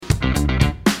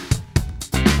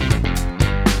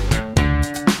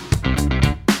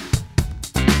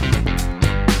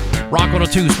Rock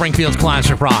 102, Springfield's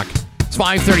Classic Rock. It's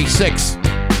 5:36.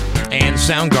 And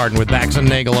Soundgarden with Bax and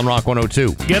Nagle on Rock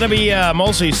 102. Gonna be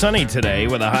mostly sunny today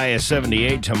with a high of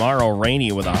 78. Tomorrow,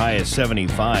 rainy with a high of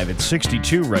 75. It's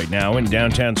 62 right now in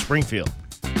downtown Springfield.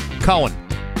 Cohen.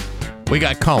 We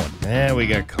got Cohen. Yeah, we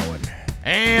got Cohen.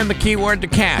 And the keyword to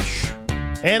cash.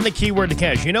 And the keyword to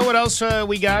cash. You know what else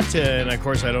we got? And, of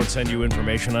course, I don't send you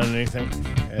information on anything.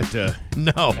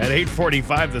 No. At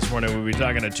 8:45 this morning, we'll be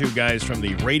talking to two guys from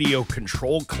the Radio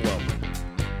Control Club.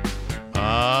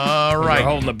 All right. They're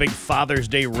holding a big Father's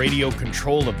Day radio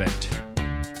control event.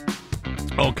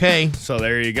 Okay. So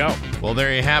there you go. Well,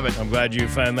 there you have it. I'm glad you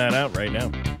found that out right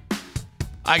now.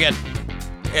 I got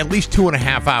at least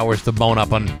 2.5 hours to bone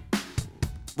up on the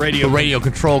Radio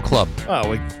Control Club. Oh,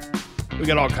 we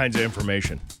got all kinds of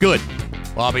information. Good.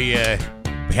 Well, I'll be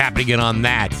happy to get on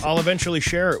that. I'll eventually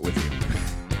share it with you.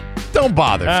 Don't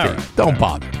bother, Steve. Right. Don't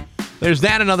bother. There's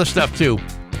that and other stuff, too.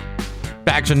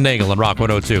 Bax and Nagle on Rock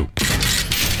 102.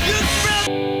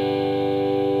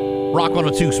 Rock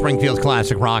 102, Springfield's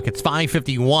Classic Rock. It's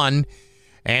 5:51,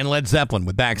 and Led Zeppelin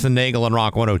with Bax and Nagle on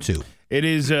Rock 102. It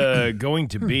is going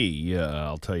to be,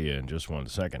 I'll tell you in just 1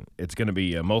 second, it's going to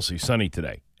be mostly sunny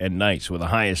today and nice with a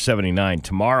high of 79.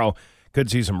 Tomorrow, could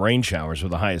see some rain showers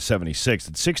with a high of 76.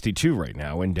 It's 62 right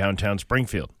now in downtown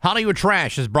Springfield. Hollywood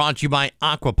Trash is brought to you by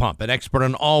Aqua Pump, an expert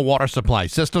in all water supply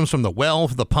systems from the well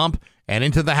to the pump and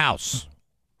into the house.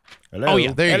 Hello? Oh,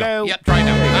 yeah, there you Hello? go. Yep, try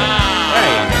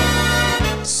now.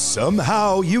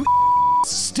 Somehow you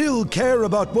still care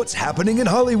about what's happening in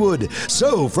Hollywood.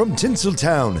 So from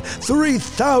Tinseltown,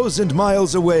 3,000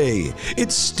 miles away,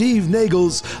 it's Steve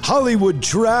Nagle's Hollywood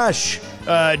Trash.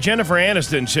 Jennifer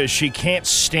Aniston says she can't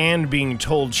stand being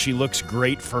told she looks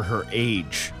great for her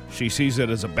age. She sees it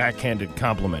as a backhanded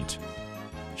compliment.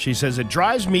 She says, it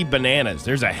drives me bananas.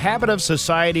 There's a habit of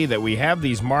society that we have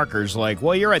these markers like,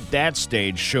 well, you're at that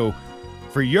stage, so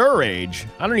for your age,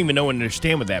 I don't even know and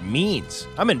understand what that means.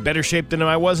 I'm in better shape than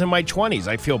I was in my 20s.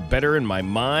 I feel better in my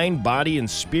mind, body, and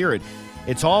spirit.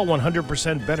 It's all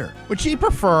 100% better. Would she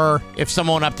prefer if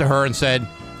someone up to her and said,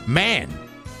 man,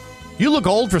 you look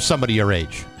old for somebody your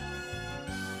age?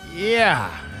 Yeah,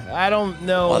 I don't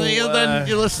know. Well,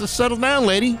 then let's just settle down,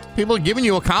 lady. People are giving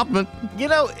you a compliment. You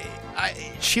know,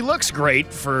 she looks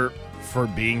great for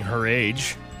being her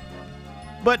age.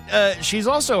 But she's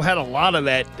also had a lot of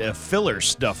that filler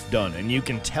stuff done, and you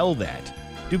can tell that.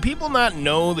 Do people not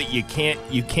know that you can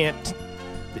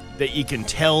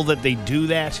tell that they do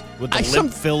that with the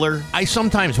lip filler? I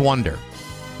sometimes wonder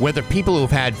whether people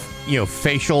who've had,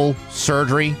 facial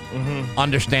surgery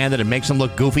understand that it makes them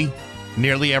look goofy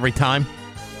nearly every time.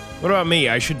 What about me?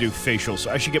 I should do facials.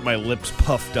 I should get my lips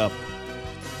puffed up.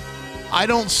 I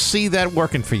don't see that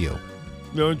working for you.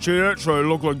 You don't see that? So I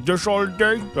look like this all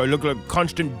day? Do I look like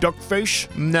constant duck face?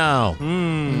 No.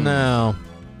 No.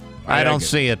 I don't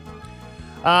see it.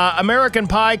 American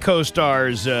Pie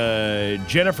co-stars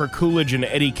Jennifer Coolidge and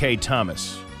Eddie K.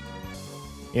 Thomas.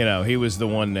 He was the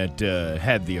one that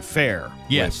had the affair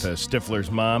with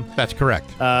Stifler's mom. That's correct.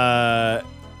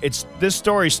 This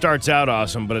story starts out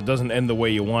awesome, but it doesn't end the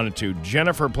way you want it to.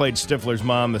 Jennifer played Stifler's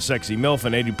mom, the sexy MILF,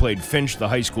 and Eddie played Finch, the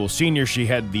high school senior she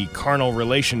had the carnal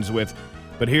relations with.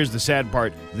 But here's the sad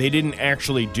part. They didn't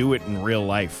actually do it in real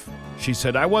life. She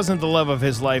said, I wasn't the love of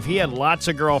his life. He had lots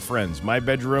of girlfriends. My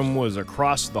bedroom was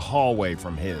across the hallway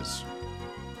from his.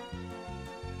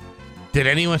 Did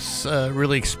anyone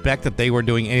really expect that they were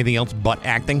doing anything else but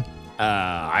acting?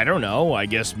 I don't know. I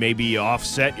guess maybe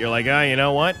offset. You're like, you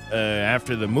know what?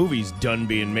 After the movie's done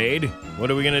being made,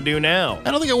 what are we going to do now? I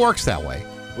don't think it works that way.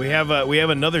 We have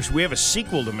a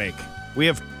sequel to make. We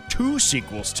have 2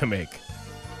 sequels to make.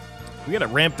 We got to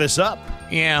ramp this up.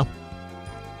 Yeah.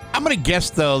 I'm going to guess,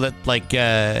 though, that like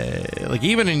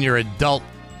even in your adult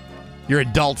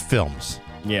films.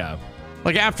 Yeah.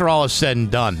 Like after all is said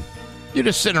and done, you're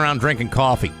just sitting around drinking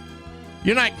coffee.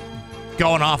 You're not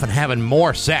going off and having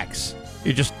more sex.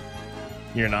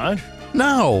 You're not?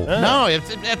 No. No.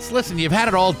 Listen, you've had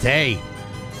it all day.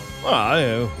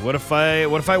 Well, what if I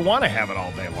want to have it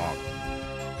all day long?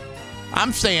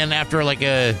 I'm saying after like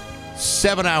a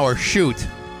 7-hour shoot.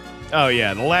 Oh,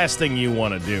 yeah, the last thing you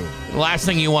want to do. The last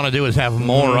thing you want to do is have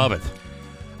more of it.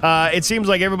 It seems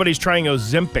like everybody's trying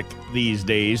Ozempic these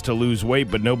days to lose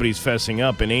weight, but nobody's fessing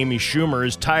up, and Amy Schumer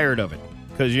is tired of it.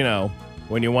 Because,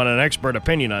 when you want an expert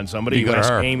opinion on somebody, you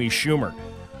ask Amy Schumer.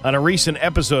 On a recent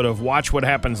episode of Watch What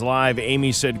Happens Live,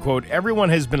 Amy said, quote, everyone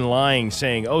has been lying,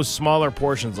 saying, smaller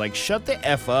portions, like, shut the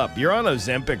F up. You're on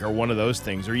Ozempic or one of those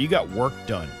things, or you got work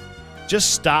done.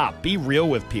 Just stop. Be real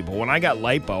with people. When I got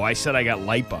lipo, I said I got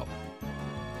lipo.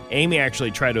 Amy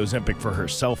actually tried Ozempic for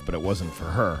herself, but it wasn't for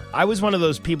her. I was one of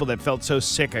those people that felt so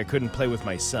sick I couldn't play with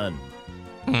my son.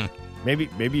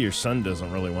 Maybe your son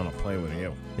doesn't really want to play with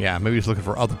you. Yeah, maybe he's looking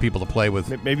for other people to play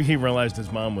with. Maybe he realized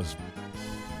his mom was...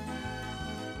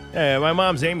 Hey, my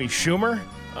mom's Amy Schumer?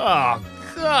 Oh,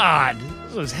 God.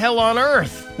 This is hell on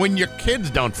earth. When your kids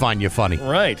don't find you funny.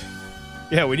 Right.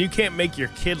 Yeah, when you can't make your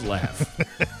kid laugh.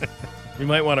 You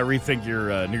might want to rethink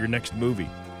your next movie.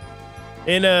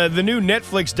 In the new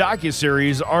Netflix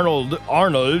docuseries, Arnold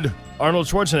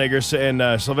Schwarzenegger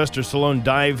and Sylvester Stallone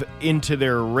dive into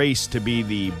their race to be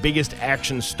the biggest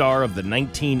action star of the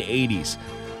 1980s.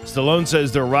 Stallone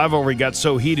says their rivalry got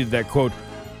so heated that, quote,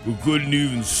 "We couldn't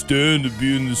even stand to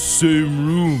be in the same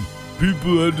room.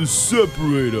 People had to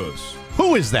separate us."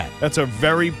 Who is that? That's a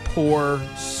very poor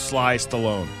Sly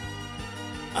Stallone.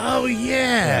 Oh,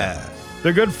 yeah.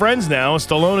 They're good friends now.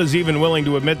 Stallone is even willing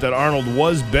to admit that Arnold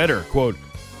was better. Quote,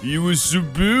 "He was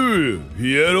superior.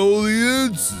 He had all the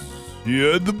answers. He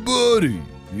had the body.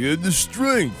 He had the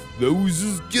strength. That was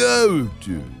his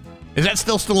character." Is that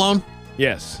still Stallone?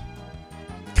 Yes.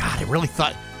 God, I really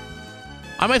thought...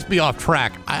 I must be off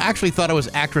track. I actually thought it was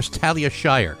actress Talia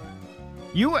Shire.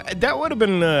 That would have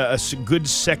been a good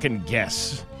second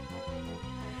guess.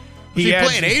 She's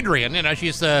playing Adrian. You know,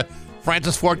 she's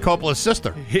Francis Ford Coppola's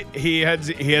sister. He had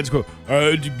to go, "I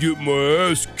had to get my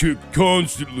ass kicked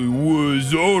constantly,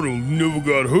 whereas Arnold never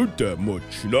got hurt that much."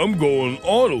 And I'm going,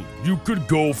 "Arnold, you could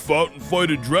go out and fight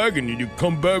a dragon and you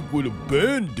come back with a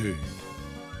Band-Aid."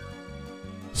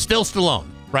 Still Stallone,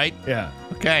 right? Yeah.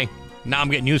 Okay. Now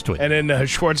I'm getting used to it. And then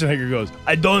Schwarzenegger goes,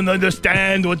 "I don't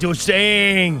understand what you're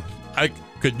saying."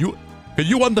 Could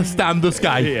you understand this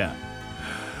guy? Yeah.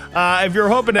 If you're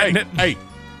hoping that... Hey,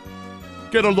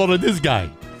 get a load of this guy.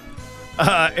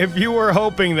 If you were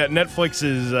hoping that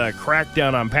Netflix's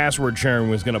crackdown on password sharing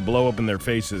was going to blow up in their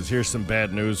faces, here's some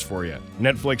bad news for you.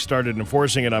 Netflix started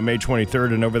enforcing it on May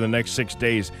 23rd, and over the next 6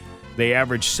 days, they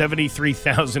averaged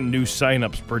 73,000 new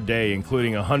signups per day,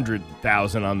 including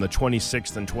 100,000 on the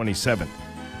 26th and 27th.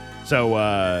 So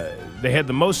they had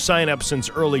the most signups since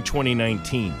early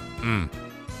 2019.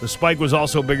 The spike was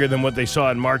also bigger than what they saw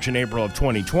in March and April of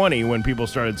 2020 when people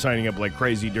started signing up like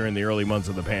crazy during the early months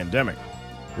of the pandemic.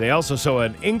 They also saw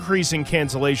an increase in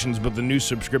cancellations, but the new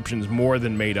subscriptions more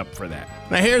than made up for that.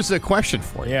 Now, here's a question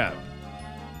for you. Yeah.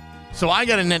 So I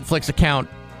got a Netflix account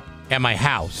at my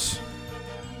house,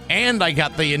 and I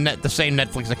got the same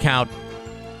Netflix account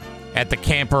at the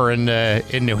camper in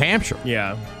New Hampshire.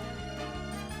 Yeah.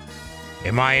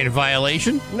 Am I in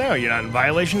violation? No, you're not in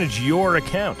violation. It's your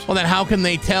account. Well, then how can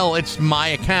they tell it's my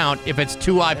account if it's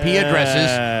two IP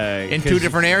addresses in two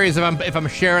different areas if I'm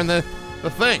sharing the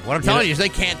thing? What I'm telling you is they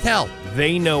can't tell.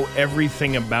 They know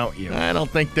everything about you. I don't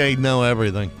think they know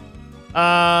everything.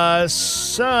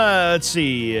 So, let's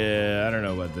see. I don't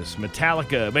know about this.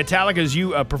 Metallica's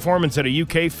performance at a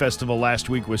UK festival last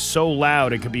week was so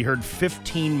loud it could be heard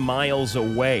 15 miles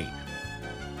away.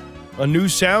 A new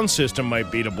sound system might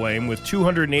be to blame, with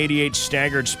 288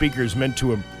 staggered speakers meant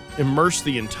to immerse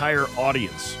the entire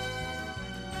audience.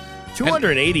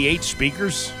 288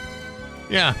 speakers?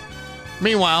 Yeah.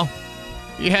 Meanwhile,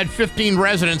 you had 15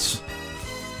 residents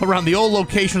around the old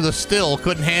location of the Still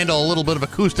couldn't handle a little bit of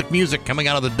acoustic music coming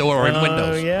out of the door or in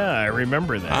windows. Oh, yeah, I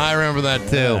remember that. I remember that,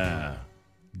 too.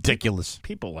 Ridiculous.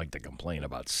 People like to complain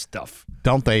about stuff.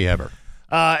 Don't they ever?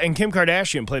 And Kim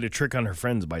Kardashian played a trick on her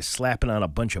friends by slapping on a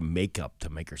bunch of makeup to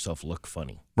make herself look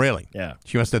funny. Really? Yeah.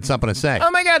 She must have had something to say. Oh,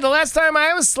 my God. The last time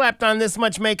I was slapped on this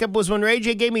much makeup was when Ray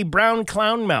J gave me brown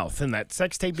clown mouth and that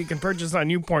sex tape you can purchase on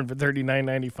YouPorn for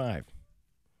 $39.95.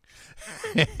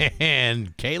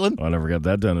 And Caitlin? Well, I never got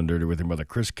that done and dirty with your mother,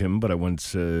 Chris Kim, but I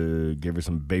once gave her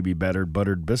some baby battered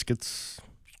buttered biscuits.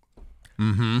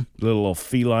 Mm-hmm. Little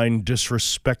feline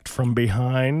disrespect from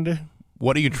behind.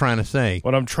 What are you trying to say?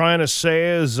 What I'm trying to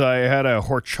say is I had a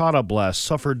horchata blast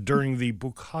suffered during the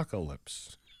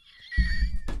Bucacalypse.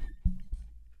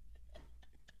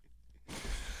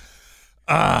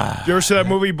 Did you ever see that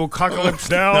movie,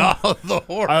 Bucacalypse Now? No, the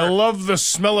horror. I love the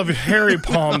smell of hairy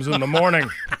palms in the morning.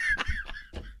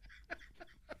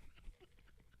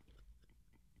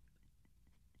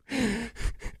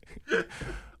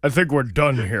 I think we're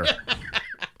done here.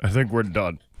 I think we're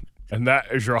done. And that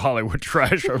is your Hollywood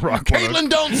Trash on Rock. Caitlin,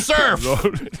 don't surf.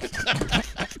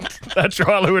 That's your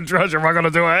Hollywood Trash on Rock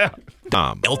 102.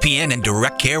 LPN and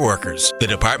Direct Care Workers, the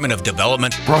Department of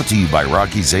Development. Brought to you by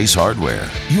Rocky's Ace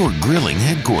Hardware, your grilling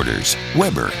headquarters.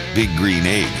 Weber, Big Green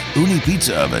Egg, Uni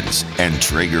Pizza Ovens, and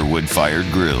Traeger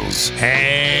wood-fired grills.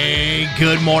 Hey,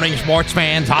 good morning, sports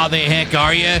fans. How the heck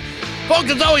are you? Folks,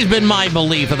 it's always been my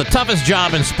belief that the toughest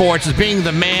job in sports is being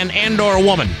the man and or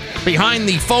woman behind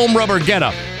the foam rubber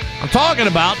getup. I'm talking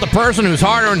about the person whose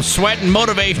hard-earned sweat and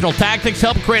motivational tactics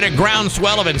helped create a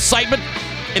groundswell of incitement,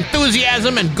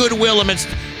 enthusiasm, and goodwill amidst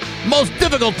most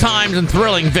difficult times and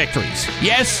thrilling victories.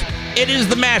 Yes, it is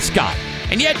the mascot.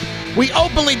 And yet, we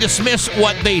openly dismiss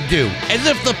what they do, as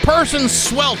if the person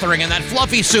sweltering in that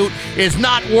fluffy suit is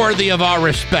not worthy of our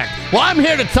respect. Well, I'm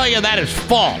here to tell you that is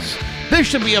false. This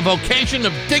should be a vocation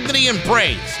of dignity and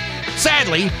praise.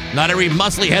 Sadly, not every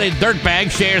muscly-headed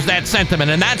dirtbag shares that sentiment,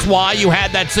 and that's why you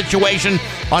had that situation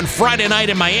on Friday night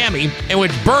in Miami, in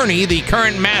which Bernie, the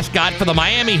current mascot for the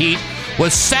Miami Heat,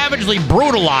 was savagely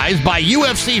brutalized by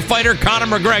UFC fighter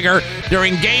Conor McGregor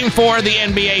during Game 4 of the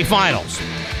NBA Finals.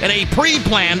 In a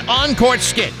pre-planned on-court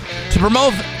skit to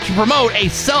promote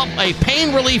a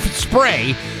pain relief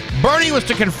spray, Bernie was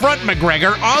to confront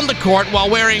McGregor on the court while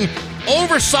wearing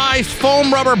oversized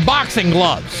foam rubber boxing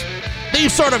gloves.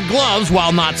 These sort of gloves,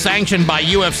 while not sanctioned by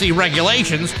UFC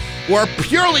regulations, were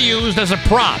purely used as a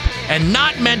prop and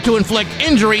not meant to inflict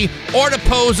injury or to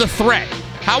pose a threat.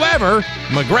 However,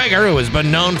 McGregor, who has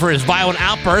been known for his violent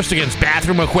outbursts against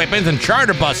bathroom equipment and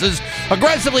charter buses,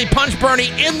 aggressively punched Bernie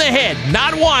in the head,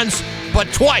 not once,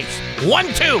 but twice.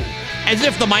 1-2, as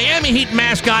if the Miami Heat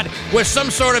mascot was some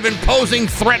sort of imposing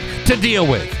threat to deal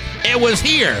with. It was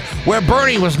here where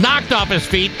Bernie was knocked off his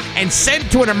feet and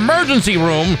sent to an emergency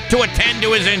room to attend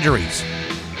to his injuries.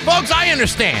 Folks, I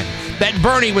understand that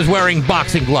Bernie was wearing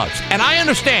boxing gloves, and I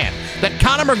understand that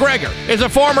Conor McGregor is a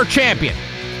former champion.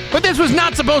 But this was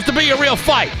not supposed to be a real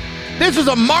fight. This was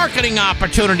a marketing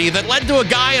opportunity that led to a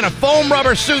guy in a foam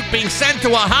rubber suit being sent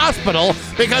to a hospital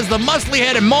because the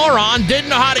muscly-headed moron didn't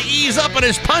know how to ease up on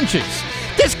his punches.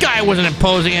 This guy wasn't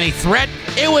imposing any threat.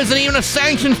 It wasn't even a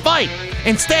sanctioned fight.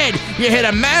 Instead, you hit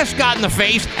a mascot in the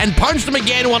face and punched him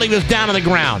again while he was down on the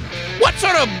ground. What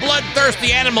sort of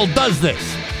bloodthirsty animal does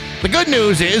this? The good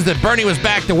news is that Bernie was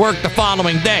back to work the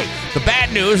following day. The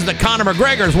bad news is that Conor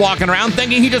McGregor's walking around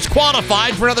thinking he just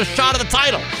qualified for another shot at the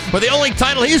title. But the only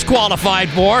title he's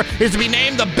qualified for is to be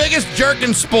named the biggest jerk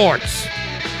in sports.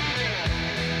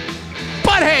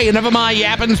 But hey, enough of my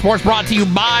yapping. Sports brought to you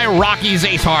by Rocky's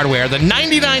Ace Hardware, the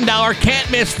 $99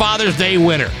 can't-miss Father's Day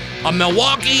winner. A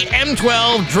Milwaukee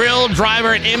M12 drill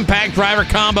driver and impact driver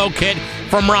combo kit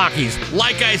from Rocky's.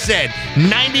 Like I said,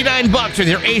 $99 with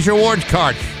your Ace Rewards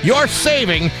card. You're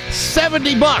saving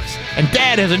 $70. And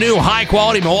Dad has a new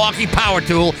high-quality Milwaukee power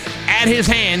tool at his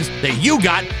hands that you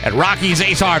got at Rocky's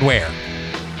Ace Hardware.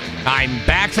 I'm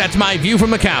Bax. That's my view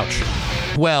from the couch.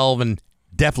 12 and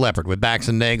Def Leppard with Bax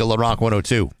and Nagle, Rock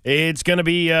 102. It's going to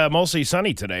be mostly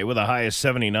sunny today with a high of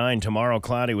 79. Tomorrow,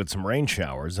 cloudy with some rain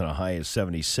showers and a high of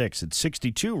 76. It's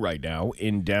 62 right now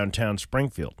in downtown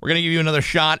Springfield. We're going to give you another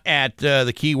shot at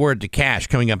the keyword to cash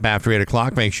coming up after 8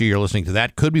 o'clock. Make sure you're listening to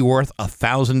that. Could be worth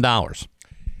 $1,000.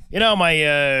 You know,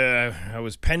 I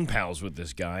was pen pals with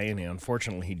this guy, and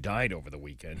unfortunately he died over the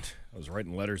weekend. I was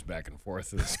writing letters back and forth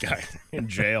to this guy in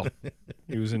jail.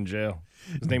 He was in jail.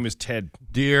 His name is Ted.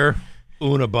 Dear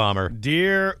Unabomber.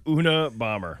 Dear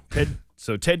Unabomber. Ted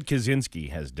Kaczynski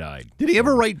has died. Did he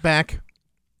ever write back?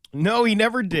 No, he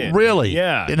never did. Really?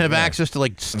 Yeah. Didn't have access to,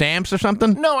 like, stamps or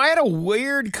something? No, I had a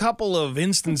weird couple of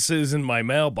instances in my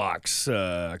mailbox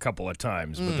a couple of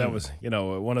times, but that was,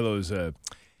 one of those...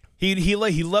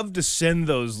 He loved to send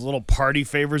those little party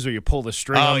favors where you pull the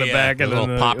string on the back and the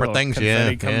little popper things.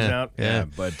 Confetti comes out. Yeah,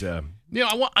 but...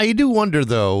 I do wonder,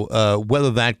 though,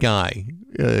 whether that guy,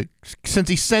 since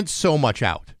he sent so much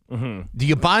out, do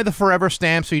you buy the forever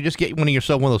stamps or you just get one of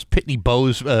those Pitney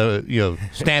Bowes,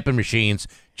 stamping machines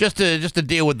just to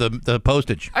deal with the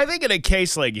postage? I think in a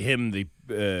case like him,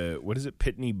 the what is it,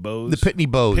 Pitney Bowes? The Pitney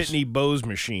Bowes. Pitney Bowes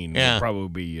machine would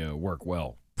probably work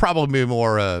well. Probably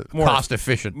more cost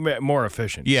efficient. More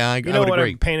efficient. Yeah, I would agree. What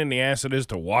a pain in the ass it is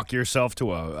to walk yourself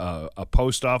to a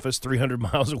post office 300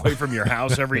 miles away from your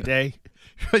house every day?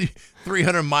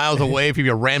 300 miles away from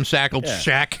your ramshackle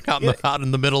shack out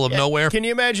in the middle of nowhere. Can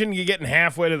you imagine you getting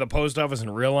halfway to the post office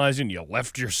and realizing you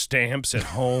left your stamps at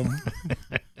home?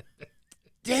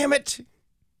 Damn it.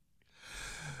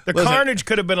 The carnage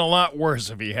could have been a lot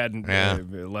worse if he hadn't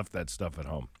left that stuff at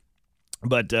home.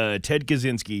 But Ted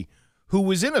Kaczynski, who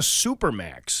was in a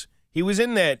Supermax. He was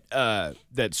in that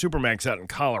Supermax out in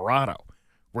Colorado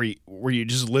where you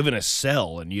just live in a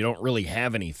cell and you don't really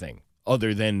have anything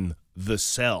other than the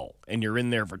cell. And you're in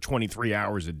there for 23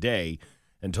 hours a day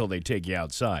until they take you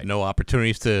outside. No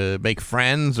opportunities to make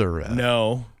friends or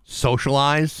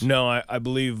socialize? No, I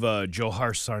believe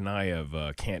Johar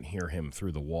Tsarnaev can't hear him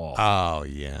through the wall. Oh,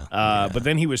 yeah. But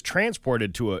then he was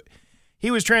transported to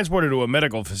a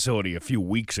medical facility a few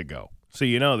weeks ago. So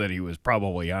you know that he was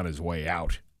probably on his way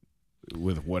out.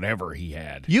 whatever he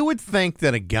had. You would think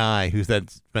that a guy who's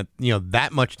spent that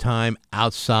much time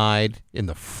outside in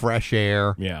the fresh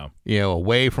air,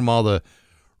 away from all the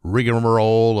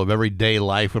rigmarole of everyday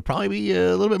life, would probably be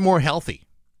a little bit more healthy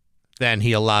than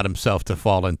he allowed himself to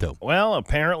fall into. Well,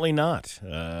 apparently not.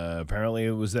 Apparently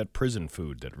it was that prison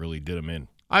food that really did him in.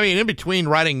 I mean, in between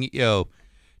writing,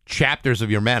 chapters of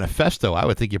your manifesto, I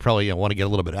would think you probably want to get a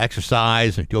little bit of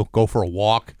exercise and go for a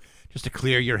walk just to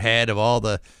clear your head of all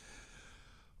the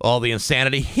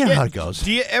insanity. You know how it goes.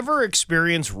 Do you ever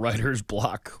experience writer's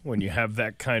block when you have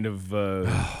that kind of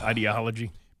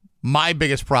ideology? My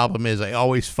biggest problem is I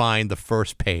always find the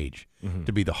first page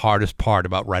to be the hardest part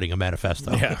about writing a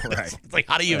manifesto. Yeah, right. It's like,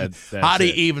 how do you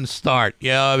even start?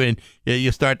 I mean,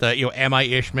 you start the, am I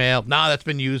Ishmael? No, that's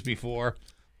been used before.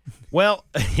 Well,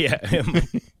 yeah.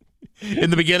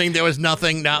 In the beginning, there was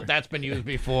nothing. No, that's been used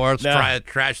before. Let's try to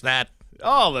trash that.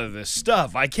 All of this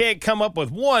stuff. I can't come up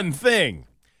with one thing.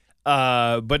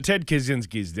 But Ted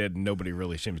Kaczynski's dead, and nobody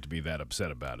really seems to be that upset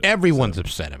about it. Everyone's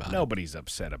upset about it. Nobody's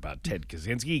upset about Ted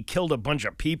Kaczynski. He killed a bunch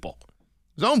of people.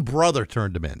 His own brother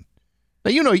turned him in.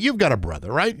 Now, you've got a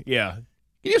brother, right? Yeah.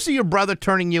 Can you see your brother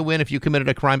turning you in if you committed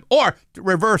a crime? Or,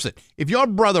 reverse it, if your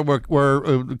brother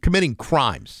were committing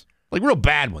crimes, like real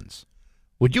bad ones,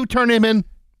 would you turn him in?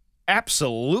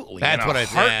 Absolutely. That's what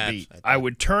heartbeat. I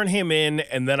would turn him in,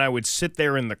 and then I would sit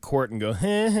there in the court and go,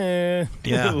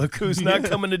 yeah. Look who's not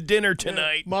coming to dinner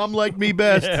tonight. Mom liked me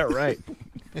best. Yeah, right.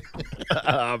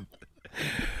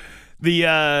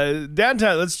 The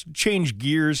downtown, let's change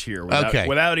gears here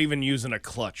without even using a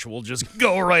clutch. We'll just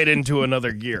go right into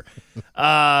another gear.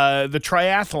 The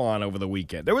triathlon over the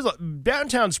weekend. There was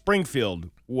downtown Springfield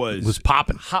was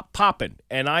popping. Hot popping.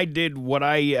 And I did what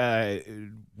I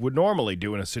would normally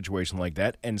do in a situation like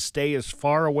that and stay as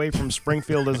far away from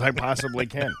Springfield as I possibly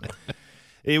can.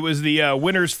 It was the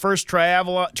winner's first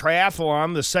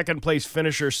triathlon. The second place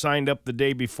finisher signed up the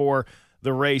day before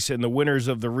the race, and the winners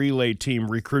of the relay team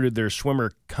recruited their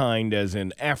swimmer kind as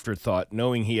an afterthought,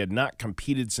 knowing he had not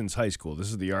competed since high school.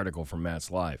 This is the article from Matt's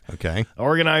Live. Okay.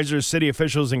 Organizers, city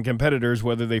officials, and competitors,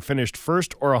 whether they finished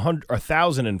first or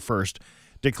 1,001st,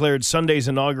 declared Sunday's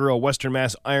inaugural Western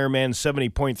Mass Ironman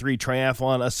 70.3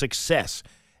 triathlon a success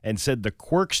and said the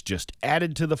quirks just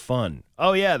added to the fun.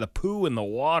 Oh, yeah, the poo in the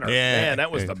water. Yeah. Man,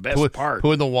 that was the best part.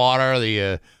 Poo in the water,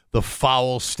 the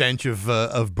foul stench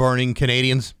of burning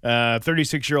Canadians.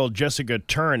 36-year-old Jessica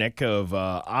Turnick of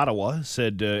Ottawa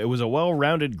said it was a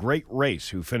well-rounded, great race.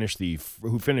 Who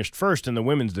finished first in the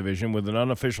women's division with an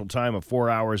unofficial time of 4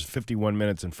 hours, 51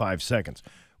 minutes, and 5 seconds.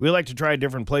 We like to try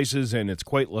different places, and it's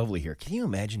quite lovely here. Can you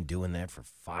imagine doing that for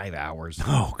 5 hours?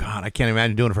 Oh, God, I can't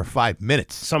imagine doing it for 5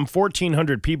 minutes. Some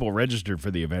 1,400 people registered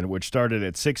for the event, which started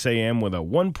at 6 a.m. with a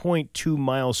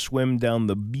 1.2-mile swim down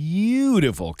the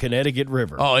beautiful Connecticut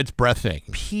River. Oh, it's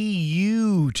breathtaking.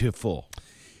 Beautiful.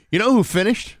 You know who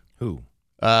finished? Who?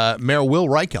 Mayor Will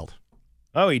Reichelt.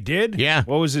 Oh, he did? Yeah.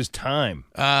 What was his time?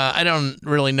 I don't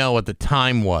really know what the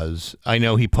time was. I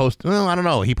know he posted, I don't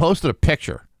know. He posted a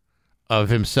picture of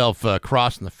himself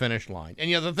crossing the finish line. And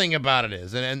the thing about it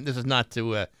is, and this is not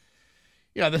to,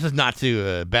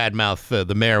 badmouth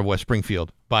the mayor of West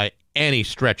Springfield by any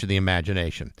stretch of the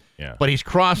imagination. Yeah. But he's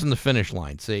crossing the finish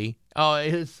line. See? Oh,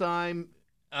 his time.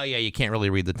 Oh, yeah, you can't really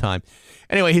read the time.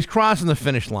 Anyway, he's crossing the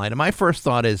finish line, and my first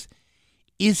thought is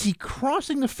he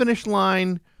crossing the finish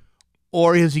line,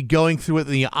 or is he going through it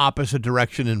in the opposite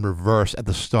direction in reverse at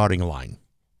the starting line?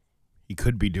 He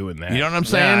could be doing that. You know what I'm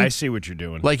saying? Yeah, I see what you're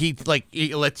doing.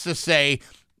 Let's just say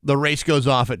the race goes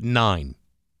off at 9,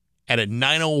 and at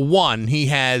 9:01 he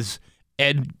has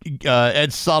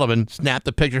Ed Sullivan snap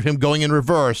the picture of him going in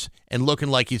reverse and looking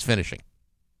like he's finishing.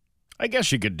 I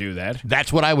guess you could do that.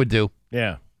 That's what I would do.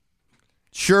 Yeah.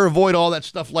 Sure, avoid all that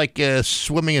stuff like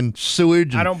swimming in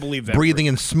sewage. And I don't believe that. Breathing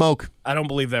in smoke. I don't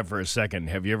believe that for a second.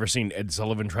 Have you ever seen Ed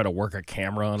Sullivan try to work a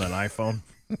camera on an iPhone?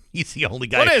 He's the only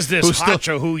guy. What is this?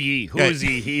 Hacha Hu Yi? Who is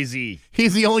he? He's he.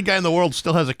 He's the only guy in the world who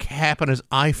still has a cap on his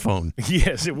iPhone.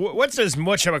 Yes. What's this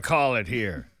whatchamacallit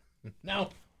here?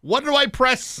 Now, what do I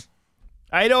press?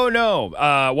 I don't know.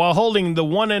 While holding the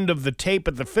one end of the tape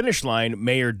at the finish line,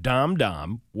 Mayor Dom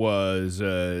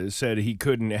said he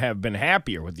couldn't have been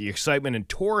happier with the excitement and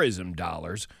tourism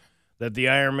dollars that the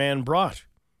Ironman brought.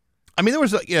 I mean, there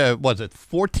was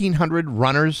 1,400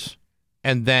 runners,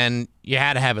 and then you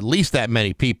had to have at least that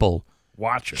many people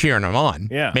watching, cheering them on.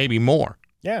 Yeah, maybe more.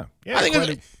 Yeah. I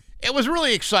think it was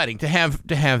really exciting to have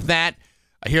that.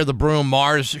 I hear the Bruno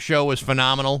Mars show was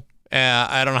phenomenal.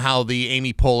 I don't know how the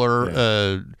Amy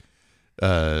Poehler,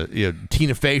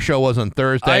 Tina Fey show was on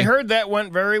Thursday. I heard that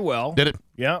went very well. Did it?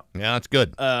 Yeah. Yeah, that's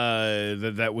good.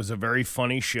 That was a very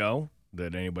funny show.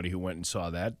 that anybody who went and saw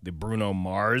that. The Bruno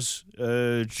Mars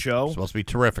show. Supposed to be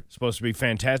terrific. Supposed to be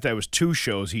fantastic. That was 2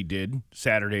 shows he did,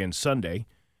 Saturday and Sunday.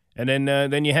 And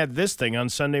then you had this thing on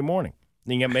Sunday morning.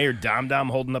 Then you got Mayor Dom Dom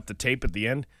holding up the tape at the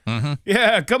end. Mm-hmm.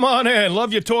 Yeah, come on in.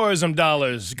 Love your tourism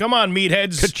dollars. Come on,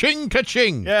 meatheads. Ka-ching,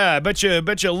 ka-ching. Yeah, I bet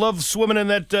you love swimming in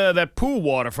that pool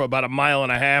water for about 1.5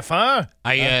 miles, huh?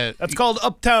 That's called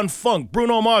Uptown Funk.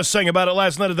 Bruno Mars sang about it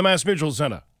last night at the Mass Mutual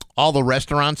Center. All the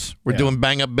restaurants were doing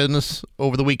bang-up business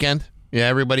over the weekend. Yeah,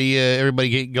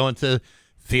 everybody going to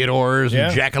Theodore's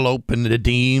and Jackalope and the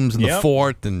Deems and the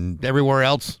Fort and everywhere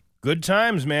else. Good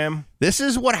times, man. This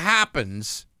is what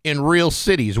happens in real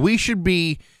cities. We should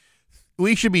be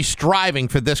striving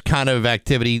for this kind of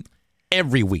activity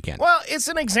every weekend. Well, it's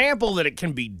an example that it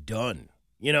can be done.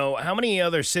 You know, how many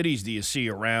other cities do you see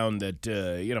around that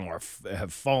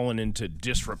have fallen into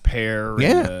disrepair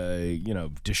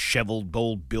and disheveled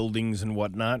old buildings and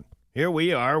whatnot? Here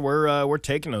we are. We're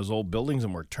taking those old buildings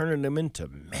and we're turning them into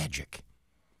magic.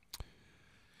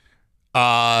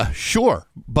 Sure,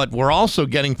 but we're also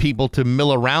getting people to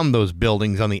mill around those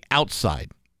buildings on the outside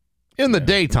in the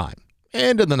daytime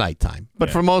and in the nighttime,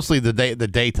 but for mostly the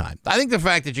daytime. I think the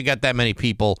fact that you got that many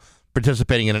people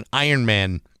participating in an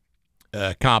Ironman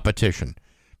competition,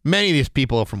 many of these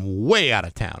people are from way out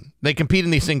of town. They compete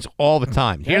in these things all the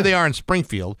time. Here they are in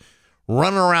Springfield,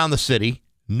 running around the city.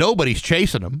 Nobody's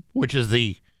chasing them, which is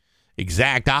the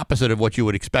exact opposite of what you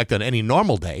would expect on any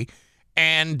normal day.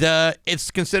 And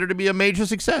it's considered to be a major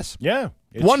success. Yeah.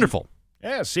 Wonderful.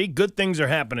 Yeah, see, good things are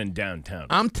happening downtown.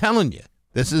 I'm telling you,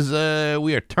 this is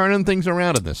we are turning things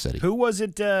around in this city. Who was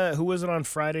it on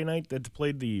Friday night that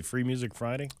played the Free Music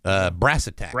Friday? Brass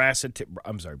Attack. Brass Attack.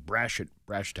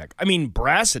 I mean,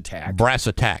 Brass Attack. Brass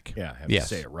Attack. Yeah, I have to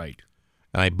say it right.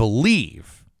 And I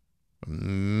believe,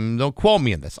 don't quote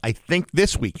me on this, I think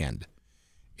this weekend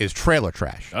is Trailer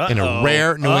Trash in a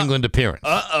rare New England appearance.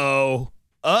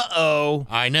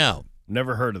 I know.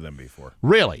 Never heard of them before.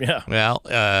 Really? Yeah. Well,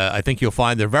 I think you'll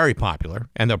find they're very popular,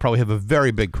 and they'll probably have a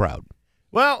very big crowd.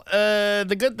 Well,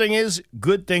 the good thing is,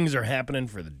 good things are happening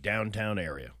for the downtown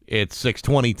area. It's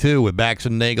 6:22 with Bax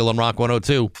and Nagle on Rock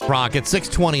 102. Rock at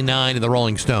 6:29 in the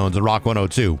Rolling Stones at Rock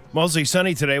 102. Mostly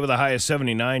sunny today with a high of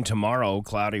 79. Tomorrow,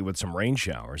 cloudy with some rain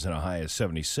showers and a high of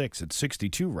 76. It's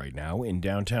 62 right now in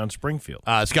downtown Springfield.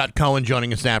 Scott Cohen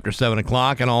joining us after 7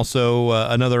 o'clock, and also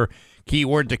another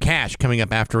keyword to cash coming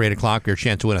up after 8 o'clock. Your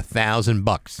chance to win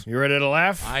 $1,000. You ready to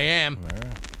laugh? I am.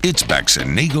 It's Bax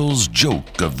and Nagle's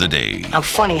Joke of the Day. I'm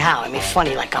funny how? I mean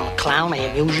funny like I'm a clown, I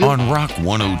amuse you? On Rock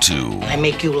 102. I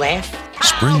make you laugh?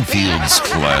 Springfield's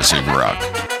classic rock.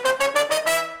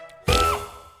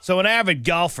 So an avid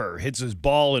golfer hits his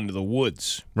ball into the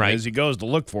woods. Right. As he goes to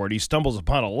look for it, he stumbles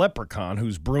upon a leprechaun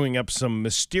who's brewing up some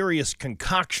mysterious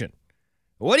concoction.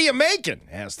 "What are you making?"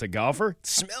 asked the golfer. "It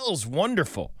smells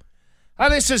wonderful."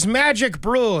 "This is magic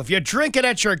brew. If you drink it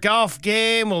at your golf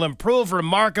game, will improve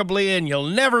remarkably and you'll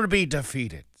never be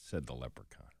defeated," said the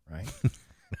leprechaun, right?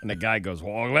 And the guy goes,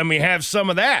 "Well, let me have some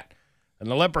of that." And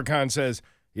the leprechaun says,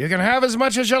 "You can have as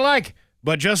much as you like,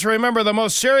 but just remember the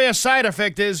most serious side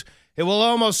effect is it will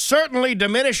almost certainly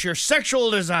diminish your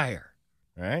sexual desire."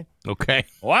 Right? Okay.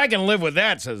 "Well, I can live with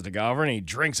that," says the golfer, and he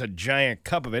drinks a giant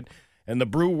cup of it. And the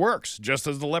brew works, just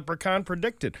as the leprechaun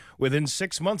predicted. Within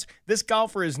 6 months, this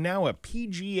golfer is now a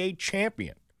PGA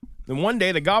champion. And one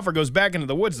day, the golfer goes back into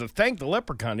the woods to thank the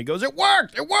leprechaun. He goes, "It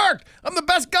worked! It worked! I'm the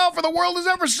best golfer the world has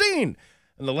ever seen!"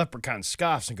 And the leprechaun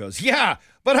scoffs and goes, "Yeah,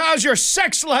 but how's your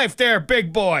sex life there,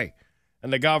 big boy?"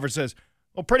 And the golfer says,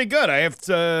 "Well, pretty good. I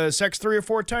have sex 3 or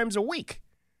 4 times a week."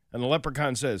 And the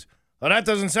leprechaun says, "Well, that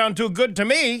doesn't sound too good to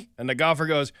me." And the golfer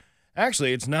goes,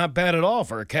 "Actually, it's not bad at all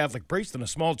for a Catholic priest in a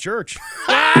small church."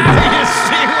 You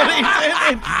see what he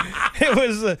did? It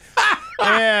was,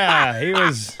 he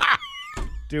was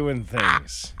doing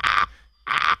things.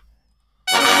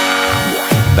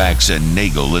 Bax and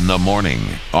Nagle in the morning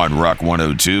on Rock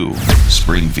 102.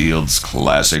 Springfield's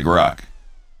classic rock.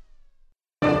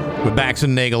 With Bax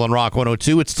and Nagle on Rock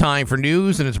 102, it's time for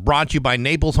news, and it's brought to you by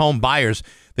Naples Home Buyers.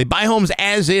 They buy homes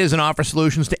as is and offer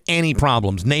solutions to any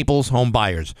problems. Naples Home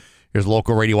Buyers. Here's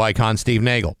local radio icon Steve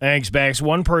Nagle. Thanks, Bax.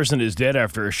 One person is dead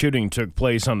after a shooting took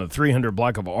place on the 300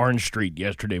 block of Orange Street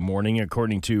yesterday morning.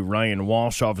 According to Ryan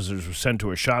Walsh, officers were sent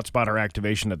to a shot spotter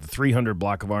activation at the 300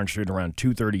 block of Orange Street around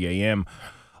 2:30 a.m.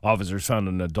 Officers found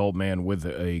an adult man with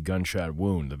a gunshot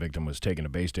wound. The victim was taken to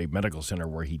Bay State Medical Center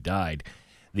where he died.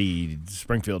 The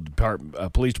Springfield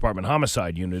Police Department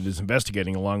Homicide Unit is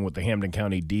investigating along with the Hampden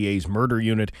County DA's Murder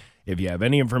Unit. If you have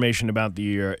any information about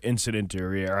the incident,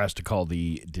 you're asked to call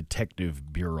the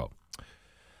Detective Bureau.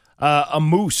 A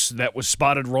moose that was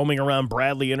spotted roaming around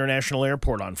Bradley International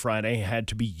Airport on Friday had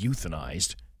to be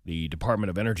euthanized. The Department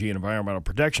of Energy and Environmental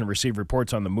Protection received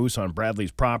reports on the moose on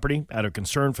Bradley's property. Out of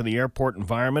concern for the airport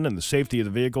environment and the safety of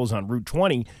the vehicles on Route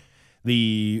 20,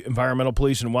 the Environmental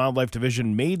Police and Wildlife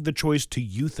Division made the choice to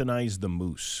euthanize the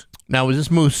moose. Now, was this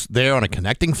moose there on a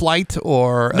connecting flight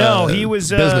or no? He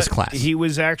was business class. He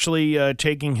was actually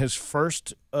taking his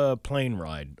first plane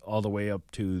ride all the way up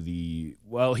to the.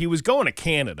 Well, he was going to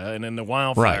Canada, and then the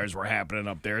wildfires were happening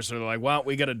up there. So they're like, "Well,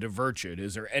 we got to divert you.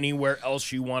 Is there anywhere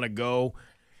else you want to go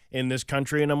in this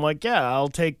country?" And I'm like, "Yeah, I'll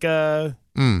take." It's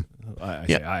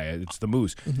the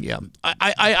moose. Yeah,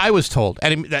 I was told,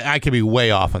 and I could be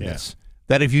way off on this,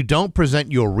 that if you don't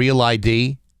present your real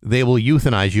ID, they will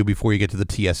euthanize you before you get to the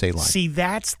TSA line. See,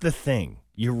 that's the thing.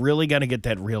 You really got to get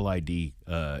that real ID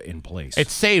in place.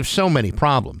 It saves so many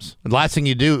problems. The last thing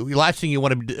you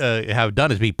want to have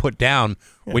done is be put down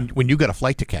when you got a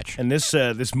flight to catch. And this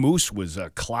moose was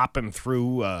clopping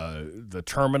through the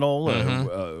terminal,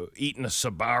 eating a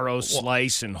Sbarro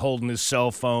slice and holding his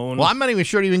cell phone. Well, I'm not even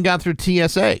sure it even got through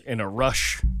TSA. In a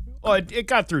rush. Oh, it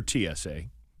got through TSA.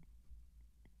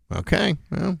 Okay.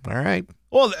 Well, all right.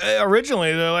 Well,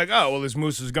 originally they're like, oh, well, this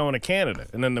moose is going to Canada.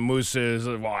 And then the moose says,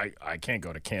 well, I can't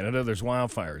go to Canada. There's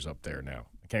wildfires up there now.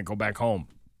 I can't go back home.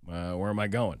 Where am I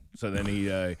going? So then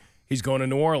he's going to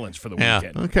New Orleans for the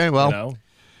weekend. Okay, well,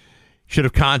 should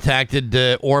have contacted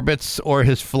Orbitz or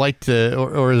his flight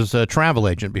or his travel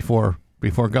agent before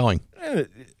going.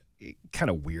 Kind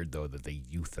of weird, though, that they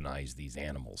euthanize these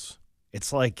animals.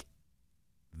 It's like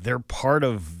they're part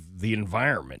of the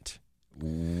environment.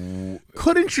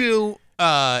 Couldn't you,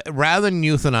 rather than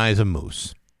euthanize a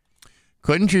moose,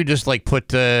 couldn't you just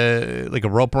put like a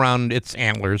rope around its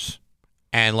antlers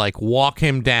and walk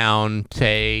him down,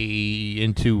 say,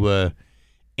 into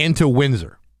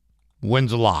Windsor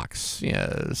Locks,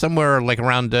 somewhere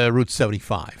around Route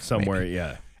 75, somewhere, maybe.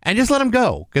 Yeah, and just let him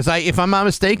go? Because if I'm not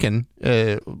mistaken,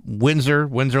 Windsor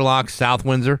Locks, South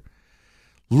Windsor,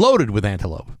 loaded with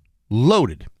antelope,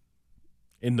 loaded.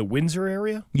 In the Windsor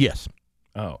area? Yes.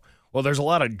 Oh, well, there's a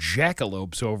lot of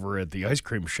jackalopes over at the ice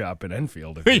cream shop in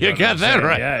Enfield. You got that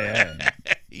right. Yeah.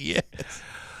 Yes.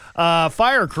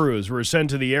 Fire crews were sent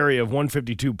to the area of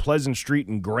 152 Pleasant Street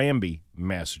in Granby,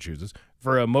 Massachusetts,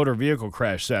 for a motor vehicle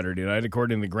crash Saturday night.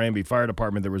 According to the Granby Fire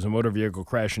Department, there was a motor vehicle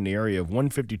crash in the area of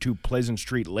 152 Pleasant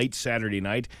Street late Saturday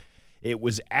night. It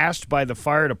was asked by the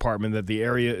fire department that the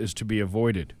area is to be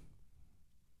avoided.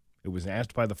 It was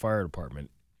asked by the fire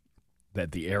department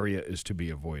that the area is to be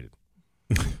avoided.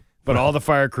 But all the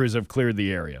fire crews have cleared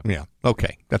the area. Yeah.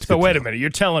 Okay. That's so good. Wait a minute.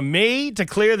 You're telling me to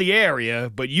clear the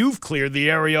area, but you've cleared the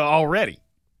area already.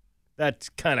 That's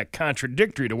kind of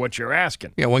contradictory to what you're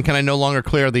asking. Yeah. When can I no longer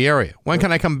clear the area? When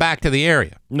can I come back to the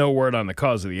area? No word on the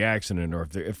cause of the accident or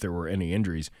if there were any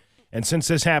injuries. And since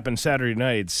this happened Saturday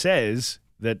night, it says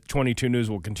that 22 News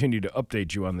will continue to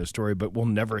update you on this story, but we'll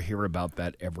never hear about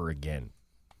that ever again.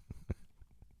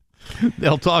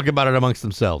 They'll talk about it amongst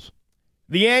themselves.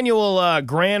 The annual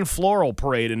Grand Floral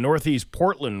Parade in Northeast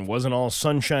Portland wasn't all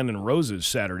sunshine and roses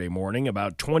Saturday morning.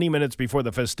 About 20 minutes before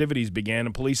the festivities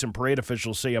began, police and parade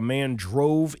officials say a man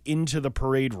drove into the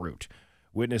parade route.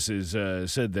 Witnesses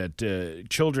said that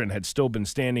children had still been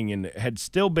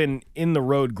in the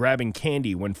road grabbing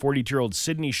candy when 42-year-old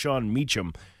Sidney Sean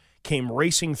Meacham came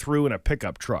racing through in a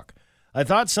pickup truck. I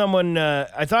thought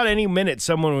any minute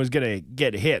someone was going to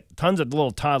get hit. Tons of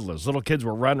little toddlers, little kids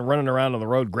were running around on the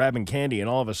road grabbing candy, and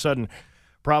all of a sudden,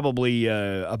 probably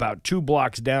about 2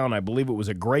 blocks down, I believe it was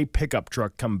a gray pickup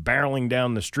truck come barreling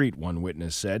down the street, one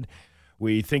witness said.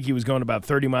 We think he was going about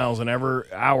 30 miles an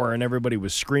hour, and everybody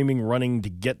was screaming, running to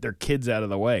get their kids out of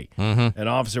the way. Mm-hmm. An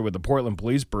officer with the Portland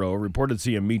Police Bureau reported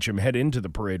seeing Meacham head into the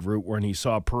parade route when he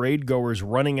saw parade goers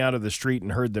running out of the street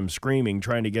and heard them screaming,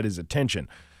 trying to get his attention.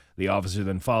 The officer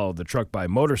then followed the truck by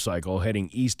motorcycle heading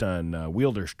east on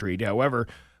Wielder Street. However,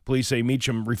 police say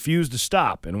Meacham refused to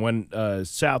stop and went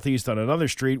southeast on another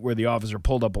street where the officer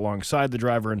pulled up alongside the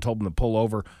driver and told him to pull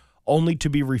over, only to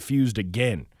be refused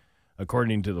again.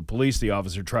 According to the police, the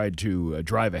officer tried to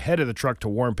drive ahead of the truck to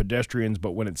warn pedestrians,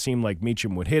 but when it seemed like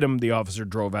Meacham would hit him, the officer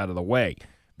drove out of the way.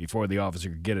 Before the officer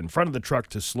could get in front of the truck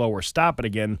to slow or stop it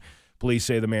again, police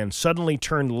say the man suddenly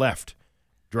turned left,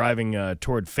 driving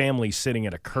toward families sitting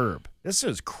at a curb. This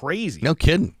is crazy. No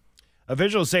kidding.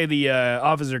 Officials say the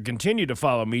officer continued to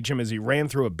follow Meacham as he ran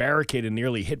through a barricade and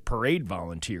nearly hit parade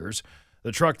volunteers.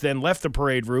 The truck then left the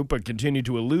parade route but continued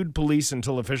to elude police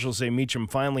until officials say Meacham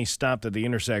finally stopped at the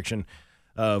intersection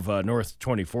of North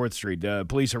 24th Street.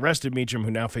 Police arrested Meacham,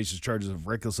 who now faces charges of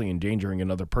recklessly endangering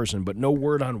another person, but no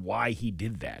word on why he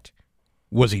did that.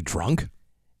 Was he drunk?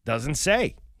 Doesn't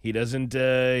say. He doesn't.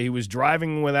 He was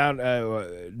driving without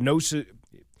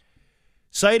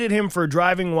cited him for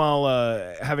driving while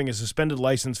having a suspended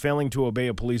license, failing to obey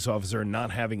a police officer, and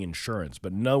not having insurance.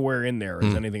 But nowhere in there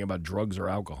is anything about drugs or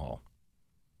alcohol.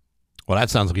 Well, that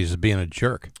sounds like he's just being a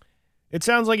jerk. It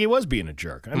sounds like he was being a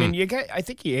jerk. I mean, I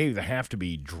think you either have to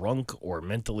be drunk or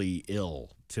mentally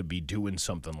ill to be doing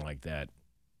something like that.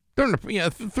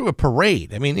 Through a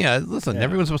parade. I mean, listen,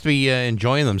 everyone's supposed to be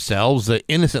enjoying themselves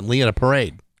innocently at a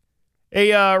parade.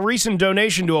 A recent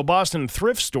donation to a Boston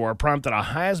thrift store prompted a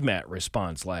hazmat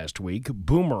response last week.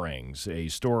 Boomerangs, a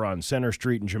store on Center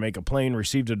Street in Jamaica Plain,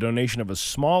 received a donation of a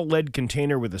small lead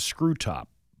container with a screw top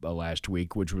last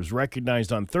week, which was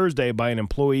recognized on Thursday by an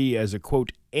employee as a,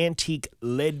 quote, antique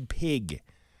lead pig,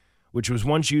 which was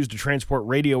once used to transport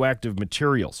radioactive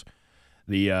materials.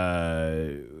 The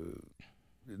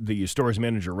store's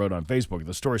manager wrote on Facebook,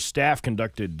 the store's staff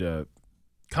contacted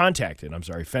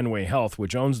Fenway Health,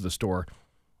 which owns the store,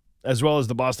 as well as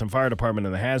the Boston Fire Department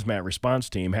and the hazmat response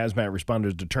team. Hazmat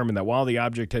responders determined that while the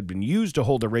object had been used to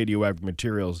hold the radioactive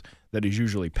materials that is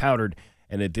usually powdered,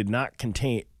 and it did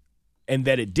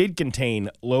contain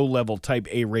low-level type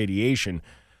A radiation,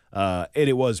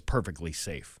 it was perfectly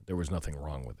safe. There was nothing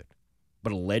wrong with it.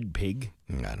 But a lead pig?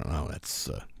 I don't know. That's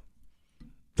is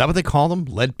that what they call them?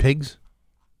 Lead pigs?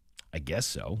 I guess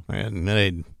so.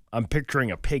 And I'm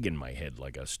picturing a pig in my head,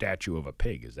 like a statue of a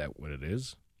pig. Is that what it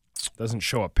is? Doesn't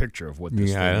show a picture of what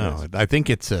this thing I know. is. I think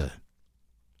it's a...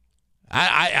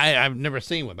 I've never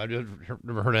seen one. I've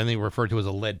never heard anything referred to as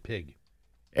a lead pig.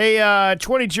 A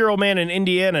 22-year-old man in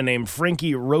Indiana named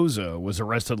Frankie Rosa was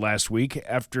arrested last week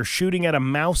after shooting at a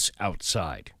mouse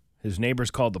outside. His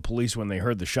neighbors called the police when they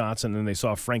heard the shots, and then they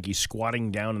saw Frankie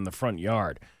squatting down in the front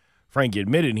yard. Frankie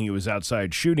admitted he was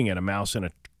outside shooting at a mouse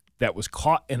that was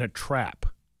caught in a trap.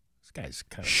 This guy's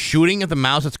kind of... Shooting at the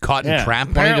mouse that's caught in a trap?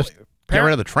 Why don't you just get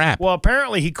rid of the trap? Well,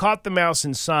 apparently he caught the mouse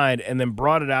inside and then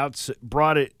brought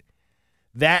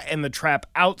that and the trap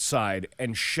outside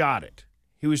and shot it.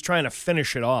 He was trying to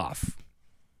finish it off.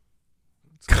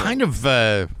 Kind of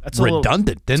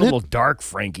redundant, It's isn't a it? little dark,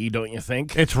 Frankie, don't you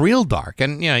think? It's real dark.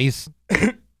 And, he's...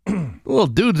 little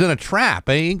dude's in a trap.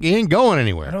 He ain't going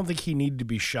anywhere. I don't think he needed to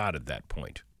be shot at that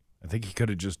point. I think he could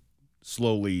have just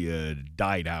slowly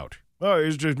died out. Oh,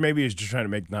 maybe he's just trying to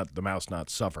make the mouse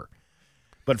not suffer.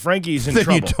 But Frankie's in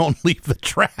trouble. Then you don't leave the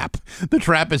trap. The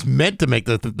trap is meant to make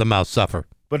the mouse suffer.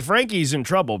 But Frankie's in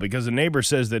trouble because a neighbor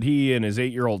says that he and his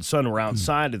 8-year-old son were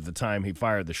outside at the time he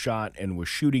fired the shot and was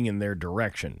shooting in their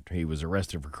direction. He was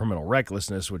arrested for criminal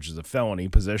recklessness, which is a felony,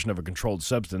 possession of a controlled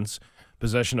substance,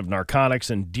 possession of narcotics,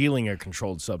 and dealing a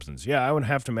controlled substance. Yeah, I would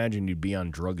have to imagine you'd be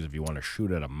on drugs if you want to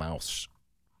shoot at a mouse.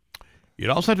 You'd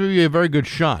also have to be a very good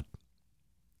shot.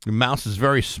 The mouse is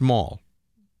very small.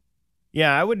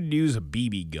 Yeah, I would use a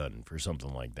BB gun for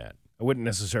something like that. I wouldn't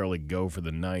necessarily go for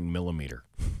the 9mm.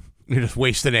 You're just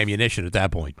wasting ammunition at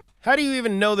that point. How do you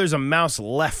even know there's a mouse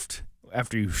left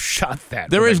after you shot that?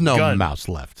 There is no gun? mouse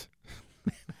left.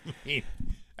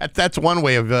 That's one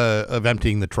way of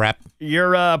emptying the trap.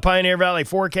 Your Pioneer Valley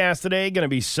forecast today, going to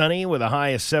be sunny with a high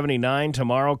of 79.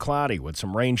 Tomorrow, cloudy with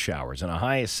some rain showers and a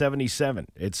high of 77.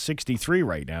 It's 63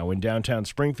 right now in downtown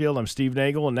Springfield. I'm Steve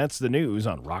Nagle, and that's the news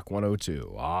on Rock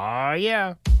 102. Aw,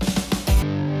 yeah.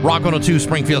 Rock 102,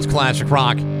 Springfield's Classic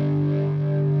Rock.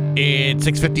 It's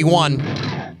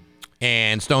 6:51.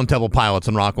 And Stone Temple Pilots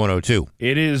on Rock 102.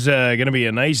 It is going to be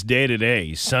a nice day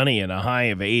today. Sunny and a high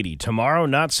of 80. Tomorrow,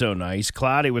 not so nice.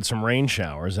 Cloudy with some rain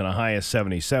showers and a high of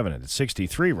 77. It's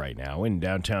 63 right now in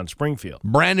downtown Springfield.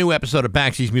 Brand new episode of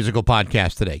Baxi's Musical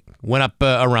Podcast today. Went up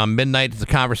around midnight. It's a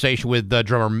conversation with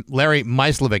drummer Larry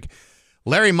Myslovic.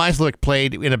 Larry Myslovic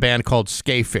played in a band called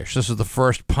Skafish. This is the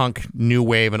first punk, new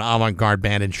wave, and avant-garde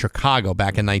band in Chicago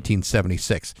back in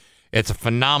 1976. It's a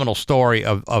phenomenal story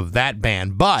of that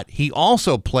band, but he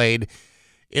also played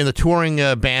in the touring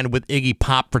band with Iggy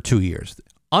Pop for 2 years.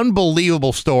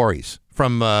 Unbelievable stories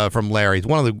from Larry. He's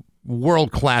one of the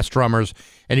world-class drummers,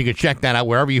 and you can check that out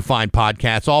wherever you find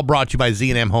podcasts. All brought to you by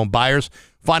Z&M Home Buyers.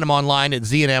 Find them online at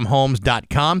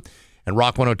znmhomes.com and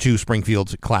Rock 102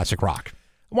 Springfield's Classic Rock.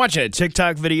 I'm watching a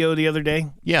TikTok video the other day.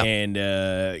 Yeah. And,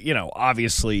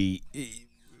 obviously,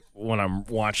 when I'm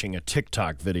watching a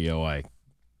TikTok video, I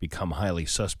become highly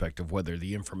suspect of whether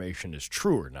the information is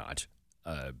true or not,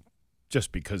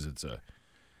 just because it's a...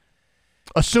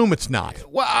 Assume it's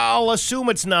not. Well, I'll assume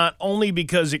it's not, only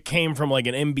because it came from like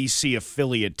an NBC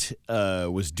affiliate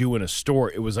was doing a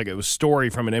story. It was a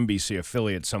story from an NBC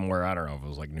affiliate somewhere. I don't know if it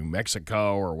was like New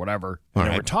Mexico or whatever.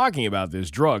 And they were talking about this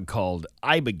drug called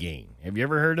Ibogaine. Have you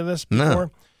ever heard of this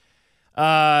before?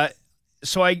 No.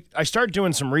 so I started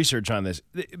doing some research on this.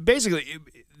 Basically,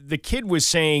 the kid was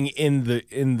saying in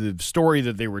the story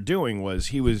that they were doing was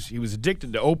he was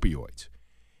addicted to opioids,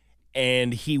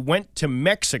 and he went to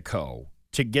Mexico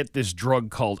to get this drug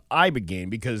called Ibogaine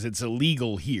because it's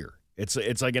illegal here. It's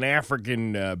like an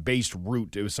African based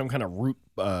root. It was some kind of root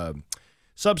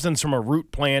substance from a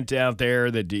root plant out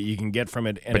there that you can get from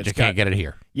it. And but you can't get it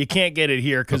here. You can't get it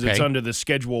here because it's Okay. under the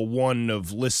Schedule 1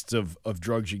 of lists of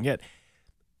drugs you can get.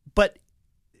 But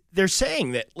they're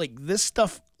saying that like this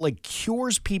stuff like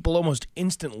cures people almost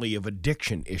instantly of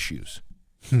addiction issues.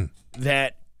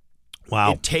 That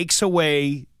Wow. it takes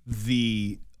away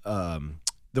the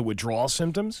withdrawal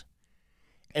symptoms,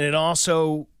 and it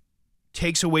also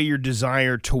takes away your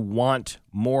desire to want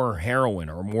more heroin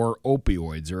or more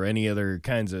opioids or any other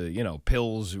kinds of,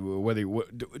 pills,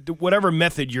 whatever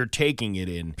method you're taking it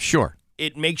in. Sure.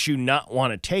 It makes you not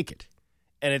want to take it.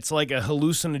 And it's like a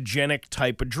hallucinogenic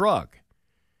type of drug.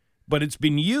 But it's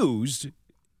been used,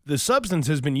 the substance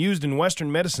has been used in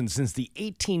Western medicine since the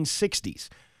 1860s.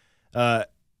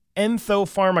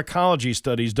 Enthopharmacology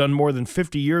studies done more than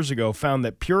 50 years ago found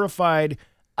that purified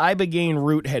Ibogaine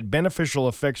root had beneficial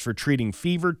effects for treating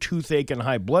fever, toothache, and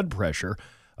high blood pressure,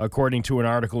 according to an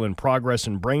article in Progress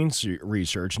in Brain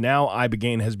Research. Now,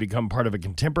 Ibogaine has become part of a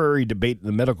contemporary debate in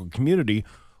the medical community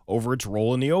over its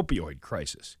role in the opioid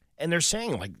crisis. And they're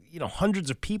saying, hundreds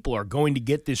of people are going to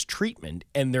get this treatment,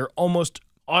 and they're almost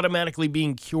automatically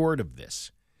being cured of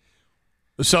this.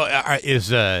 So is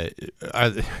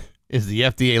the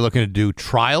FDA looking to do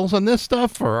trials on this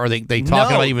stuff, or are they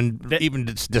talking about even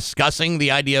discussing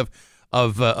the idea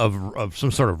of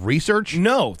some sort of research?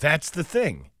 No, that's the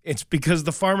thing. It's because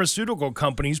the pharmaceutical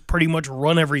companies pretty much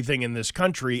run everything in this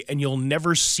country, and you'll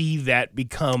never see that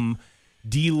become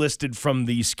delisted from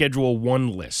the Schedule 1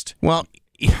 list. Well,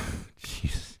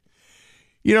 Jesus.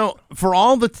 For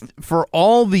all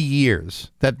the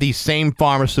years that these same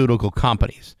pharmaceutical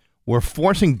companies were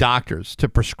forcing doctors to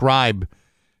prescribe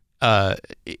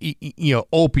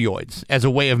opioids as a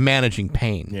way of managing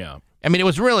pain. Yeah. I mean, it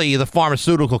was really the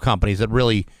pharmaceutical companies that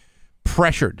really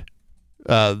pressured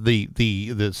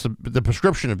the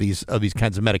prescription of these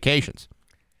kinds of medications,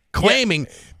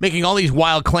 making all these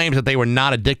wild claims that they were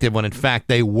not addictive when in fact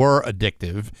they were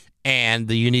addictive, and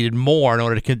that you needed more in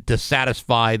order to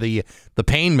satisfy the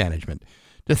pain management.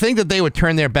 To think that they would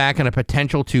turn their back on a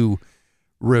potential to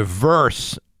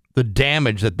reverse the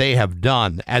damage that they have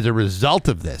done as a result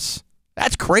of this,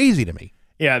 that's crazy to me.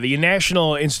 Yeah, the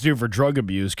National Institute for Drug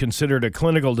Abuse considered a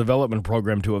clinical development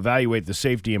program to evaluate the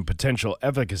safety and potential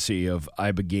efficacy of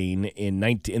Ibogaine in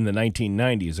the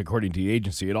 1990s, according to the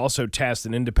agency. It also tasked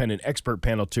an independent expert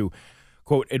panel to,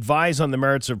 quote, advise on the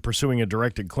merits of pursuing a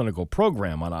directed clinical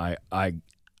program on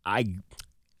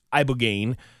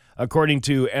Ibogaine. According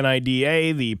to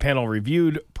NIDA, the panel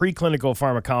reviewed preclinical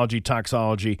pharmacology,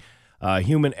 toxology,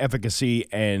 human efficacy,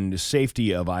 and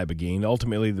safety of Ibogaine.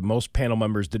 Ultimately, the most panel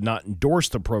members did not endorse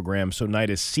the program, so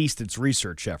NIDA ceased its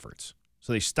research efforts.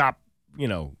 So they stopped,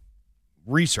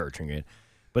 researching it.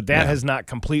 But that has not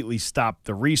completely stopped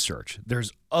the research.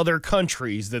 There's other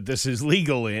countries that this is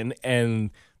legal in, and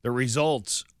the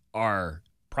results are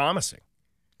promising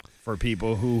for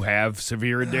people who have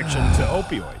severe addiction to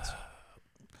opioids.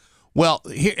 Well,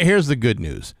 here's the good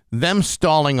news. Them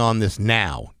stalling on this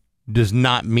now does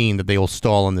not mean that they will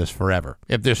stall on this forever.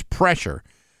 If there's pressure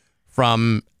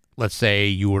from, let's say,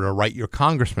 you were to write your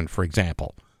congressman, for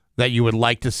example, that you would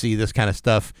like to see this kind of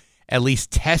stuff at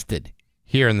least tested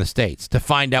here in the States to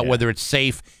find out whether it's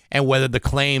safe and whether the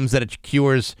claims that it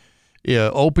cures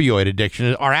opioid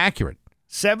addiction are accurate.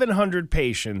 700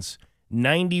 patients,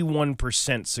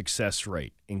 91% success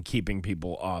rate in keeping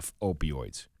people off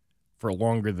opioids for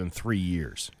longer than 3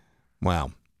 years.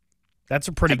 Wow. That's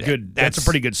a pretty good. That's a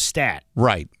pretty good stat,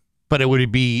 right? But it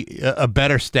would be a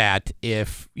better stat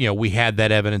if we had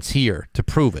that evidence here to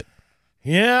prove it.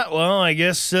 Yeah. Well, I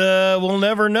guess we'll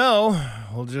never know.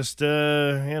 We'll just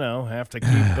have to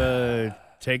keep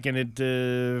taking it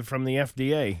from the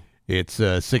FDA. It's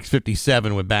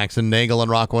 6:57 with Bax and Nagle on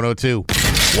Rock 102.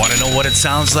 Want to know what it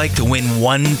sounds like to win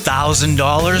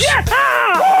 $1,000?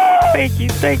 Thank you,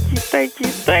 thank you, thank you,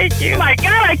 thank you. My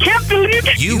God, I can't believe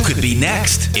it. You could be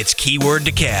next. It's Keyword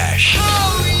to Cash.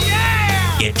 Oh,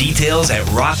 yeah! Get details at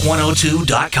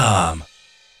rock102.com.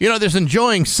 There's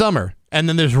enjoying summer, and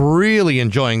then there's really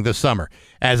enjoying the summer.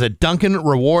 as a Dunkin'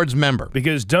 Rewards member.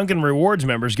 Because Dunkin' Rewards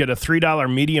members get a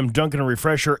 $3 medium Dunkin'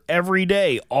 Refresher every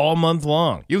day, all month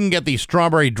long. You can get the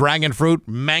strawberry dragon fruit,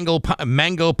 mango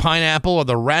pineapple, or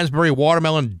the raspberry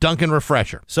watermelon Dunkin'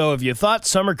 Refresher. So if you thought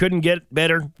summer couldn't get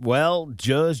better, well,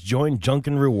 just join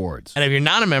Dunkin' Rewards. And if you're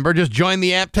not a member, just join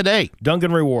the app today.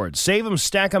 Dunkin' Rewards. Save them,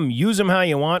 stack them, use them how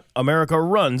you want. America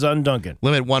runs on Dunkin'.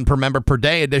 Limit 1 per member per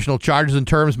day. Additional charges and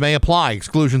terms may apply.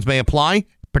 Exclusions may apply.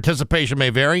 Participation may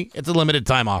vary. It's a limited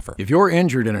time offer. If you're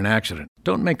injured in an accident,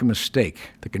 don't make a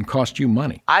mistake that can cost you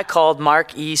money. I called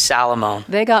Mark E. Salomone.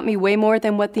 They got me way more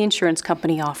than what the insurance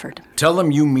company offered. Tell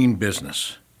them you mean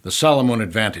business. The Salomone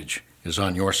Advantage is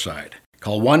on your side.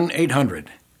 Call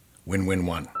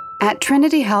 1-800-WIN-WIN-1. At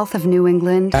Trinity Health of New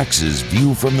England, Axe's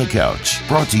View from the Couch,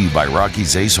 brought to you by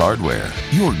Rocky's Ace Hardware,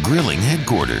 your grilling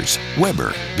headquarters,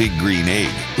 Weber, Big Green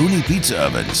Egg, Uni Pizza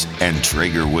Ovens, and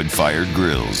Traeger wood-fired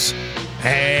grills.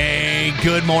 Hey,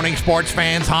 good morning, sports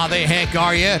fans. How the heck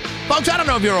are you? Folks, I don't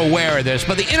know if you're aware of this,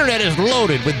 but the internet is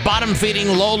loaded with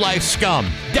bottom-feeding, low-life scum,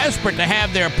 desperate to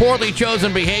have their poorly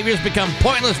chosen behaviors become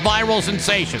pointless viral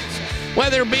sensations.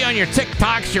 Whether it be on your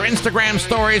TikToks, your Instagram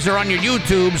stories, or on your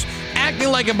YouTubes, acting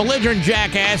like a belligerent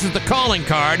jackass is the calling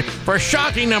card for a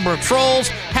shocking number of trolls,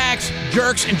 hacks,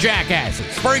 jerks, and jackasses.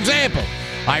 For example,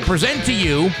 I present to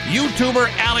you YouTuber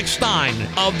Alex Stein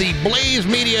of the Blaze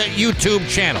Media YouTube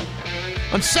channel.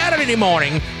 On Saturday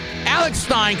morning, Alex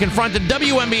Stein confronted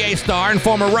WNBA star and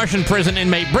former Russian prison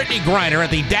inmate Brittany Griner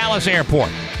at the Dallas airport.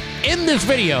 In this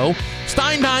video,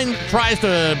 Stein tries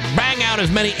to bang out as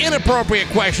many inappropriate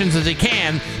questions as he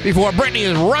can before Brittany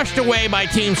is rushed away by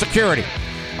team security.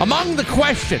 Among the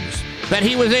questions that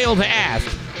he was able to ask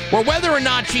were whether or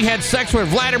not she had sex with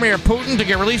Vladimir Putin to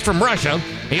get released from Russia.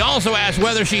 He also asked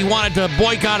whether she wanted to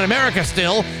boycott America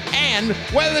still, and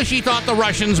whether she thought the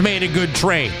Russians made a good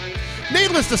trade.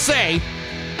 Needless to say,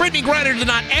 Brittany Griner did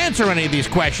not answer any of these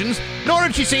questions, nor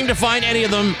did she seem to find any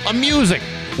of them amusing.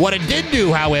 What it did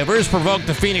do, however, is provoke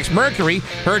the Phoenix Mercury,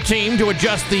 her team, to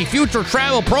adjust the future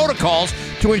travel protocols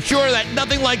to ensure that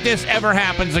nothing like this ever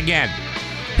happens again.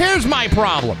 Here's my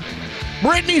problem.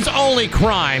 Brittany's only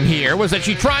crime here was that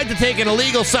she tried to take an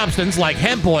illegal substance like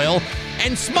hemp oil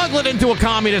and smuggle it into a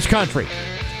communist country.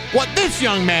 What this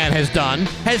young man has done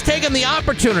has taken the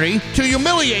opportunity to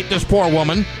humiliate this poor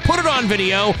woman, put it on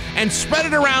video, and spread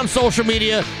it around social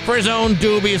media for his own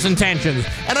dubious intentions.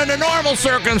 And under normal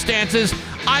circumstances,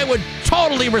 I would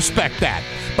totally respect that.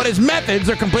 But his methods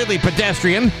are completely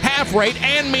pedestrian, half-rate,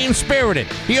 and mean-spirited.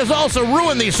 He has also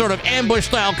ruined these sort of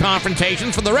ambush-style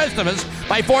confrontations for the rest of us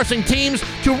by forcing teams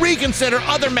to reconsider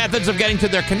other methods of getting to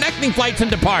their connecting flights and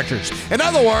departures. In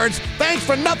other words, thanks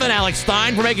for nothing, Alex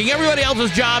Stein, for making everybody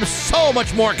else's job so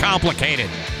much more complicated.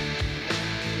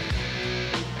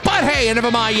 But hey, enough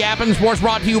of my yapping. Sports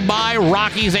brought to you by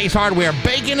Rocky's Ace Hardware.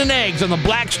 Bacon and eggs on the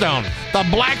Blackstone. The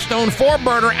Blackstone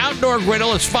 4-burner outdoor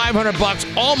griddle is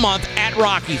 $500 all month at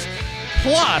Rocky's.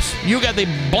 Plus, you got the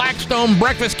Blackstone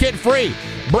breakfast kit free.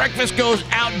 Breakfast goes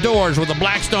outdoors with the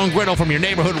Blackstone griddle from your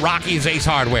neighborhood Rocky's Ace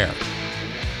Hardware.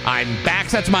 I'm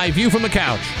Bax. That's my view from the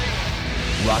couch.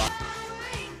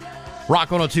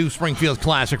 Rock 102, Springfield's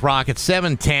Classic Rock at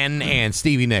 7:10, and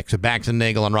Stevie Nicks at Bax and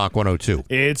Nagle on Rock 102.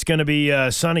 It's going to be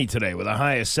sunny today with a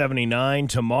high of 79.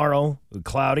 Tomorrow,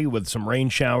 cloudy with some rain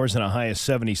showers and a high of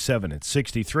 77. It's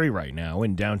 63 right now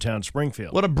in downtown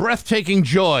Springfield. What a breathtaking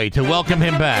joy to welcome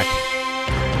him back.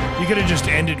 You could have just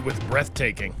ended with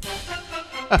breathtaking.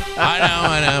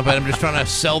 I know, but I'm just trying to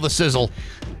sell the sizzle.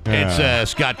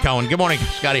 It's Scott Cohen. Good morning,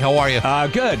 Scotty. How are you?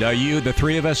 Good. The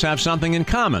three of us have something in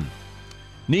common.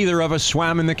 Neither of us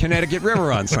swam in the Connecticut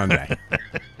River on Sunday.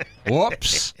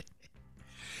 Whoops.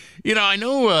 You know, I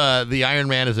know the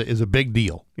Ironman is a big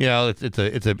deal. You know,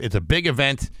 it's a big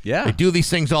event. Yeah, they do these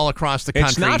things all across the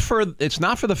country. It's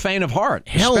not for the faint of heart.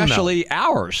 Hell especially no.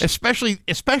 ours.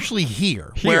 Especially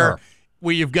here. Where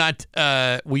you've got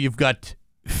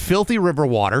filthy river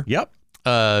water. Yep.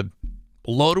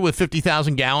 Loaded with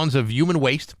 50,000 gallons of human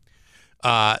waste.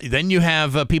 Then you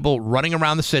have people running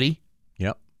around the city.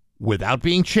 Yep. Without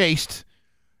being chased,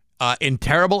 in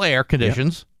terrible air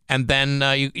conditions, and then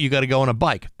you got to go on a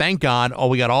bike. Thank God,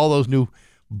 we got all those new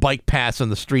bike paths on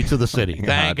the streets of the city.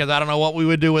 Because I don't know what we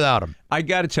would do without them. I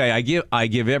got to tell you, I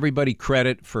give everybody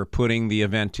credit for putting the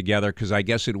event together because I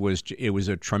guess it was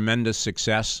a tremendous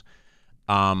success.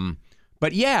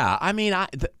 But yeah, I mean,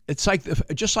 it's like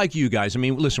just like you guys. I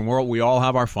mean, listen, we all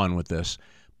have our fun with this,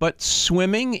 but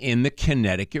swimming in the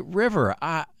Connecticut River,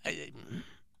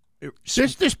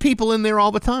 There's people in there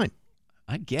all the time.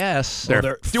 I guess.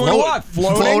 They're doing what?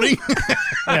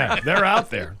 Yeah, they're out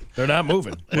there. They're not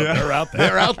moving. They're out there.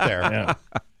 They're out there. Yeah.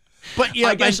 But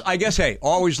yeah, I guess. Hey,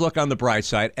 always look on the bright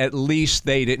side. At least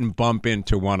they didn't bump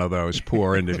into one of those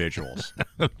poor individuals.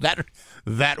 that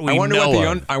we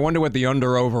know. I wonder what the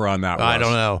under/over on that was. I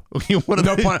don't know.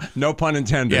 No pun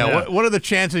intended. Yeah. What are the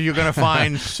chances you're going to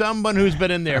find someone who's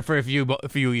been in there for a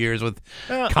few years with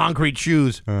concrete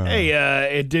shoes? Hey,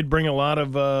 it did bring a lot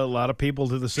of people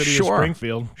to the city of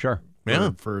Springfield. Sure.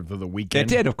 For the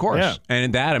weekend. It did, of course. Yeah.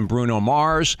 And Bruno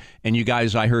Mars. And you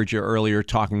guys, I heard you earlier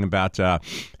talking about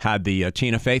how'd the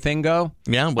Tina Fey thing go.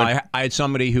 Yeah. I had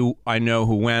somebody who I know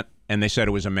who went, and they said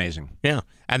it was amazing. Yeah.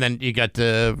 And then you got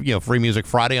Free Music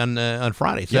Friday on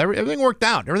Friday. So everything worked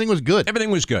out. Everything was good. Everything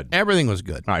was good. All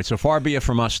right. So far be it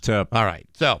from us to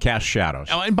cast shadows.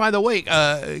 Oh, and by the way,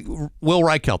 Will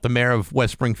Reichelt, the mayor of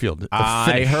West Springfield.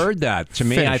 I heard that. To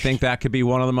me, I think that could be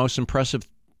one of the most impressive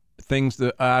things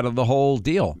out of the whole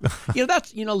deal.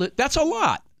 That's a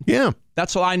lot. Yeah.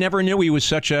 That's all. I never knew he was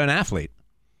such an athlete.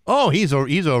 Oh, he's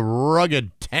a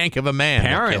rugged tank of a man.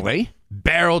 Apparently.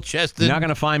 Barrel-chested. You're not going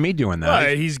to find me doing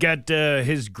that. He's got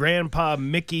his grandpa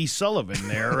Mickey Sullivan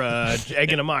there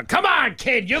egging him on. Come on,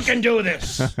 kid, you can do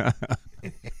this.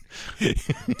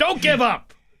 Don't give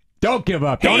up. Don't give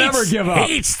up. Don't ever give up.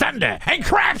 He eats thunder and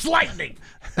craps lightning.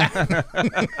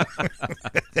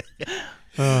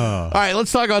 All right,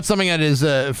 let's talk about something that is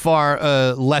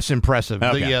far less impressive.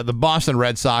 Okay. The Boston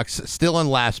Red Sox still in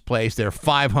last place. They're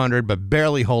 500, but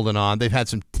barely holding on. They've had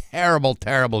some terrible,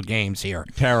 terrible games here.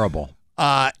 Terrible.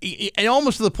 And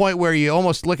almost to the point where you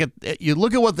almost look at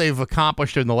what they've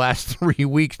accomplished in the last 3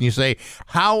 weeks, and you say,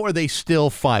 how are they still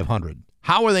 500?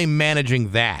 How are they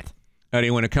managing that?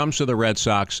 Eddie, when it comes to the Red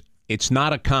Sox, it's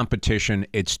not a competition.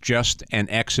 It's just an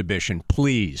exhibition.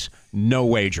 Please, no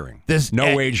wagering.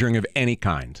 No wagering of any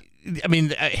kind. I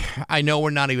mean, I know we're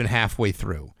not even halfway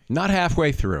through. Not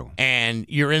halfway through. And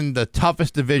you're in the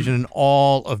toughest division in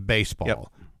all of baseball. Yep.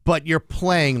 But you're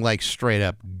playing like straight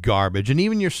up garbage. And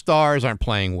even your stars aren't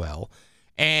playing well.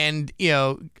 And,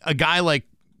 a guy like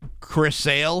Chris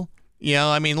Sale,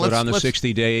 let's... Put on the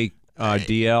 60-day...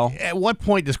 DL. At what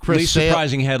point does Chris least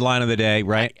surprising headline of the day,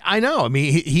 right? I know. I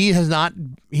mean, he has not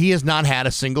had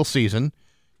a single season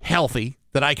healthy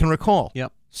that I can recall.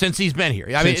 Yep. Since he's been here.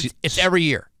 I mean, it's every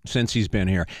year since he's been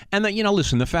here. And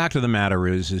listen, the fact of the matter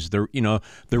is the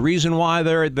reason why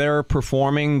they're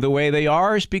performing the way they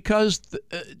are is because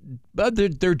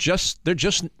they're just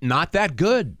not that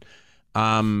good.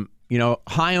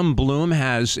 Chaim Bloom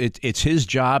it's his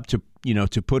job to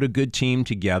put a good team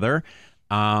together.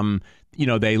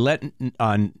 They let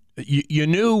you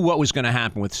knew what was going to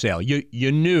happen with Sale.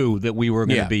 You knew that we were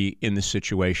going to be in this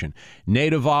situation.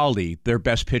 Nate Eovaldi, their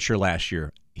best pitcher last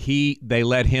year, they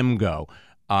let him go.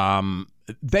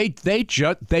 They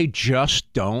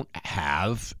just don't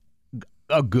have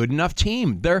a good enough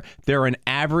team. They're an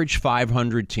average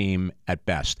 500 team at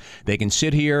best. They can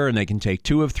sit here and they can take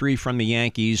 2 of 3 from the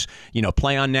Yankees,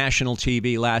 play on national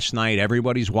TV last night.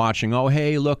 Everybody's watching. Oh,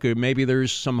 hey, look, maybe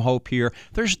there's some hope here.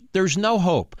 There's no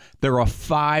hope. They're a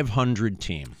 500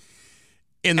 team.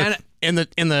 In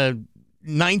the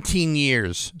 19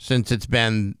 years since they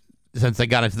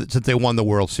won the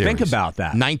World Series. Think about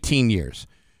that. 19 years.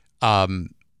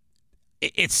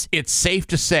 It's safe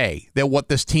to say that what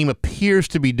this team appears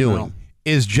to be doing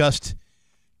is just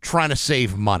trying to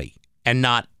save money and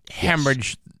not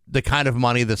hemorrhage the kind of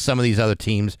money that some of these other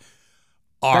teams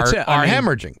are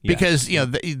hemorrhaging. Because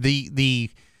the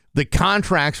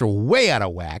contracts are way out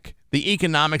of whack. The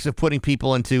economics of putting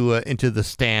people into the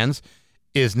stands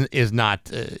is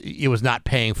not it was not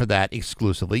paying for that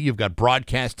exclusively. You've got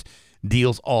broadcast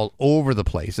deals all over the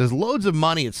place. There's loads of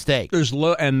money at stake. They're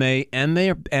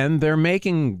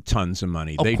making tons of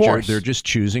money. Of course. They're just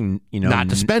choosing, not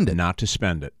to spend it. Not to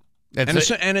spend it. And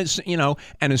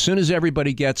as soon as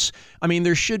everybody gets,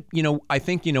 there should, I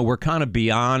think, we're kind of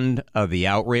beyond the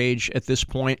outrage at this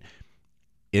point.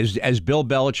 As Bill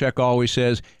Belichick always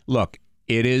says, look,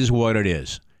 it is what it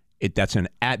is.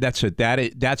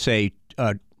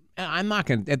 I'm not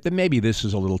going to, maybe this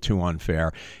is a little too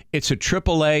unfair. It's a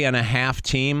AAA and a half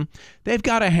team. They've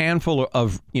got a handful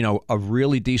of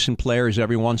really decent players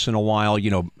every once in a while.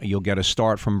 You'll get a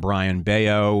start from Brian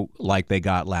Bayo like they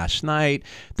got last night.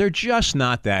 They're just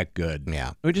not that good.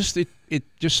 Yeah. We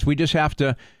just have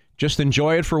to just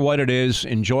enjoy it for what it is.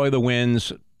 Enjoy the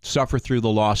wins, suffer through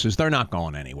the losses. They're not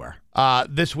going anywhere.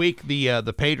 This week,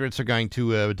 the Patriots are going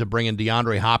to bring in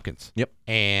DeAndre Hopkins. Yep.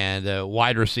 And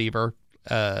wide receiver.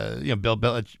 Bill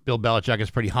Belichick is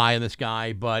pretty high on this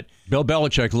guy, but Bill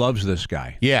Belichick loves this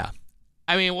guy. Yeah.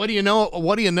 What do you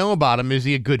know about him? Is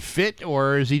he a good fit,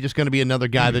 or is he just going to be another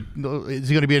guy is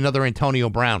he going to be another Antonio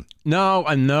Brown? No,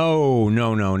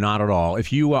 not at all.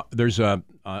 If you there's a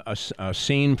a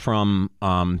scene from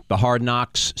the Hard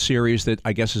Knocks series that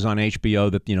I guess is on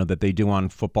HBO that they do on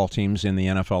football teams in the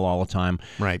NFL all the time.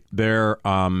 Right. There,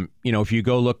 if you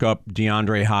go look up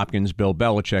DeAndre Hopkins, Bill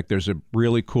Belichick, there's a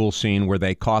really cool scene where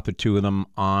they caught the two of them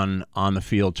on the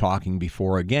field talking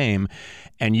before a game,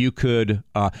 and you could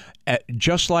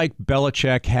just like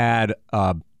Belichick had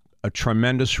a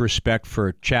tremendous respect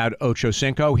for Chad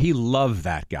Ochocinco, he loved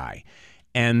that guy.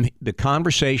 And the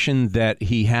conversation that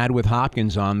he had with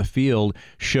Hopkins on the field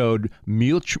showed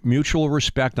mutual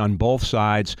respect on both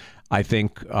sides. I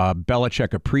think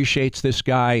Belichick appreciates this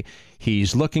guy.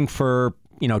 He's looking for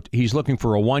a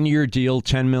 1-year deal,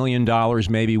 $10 million,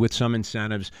 maybe with some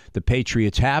incentives. The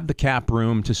Patriots have the cap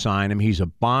room to sign him. He's a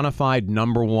bona fide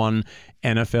number one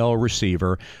NFL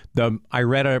receiver. I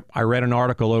read an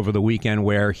article over the weekend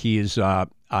where he is, I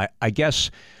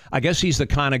guess he's the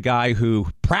kind of guy who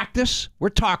we're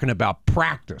talking about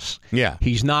practice. Yeah.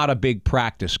 He's not a big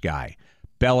practice guy.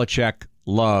 Belichick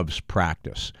loves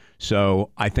practice. So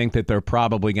I think that they're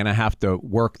probably going to have to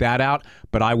work that out,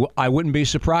 but I wouldn't be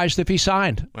surprised if he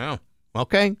signed. Wow.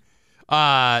 Okay.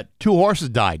 2 horses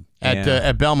died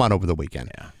at Belmont over the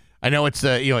weekend. Yeah. I know it's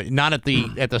not at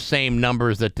the same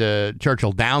numbers that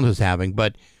Churchill Downs is having,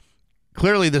 but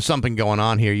clearly there's something going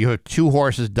on here. You have 2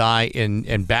 horses die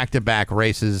in back-to-back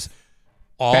races.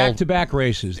 Back-to-back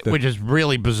races. Which is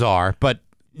really bizarre, but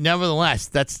nevertheless,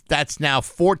 that's now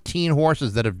 14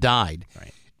 horses that have died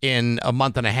in a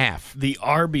month and a half. The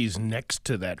Arby's next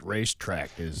to that racetrack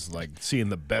is like seeing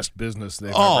the best business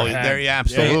they've ever had.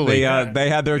 Absolutely. They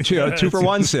had their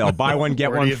 2-for-1 sale, buy one,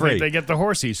 get one free. They get the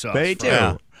horsey sauce. They do.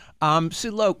 Yeah.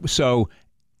 So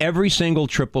every single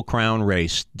Triple Crown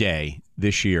race day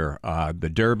this year, the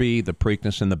Derby, the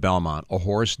Preakness, and the Belmont, a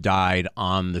horse died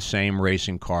on the same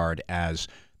racing card as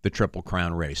the Triple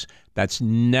Crown race. That's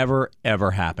never, ever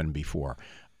happened before.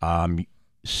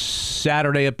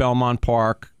 Saturday at Belmont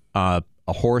Park, a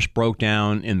horse broke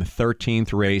down in the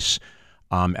 13th race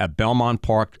at Belmont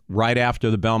Park right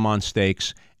after the Belmont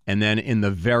Stakes, and then in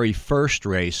the very first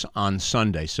race on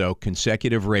Sunday, so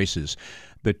consecutive races.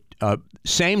 The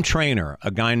same trainer,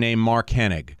 a guy named Mark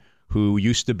Hennig, who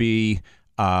used to be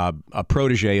a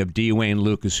protege of D. Wayne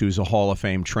Lucas, who's a Hall of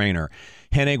Fame trainer.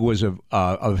 Hennig was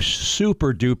a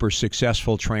super-duper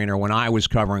successful trainer when I was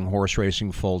covering horse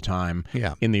racing full-time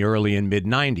in the early and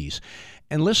mid-'90s.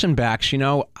 And listen, Bax,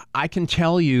 I can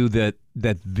tell you that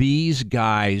these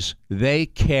guys, they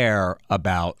care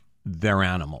about their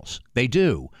animals. They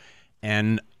do.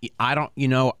 And I don't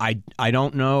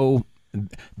know.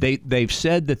 They've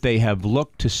said that they have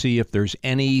looked to see if there's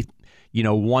any,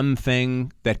 one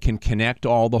thing that can connect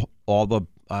all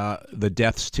the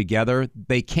deaths together.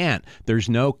 They can't. There's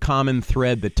no common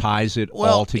thread that ties it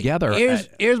all together.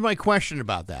 Here's my question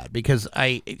about that, because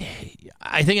I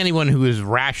think anyone who is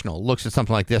rational looks at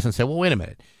something like this and say, well, wait a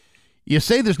minute. You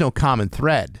say there's no common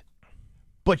thread,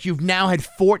 but you've now had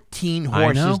 14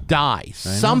 horses die.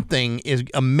 Something is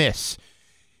amiss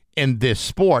in this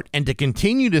sport, and to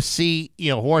continue to see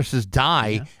horses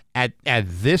die at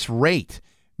this rate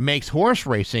makes horse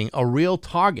racing a real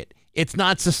target. It's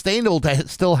not sustainable to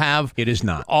still have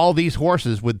all these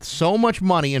horses with so much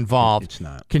money involved. It's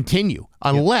not. Continue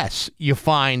unless you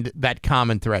find that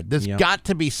common thread. There's got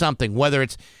to be something, whether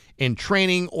it's in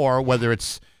training or whether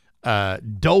it's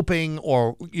doping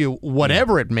or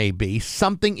whatever it may be.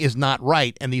 Something is not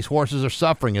right, and these horses are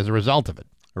suffering as a result of it.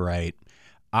 Right.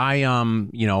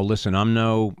 Listen, I'm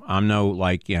no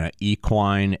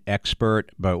equine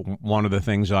expert, but one of the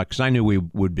things, because I knew we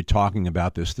would be talking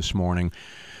about this morning.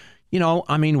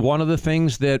 One of the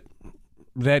things that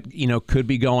could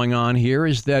be going on here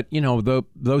is that,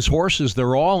 those horses,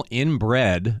 they're all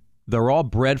inbred. They're all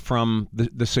bred from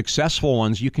the successful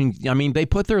ones. They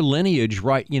put their lineage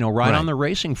right on the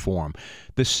racing form.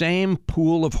 The same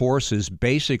pool of horses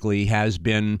basically has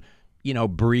been,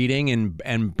 breeding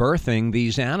and birthing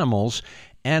these animals.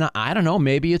 And I don't know,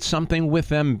 maybe it's something with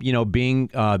them, being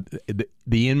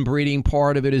the inbreeding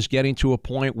part of it is getting to a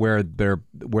point where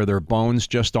their bones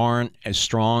just aren't as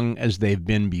strong as they've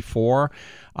been before.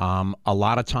 A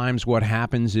lot of times what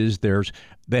happens is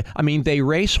they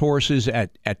race horses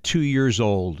at 2 years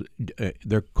old.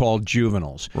 They're called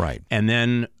juveniles. Right. And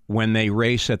then when they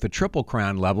race at the Triple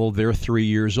Crown level, they're 3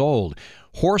 years old.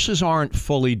 Horses aren't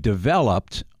fully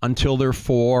developed until they're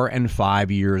 4 and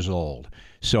 5 years old.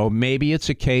 So maybe it's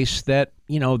a case that,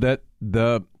 that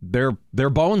their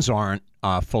bones aren't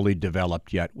fully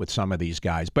developed yet with some of these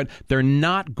guys, but they're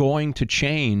not going to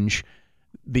change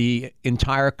the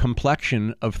entire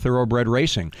complexion of thoroughbred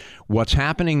racing. What's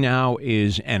happening now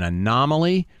is an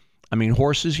anomaly.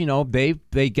 Horses,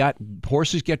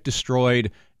 horses get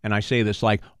destroyed and I say this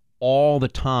like all the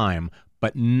time,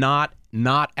 but not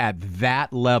at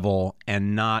that level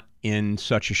and not in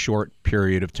such a short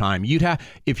period of time. You'd have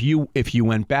if you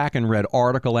went back and read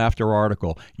article after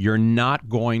article, you're not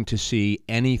going to see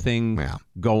anything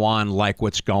go on like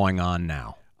what's going on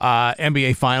now.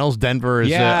 NBA Finals, Denver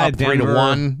is up Denver.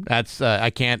 3-1. That's I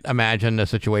can't imagine a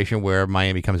situation where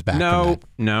Miami comes back.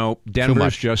 No,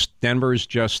 Denver's just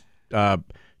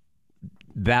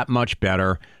that much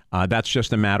better. That's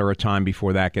just a matter of time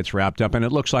before that gets wrapped up. And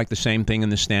it looks like the same thing in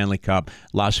the Stanley Cup.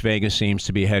 Las Vegas seems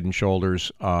to be head and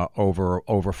shoulders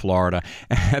over Florida.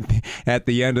 At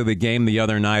the end of the game the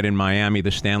other night in Miami, the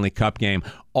Stanley Cup game,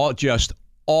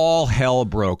 all hell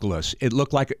broke loose. It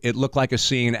looked like a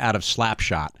scene out of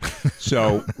Slapshot.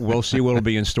 So we'll see what'll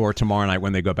be in store tomorrow night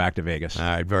when they go back to Vegas. All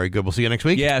right, very good. We'll see you next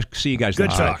week. Yeah, see you guys Good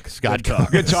next talk. week. Scott.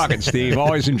 Good talking, Steve.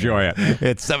 Always enjoy it.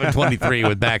 It's 7:23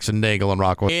 with Bax and Nagle and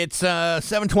Rock. It's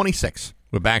 7:26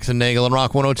 with Bax and Nagle and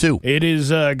Rock 102. It is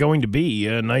going to be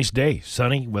a nice day.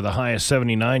 Sunny with a high of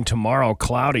 79. Tomorrow,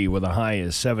 cloudy with a high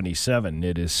of 77.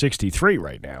 It is 63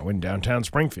 right now in downtown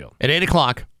Springfield. At 8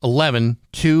 o'clock, 11,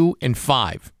 2, and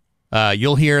 5,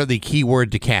 you'll hear the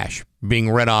keyword to cash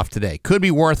being read off today. Could be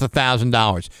worth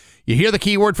 $1,000. You hear the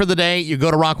keyword for the day, you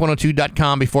go to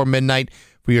rock102.com before midnight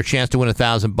for your chance to win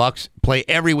 $1,000. Play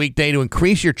every weekday to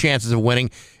increase your chances of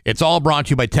winning. It's all brought to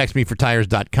you by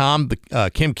TextMeForTires.com,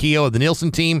 Kim Keogh of the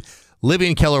Nielsen team, Livy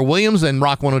and Keller Williams, and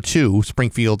Rock 102,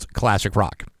 Springfield's Classic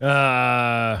Rock.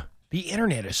 The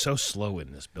internet is so slow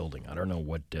in this building. I don't know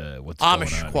what's Amish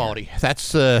going on quality. Here.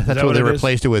 That's what they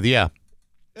replaced it with, yeah.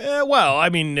 Well, I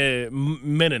mean,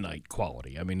 Mennonite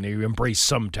quality. I mean, they embrace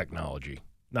some technology.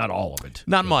 Not all of it.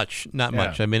 Not much.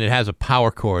 I mean, it has a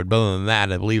power cord, but other than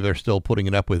that, I believe they're still putting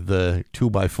it up with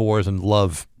 2x4s and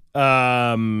love.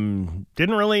 Didn't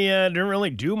really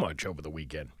do much over the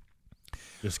weekend.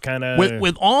 Just kind of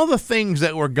with all the things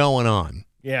that were going on.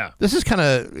 Yeah. This is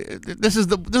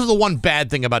the one bad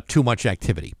thing about too much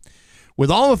activity.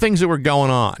 With all the things that were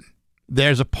going on,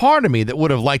 there's a part of me that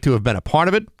would have liked to have been a part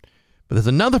of it, but there's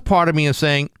another part of me is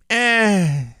saying,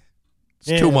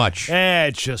 it's too much.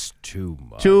 It's just too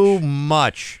much. Too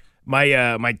much.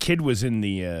 My kid was in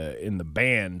the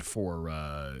band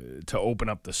to open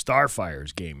up the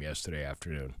Starfires game yesterday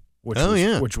afternoon.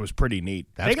 Which was pretty neat.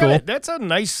 That's cool. That's a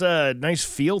nice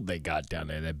field they got down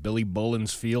there. That Billy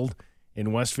Bullens Field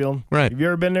in Westfield. Right. Have you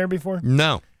ever been there before?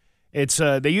 No. It's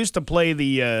they used to play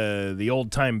the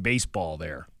old time baseball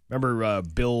there. Remember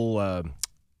Bill?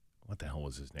 What the hell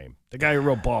was his name? The guy who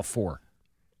wrote Ball 4. It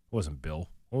wasn't Bill.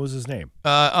 What was his name?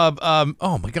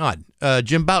 Oh my God,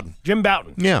 Jim Bouton. Jim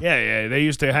Bouton. Yeah. They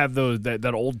used to have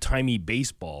that old timey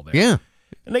baseball there. Yeah.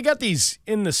 And they got these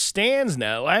in the stands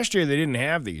now. Last year they didn't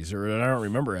have these, or I don't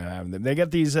remember having them. They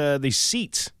got these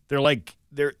seats. They're like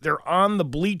they're on the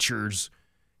bleachers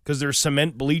because they're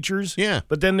cement bleachers. Yeah.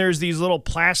 But then there's these little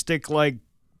plastic like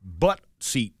butt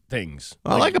seat things.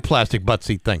 I like a plastic butt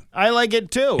seat thing. I like it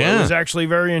too. Yeah. It was actually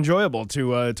very enjoyable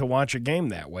to watch a game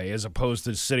that way, as opposed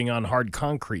to sitting on hard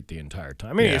concrete the entire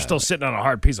time. I mean, you're still sitting on a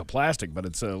hard piece of plastic, but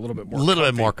it's a little bit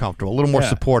more comfortable, a little more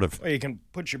supportive. Well, you can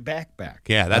put your back.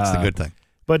 Yeah, that's the good thing.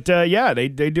 But they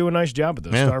do a nice job at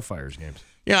those Starfires games.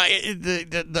 Yeah,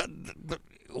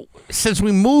 since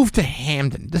we moved to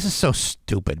Hamden, this is so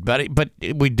stupid, but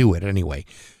we do it anyway.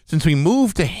 Since we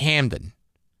moved to Hamden,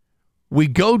 we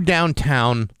go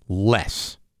downtown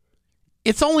less.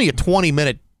 It's only a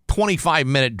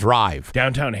 25-minute drive.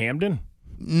 Downtown Hamden?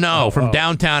 No, from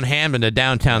downtown Hamden to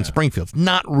downtown Springfield. It's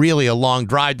not really a long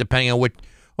drive depending on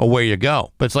where you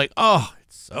go. But it's like,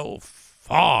 it's so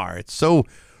far. It's so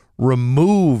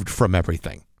removed from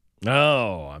everything.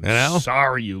 Oh, I'm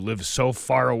sorry you live so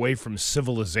far away from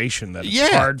civilization that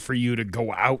it's hard for you to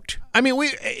go out. I mean,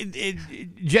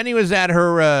 Jenny was at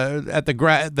her at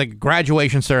the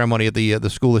graduation ceremony at the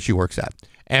school that she works at,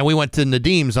 and we went to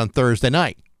Nadim's on Thursday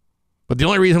night. But the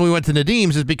only reason we went to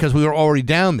Nadim's is because we were already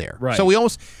down there. Right. So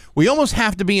we almost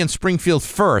have to be in Springfield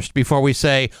first before we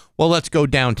say, well, let's go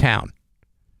downtown,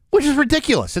 which is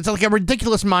ridiculous. It's like a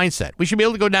ridiculous mindset. We should be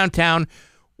able to go downtown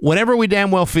whenever we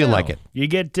damn well feel like it. You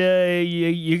get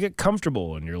you get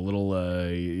comfortable in your little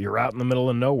you're out in the middle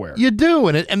of nowhere. You do,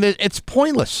 and it's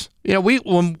pointless. You know,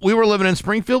 when we were living in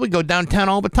Springfield, we go downtown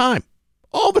all the time.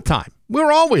 All the time. We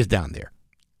were always down there.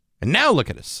 And now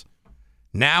look at us.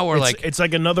 Now it's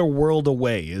like another world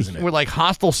away, isn't it? We're like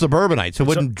hostile suburbanites who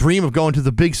wouldn't dream of going to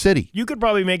the big city. You could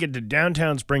probably make it to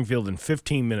downtown Springfield in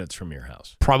 15 minutes from your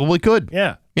house. Probably could.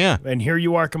 Yeah. Yeah. And here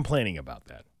you are complaining about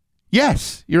that.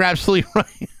 Yes, you're absolutely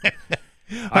right.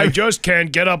 I just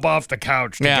can't get up off the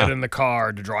couch to get in the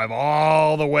car to drive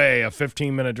all the way, a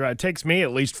 15-minute drive. It takes me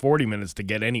at least 40 minutes to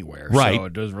get anywhere, right. So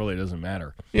it really doesn't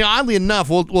matter. Oddly enough,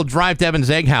 we'll drive to Evan's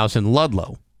Egg House in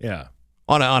Ludlow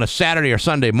on a Saturday or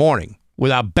Sunday morning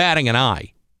without batting an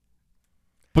eye.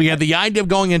 But you have the idea of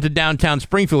going into downtown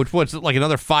Springfield, which what's like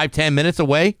another 5-10 minutes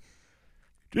away?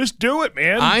 Just do it,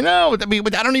 man. I know. I mean,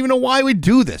 I don't even know why we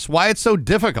do this, why it's so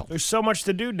difficult. There's so much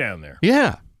to do down there.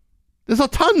 Yeah. There's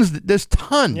tons. Yes,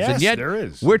 and yet there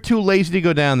is. We're too lazy to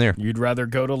go down there. You'd rather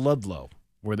go to Ludlow,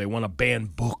 where they want to ban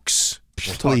books.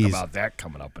 We'll Please. talk about that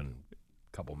coming up in a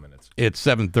couple minutes. It's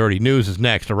 7:30. News is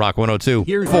next to Rock 102.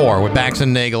 4 with Bax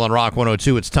and Nagle on Rock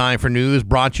 102. It's time for news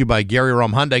brought to you by Gary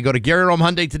Rome Hyundai. Go to Gary Rome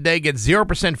Hyundai today. Get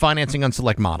 0% financing on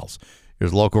select models.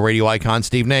 Here's local radio icon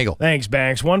Steve Nagle. Thanks,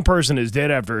 Bax. One person is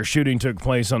dead after a shooting took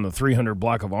place on the 300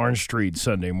 block of Orange Street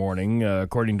Sunday morning.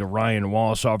 According to Ryan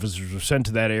Wallace, officers were sent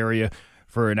to that area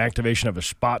for an activation of a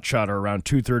spot shotter around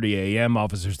 2:30 a.m.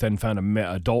 Officers then found an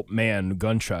adult man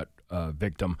gunshot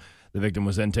victim. The victim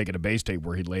was then taken to Bay State,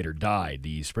 where he later died.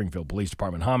 The Springfield Police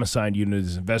Department Homicide Unit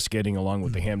is investigating along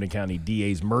with the Hampden County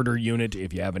DA's Murder Unit.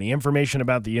 If you have any information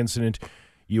about the incident,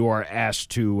 you are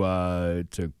asked to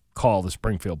call the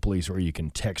Springfield Police, or you can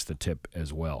text the tip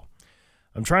as well.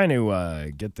 I'm trying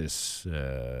to get this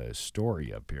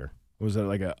story up here. It was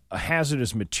like a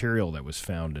hazardous material that was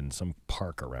found in some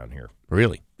park around here.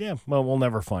 Really? Yeah, well, we'll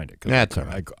never find it. That's all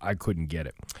right. I couldn't get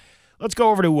it. Let's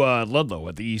go over to Ludlow.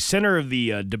 At the center of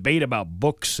the debate about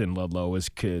books in Ludlow is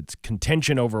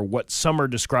contention over what some are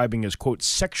describing as, quote,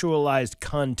 sexualized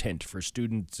content for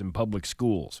students in public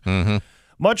schools. Mm-hmm.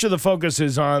 Much of the focus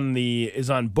is on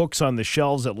books on the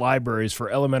shelves at libraries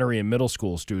for elementary and middle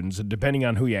school students, and depending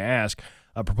on who you ask,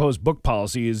 a proposed book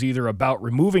policy is either about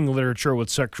removing literature with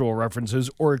sexual references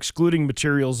or excluding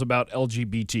materials about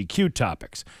LGBTQ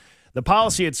topics. The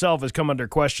policy itself has come under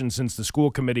question since the school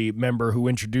committee member who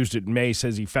introduced it in May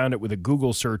says he found it with a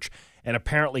Google search and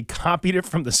apparently copied it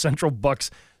from the Central Bucks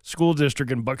School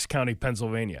District in Bucks County,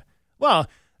 Pennsylvania. Well,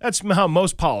 that's how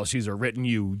most policies are written.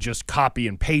 You just copy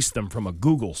and paste them from a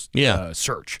Google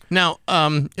search. Now,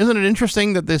 isn't it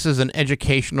interesting that this is an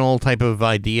educational type of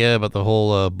idea about the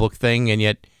whole book thing, and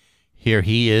yet here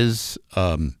he is,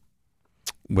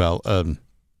 Well,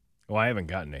 I haven't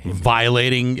gotten to him.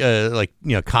 Violating,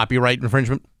 copyright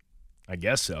infringement? I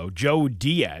guess so. Joe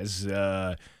Diaz,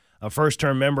 a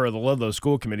first-term member of the Ludlow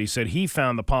School Committee, said he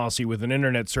found the policy with an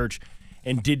internet search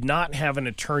and did not have an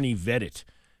attorney vet it.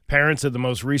 Parents at the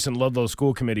most recent Ludlow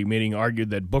School Committee meeting argued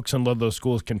that books in Ludlow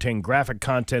schools contain graphic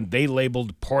content they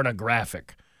labeled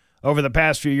pornographic. Over the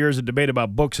past few years, a debate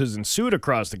about books has ensued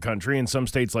across the country. In some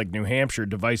states like New Hampshire,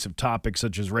 divisive topics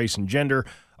such as race and gender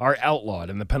are outlawed,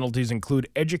 and the penalties include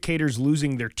educators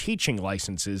losing their teaching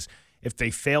licenses if they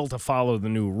fail to follow the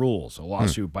new rules. A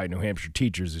lawsuit by New Hampshire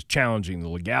teachers is challenging the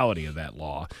legality of that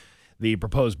law. The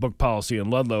proposed book policy in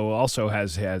Ludlow also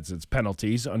has its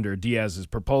penalties. Under Diaz's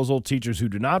proposal, teachers who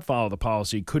do not follow the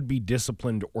policy could be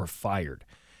disciplined or fired.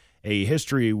 A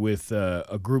history with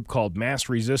a group called Mass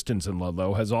Resistance in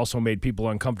Ludlow has also made people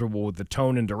uncomfortable with the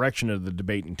tone and direction of the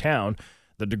debate in town.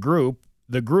 The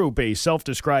group, a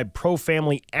self-described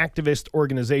pro-family activist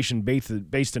organization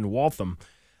based in Waltham,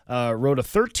 wrote a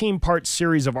 13-part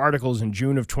series of articles in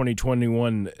June of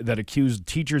 2021 that accused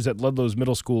teachers at Ludlow's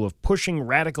middle school of pushing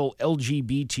radical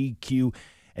LGBTQ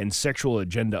and sexual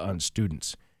agenda on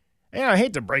students. I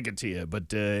hate to break it to you,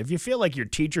 but if you feel like your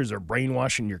teachers are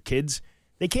brainwashing your kids,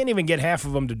 they can't even get half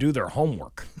of them to do their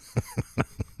homework.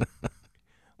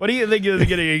 What do you think you're going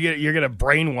to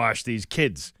brainwash these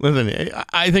kids? Listen,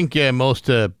 I think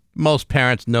most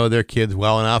parents know their kids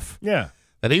well enough. Yeah.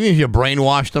 That even if you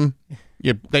brainwashed them,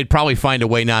 they'd probably find a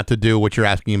way not to do what you're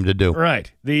asking them to do.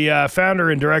 Right. The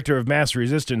founder and director of Mass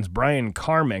Resistance, Brian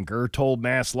Carmenker, told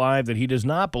Mass Live that he does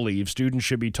not believe students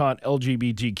should be taught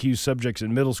LGBTQ subjects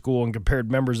in middle school and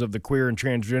compared members of the queer and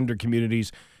transgender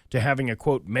communities to having a,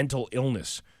 quote, mental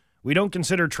illness. We don't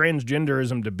consider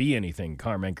transgenderism to be anything,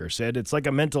 Carmenker said. It's like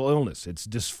a mental illness. It's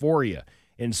dysphoria.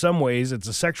 In some ways, it's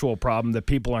a sexual problem that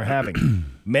people are having.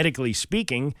 Medically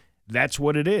speaking, that's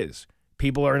what it is.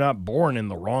 People are not born in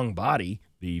the wrong body.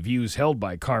 The views held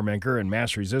by Carmenker and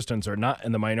Mass Resistance are not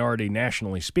in the minority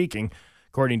nationally speaking.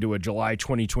 According to a July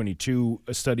 2022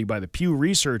 study by the Pew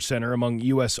Research Center, among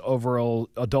U.S.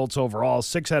 adults overall,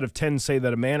 6 out of 10 say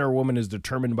that a man or woman is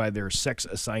determined by their sex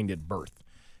assigned at birth.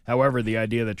 However, the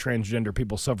idea that transgender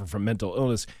people suffer from mental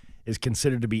illness is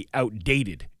considered to be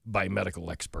outdated by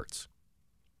medical experts.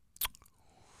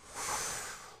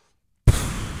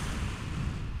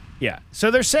 Yeah.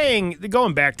 So they're saying,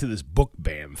 going back to this book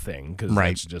ban thing, because Right.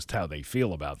 that's just how they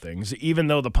feel about things, even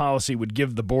though the policy would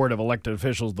give the board of elected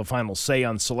officials the final say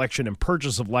on selection and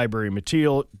purchase of library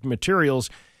materials,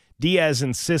 Diaz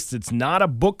insists it's not a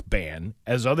book ban,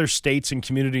 as other states and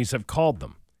communities have called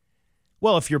them.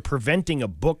 Well, if you're preventing a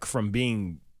book from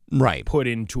being Right. put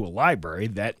into a library,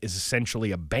 that is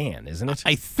essentially a ban, isn't it?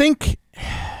 I think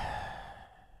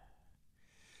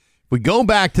we go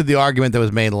back to the argument that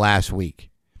was made last week.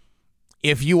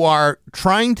 If you are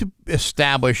trying to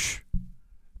establish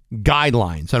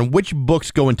guidelines on which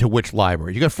books go into which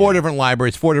library, you got 4 different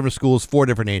libraries, 4 different schools, 4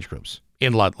 different age groups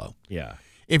in Ludlow. Yeah.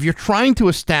 If you're trying to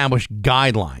establish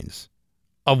guidelines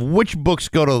of which books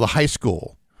go to the high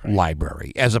school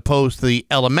library as opposed to the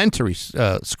elementary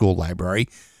school library,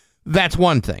 that's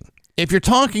one thing. If you're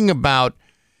talking about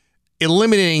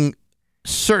eliminating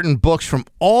certain books from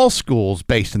all schools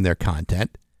based on their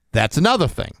content, that's another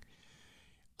thing.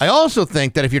 I also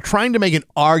think that if you're trying to make an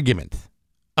argument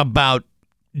about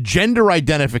gender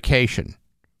identification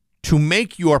to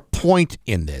make your point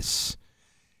in this,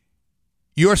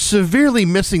 you're severely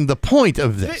missing the point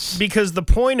of this. Because the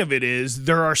point of it is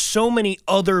there are so many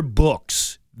other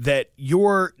books that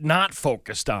you're not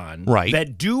focused on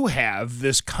that do have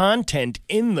this content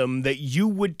in them that you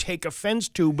would take offense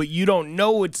to, but you don't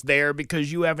know it's there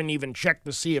because you haven't even checked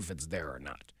to see if it's there or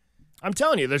not. I'm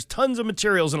telling you, there's tons of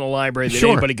materials in a library that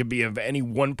anybody could be, any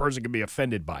one person could be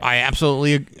offended by. I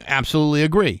absolutely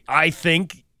agree. I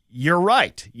think you're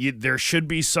right. There should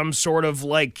be some sort of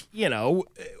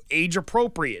age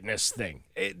appropriateness thing.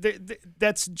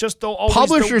 That's just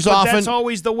that's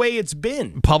always the way it's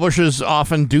been. Publishers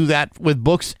often do that with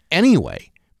books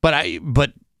anyway.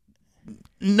 But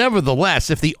nevertheless,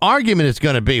 if the argument is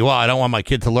going to be, well, I don't want my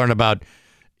kid to learn about,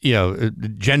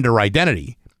 gender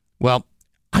identity. Well,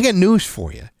 I got news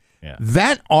for you. Yeah.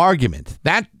 That argument,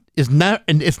 that is not,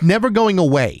 and it's never going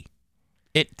away.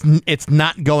 It's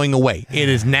not going away. It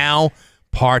is now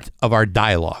part of our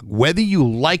dialogue. Whether you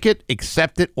like it,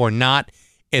 accept it, or not,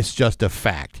 it's just a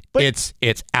fact. But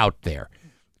it's out there.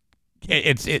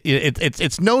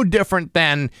 It's no different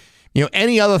than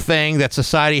any other thing that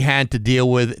society had to deal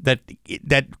with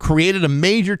that created a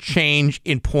major change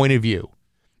in point of view.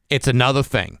 It's another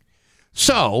thing.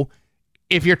 So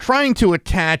if you're trying to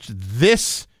attach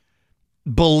this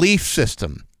belief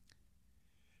system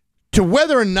to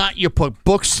whether or not you put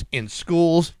books in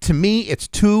schools, to me, it's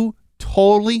 2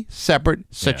 totally separate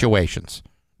situations.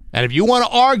 And if you want to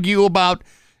argue about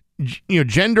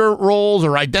gender roles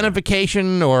or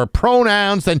identification or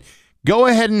pronouns, then go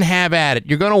ahead and have at it.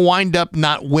 You're going to wind up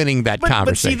not winning that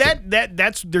conversation. But see,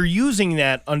 that's they're using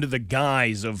that under the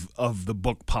guise of the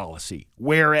book policy,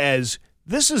 whereas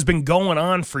this has been going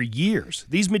on for years.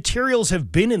 These materials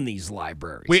have been in these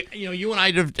libraries. You and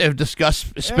I have discussed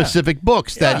specific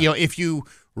books that, if you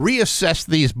reassess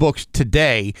these books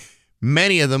today,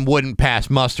 many of them wouldn't pass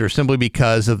muster simply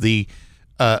because of the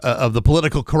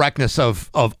political correctness of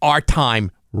our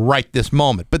time right this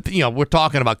moment. But, we're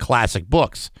talking about classic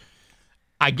books.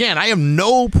 Again, I have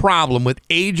no problem with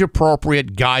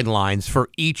age-appropriate guidelines for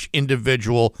each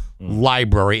individual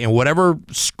library and whatever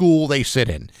school they sit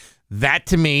in. That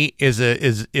to me is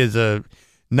a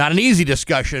not an easy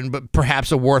discussion, but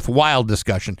perhaps a worthwhile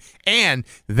discussion. And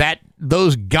that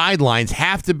those guidelines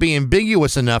have to be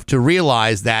ambiguous enough to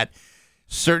realize that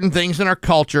certain things in our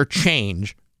culture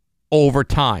change over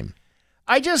time.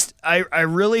 I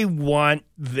really want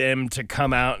them to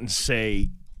come out and say,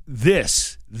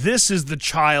 this is the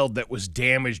child that was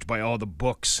damaged by all the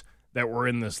books that were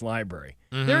in this library.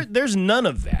 Mm-hmm. There's none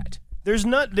of that. There's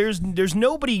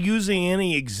nobody using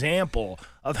any example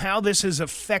of how this has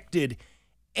affected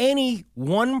any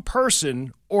one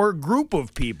person or group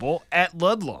of people at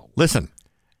Ludlow. Listen,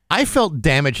 I felt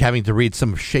damaged having to read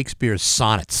some of Shakespeare's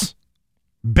sonnets.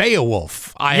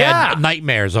 Beowulf, I had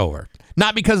nightmares over.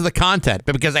 Not because of the content,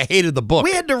 but because I hated the book.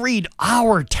 We had to read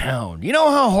Our Town. You know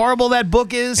how horrible that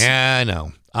book is? Yeah,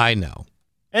 I know.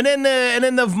 And then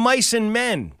the Mice and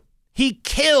Men. He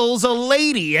kills a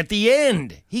lady at the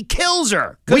end. He kills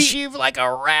her because she's like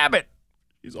a rabbit.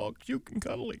 She's all cute and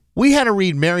cuddly. We had to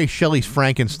read Mary Shelley's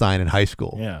Frankenstein in high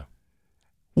school. Yeah.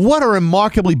 What a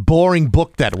remarkably boring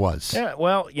book that was. Yeah,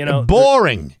 well,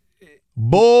 boring.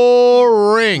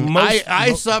 Boring.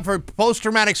 I suffered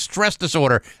post-traumatic stress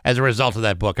disorder as a result of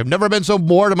that book. I've never been so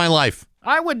bored in my life.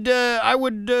 I would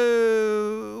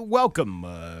welcome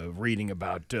reading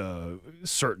about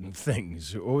certain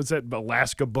things. What was that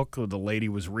Alaska book where the lady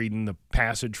was reading the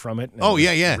passage from it?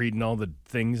 Yeah. Reading all the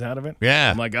things out of it? Yeah.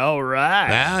 I'm like, all right.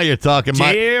 Now you're talking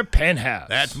Dear Penthouse.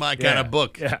 That's my kind of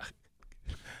book. Yeah.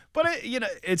 But,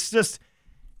 it's just,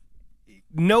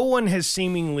 no one has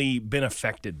seemingly been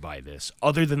affected by this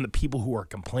other than the people who are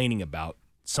complaining about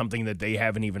something that they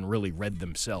haven't even really read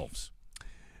themselves.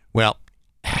 Well,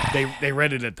 they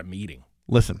read it at the meeting.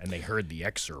 Listen. And they heard the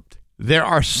excerpt. There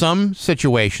are some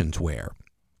situations where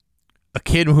a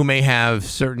kid who may have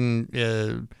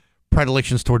certain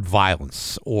predilections toward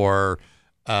violence or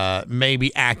may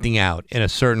be acting out in a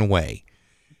certain way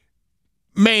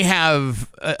may have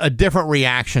a different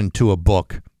reaction to a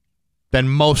book than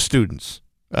most students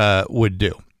would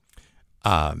do.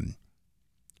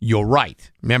 You're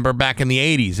right. Remember back in the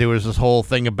 80s, there was this whole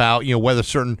thing about, whether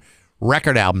certain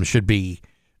record albums should be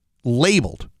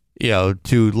labeled,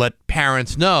 to let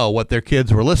parents know what their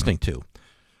kids were listening to.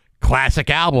 Classic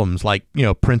albums like,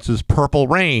 Prince's Purple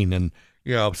Rain and,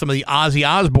 some of the Ozzy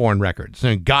Osbourne records.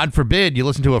 And God forbid you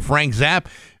listen to a Frank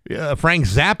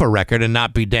Zappa record and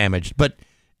not be damaged. But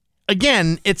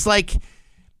again, it's like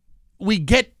we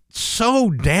get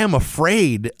so damn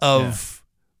afraid of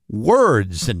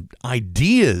words and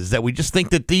ideas that we just think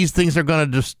that these things are going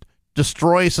to just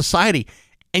destroy society.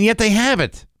 And yet they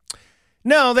haven't.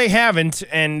 No, they haven't.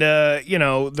 And,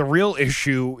 the real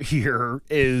issue here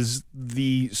is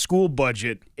the school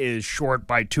budget is short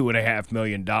by $2.5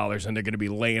 million, and they're going to be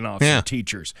laying off some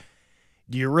teachers.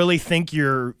 Do you really think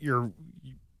your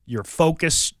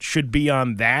focus should be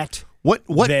on that? What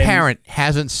parent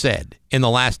hasn't said in the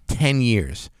last 10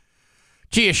 years,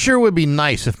 gee, it sure would be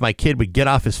nice if my kid would get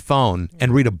off his phone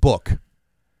and read a book?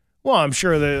 Well, I'm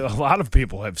sure that a lot of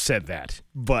people have said that,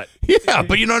 but... Yeah,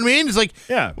 but you know what I mean? It's like,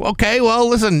 okay, well,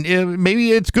 listen,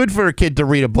 maybe it's good for a kid to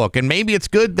read a book, and maybe it's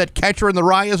good that Catcher in the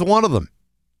Rye is one of them.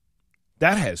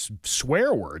 That has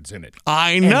swear words in it.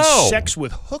 I know. And sex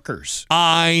with hookers.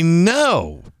 I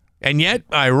know. And yet,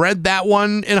 I read that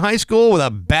one in high school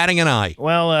without batting an eye.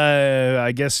 Well,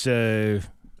 I guess it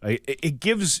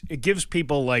gives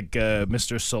people like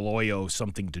Mr. Soloyo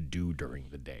something to do during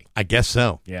the day. I guess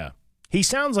so. Yeah. He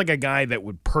sounds like a guy that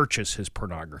would purchase his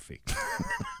pornography.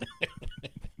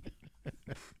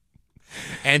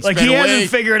 And like he hasn't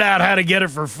figured out how to get it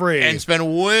for free. And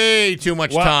spend way too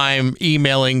much time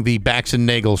emailing the Bax and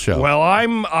Nagle show. Well,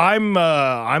 I'm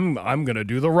gonna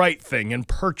do the right thing and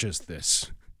purchase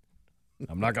this.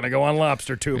 I'm not gonna go on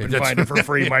LobsterTube and find it for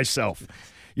free myself.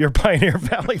 Your Pioneer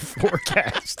Valley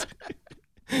forecast.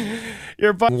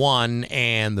 One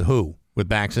and the Who. With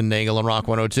Bax and Nagle and Rock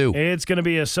 102. It's going to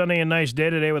be a sunny and nice day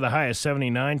today with a high of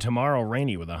 79. Tomorrow,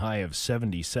 rainy with a high of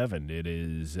 77. It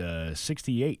is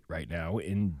 68 right now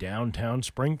in downtown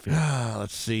Springfield.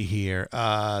 Let's see here.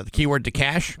 The keyword to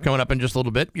cash coming up in just a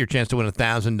little bit. Your chance to win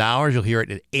 $1,000. You'll hear it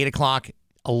at 8 o'clock,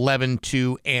 11,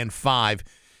 2, and 5.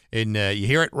 And you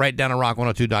hear it right down at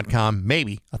rock102.com.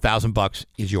 Maybe $1,000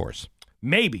 is yours.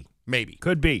 Maybe.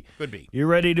 Could be. You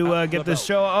ready to get this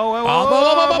show?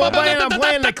 I'm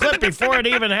playing the clip before it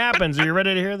even happens. Are you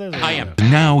ready to hear this? I am.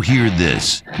 Now hear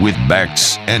this with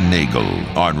Bax and Nagle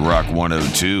on Rock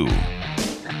 102.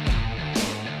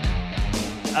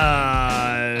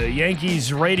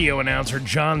 Yankees radio announcer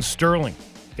John Sterling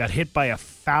got hit by a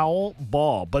foul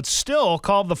ball, but still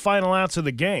called the final outs of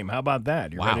the game. How about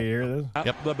that? You ready to hear this?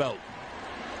 Yep. The belt.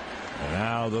 And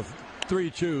now the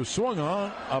 3-2 swung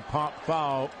on a pop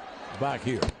foul. Back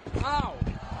here. Ow!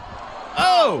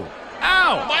 Oh!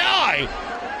 Ow! My eye!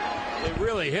 It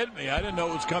really hit me. I didn't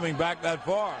know it was coming back that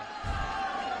far.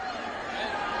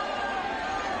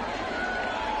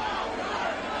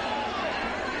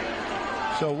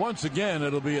 So once again,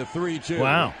 it'll be a 3-2.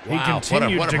 Wow. He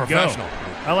continued what a to professional.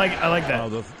 Go. I like that.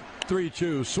 The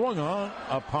 3-2 swung on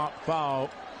a pop foul.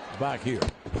 Back here.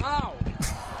 Ow!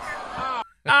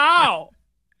 Ow!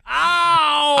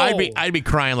 Ow! I'd be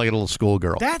crying like a little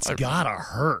schoolgirl. That's gotta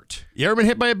hurt. You ever been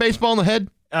hit by a baseball in the head?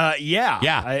 Yeah.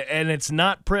 And it's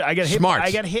not pretty. I got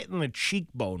hit in the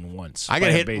cheekbone once. I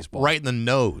got hit baseball. right in the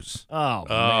nose. Oh,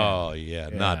 man. Yeah.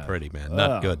 Not pretty, man.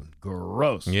 Not good.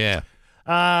 Gross. Yeah.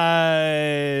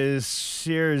 Here's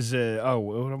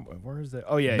where is that?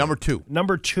 Oh yeah,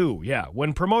 Number two. Yeah.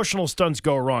 When promotional stunts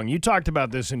go wrong, you talked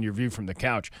about this in your View from the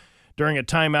Couch. During a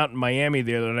timeout in Miami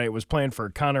the other night, was planned for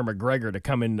Conor McGregor to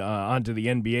come in onto the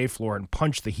NBA floor and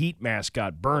punch the Heat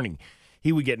mascot, Bernie.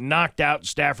 He would get knocked out,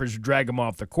 staffers would drag him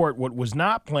off the court. What was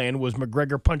not planned was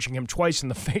McGregor punching him twice in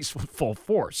the face with full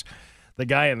force. The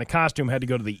guy in the costume had to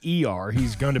go to the ER.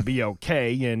 He's going to be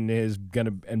okay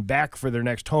and back for their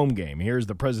next home game. Here's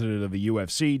the president of the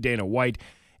UFC, Dana White,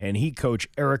 and Heat coach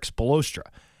Eric Spoelstra.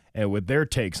 And with their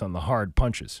takes on the hard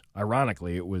punches.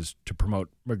 Ironically, it was to promote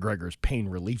McGregor's pain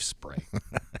relief spray.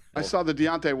 I saw the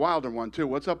Deontay Wilder one, too.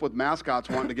 What's up with mascots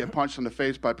wanting to get punched in the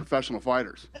face by professional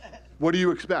fighters? What do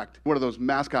you expect? What are those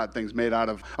mascot things made out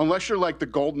of? Unless you're like the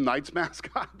Golden Knights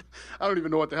mascot. I don't even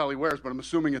know what the hell he wears, but I'm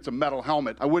assuming it's a metal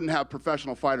helmet. I wouldn't have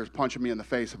professional fighters punching me in the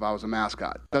face if I was a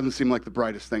mascot. Doesn't seem like the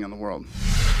brightest thing in the world.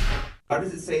 How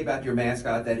does it say about your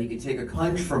mascot that he can take a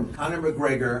punch from Conor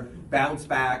McGregor, bounce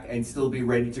back, and still be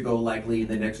ready to go likely in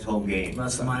the next home game?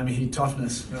 That's the Miami Heat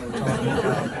toughness that we're talking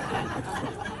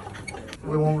about.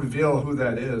 We won't reveal who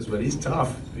that is, but he's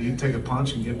tough. He can take a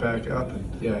punch and get back up.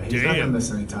 And yeah, he's not going to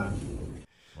miss any time.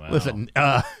 Wow. Listen,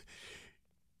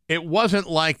 it wasn't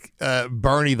like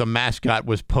Bernie the mascot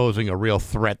was posing a real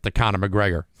threat to Conor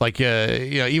McGregor. Like,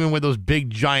 even with those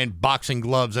big, giant boxing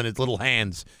gloves in his little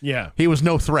hands, he was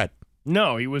no threat.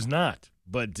 No, he was not.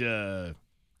 But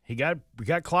he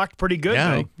got clocked pretty good.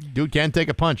 Yeah, dude can't take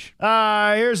a punch.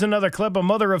 Here's another clip. A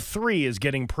mother of 3 is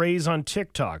getting praise on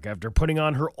TikTok after putting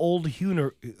on her old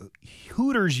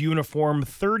Hooters uniform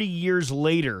 30 years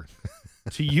later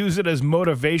to use it as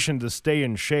motivation to stay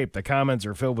in shape. The comments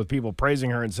are filled with people praising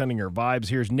her and sending her vibes.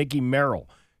 Here's Nikki Merrill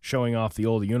showing off the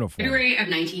old uniform. February of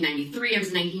 1993, I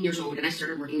was 19 years old, and I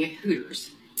started working at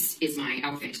Hooters. This is my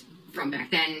outfit from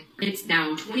back then. It's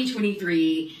now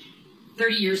 2023,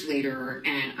 30 years later,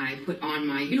 and I put on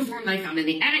my uniform that I found in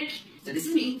the attic. So this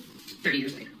is me, 30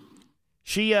 years later.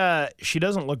 She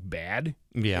doesn't look bad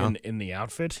in the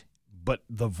outfit, but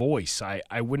the voice,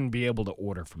 I wouldn't be able to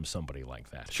order from somebody like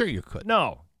that. Sure you could.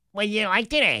 No. Well, you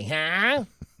liked it, huh?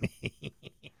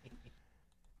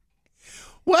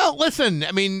 Well, listen,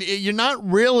 I mean, you're not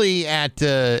really at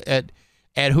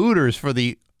Hooters for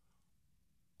the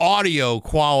audio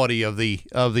quality of the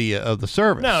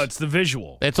service. No, it's the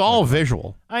visual. It's all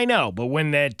visual. I know, but when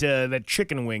that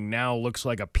chicken wing now looks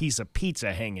like a piece of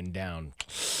pizza hanging down,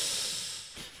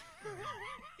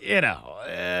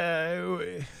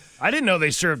 I didn't know they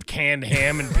served canned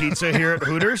ham and pizza here at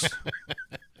Hooters.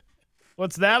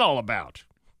 What's that all about?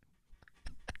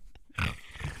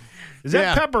 Is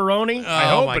that pepperoni? I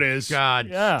hope it is. God,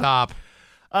 stop.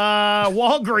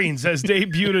 Walgreens has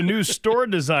debuted a new store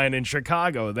design in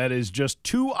Chicago that is just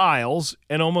 2 aisles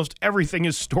and almost everything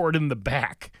is stored in the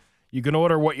back. You can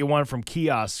order what you want from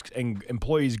kiosks and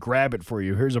employees grab it for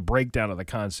you. Here's a breakdown of the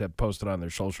concept posted on their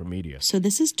social media. So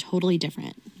this is totally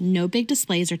different. No big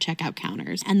displays or checkout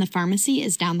counters, and the pharmacy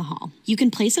is down the hall. You can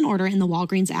place an order in the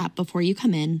Walgreens app before you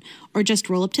come in, or just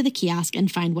roll up to the kiosk and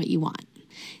find what you want.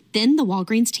 Then the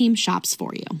Walgreens team shops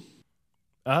for you.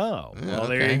 Oh, well,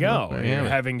 there you go. You're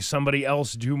having somebody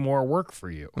else do more work for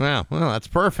you. Well, that's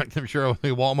perfect. I'm sure the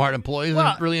Walmart employees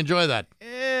really enjoy that.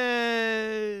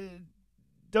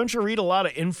 Don't you read a lot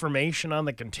of information on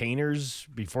the containers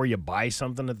before you buy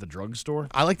something at the drugstore?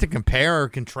 I like to compare or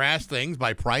contrast things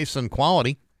by price and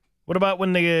quality. What about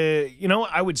when they,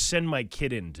 I would send my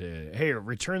kid in to, hey,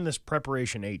 return this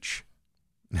Preparation H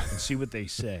and see what they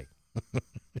say.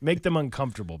 Make them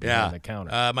uncomfortable behind the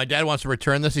counter. My dad wants to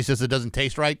return this. He says it doesn't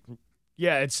taste right.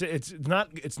 Yeah, it's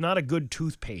not a good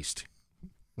toothpaste.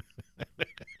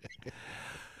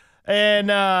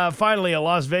 And finally, a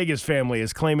Las Vegas family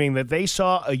is claiming that they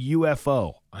saw a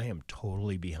UFO. I am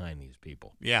totally behind these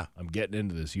people. Yeah. I'm getting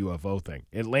into this UFO thing.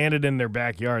 It landed in their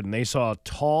backyard, and they saw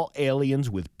tall aliens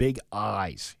with big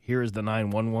eyes. Here is the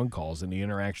 911 calls and the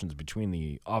interactions between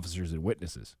the officers and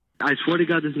witnesses. I swear to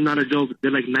God, this is not a joke.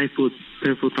 They're like 9 foot,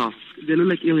 10 foot tall. They look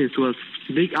like aliens to us.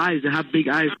 Big eyes. They have big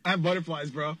eyes. I have butterflies,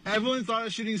 bro. Everyone thought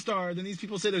a shooting star. Then these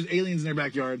people say there's aliens in their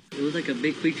backyard. It was like a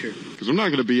big creature. Because I'm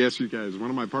not going to BS you guys. One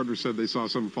of my partners said they saw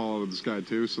something fall out of the sky,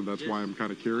 too, so that's why I'm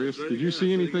kind of curious. Did you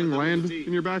see anything land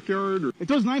in your backyard? Or? If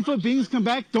those 9 foot beings come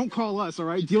back, don't call us, all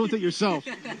right? Deal with it yourself.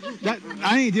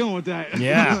 I ain't dealing with that.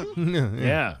 Yeah.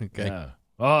 Yeah. Okay. Yeah.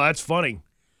 Oh, that's funny.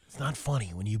 It's not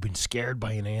funny when you've been scared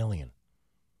by an alien.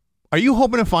 Are you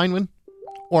hoping to find one?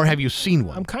 Or have you seen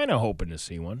one? I'm kind of hoping to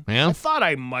see one. Yeah? I thought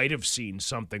I might have seen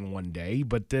something one day,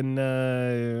 but then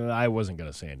I wasn't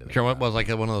going to say anything. Sure, what was like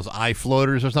one of those eye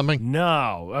floaters or something?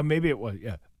 No, maybe it was,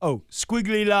 yeah. Oh,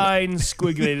 squiggly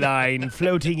line,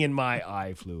 floating in my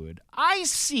eye fluid. I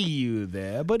see you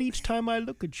there, but each time I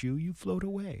look at you, you float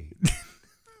away.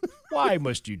 Why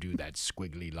must you do that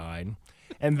squiggly line?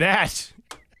 And that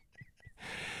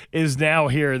is now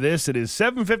here. It is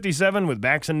 7:57 with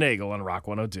Bax and Nagle on Rock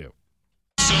 102.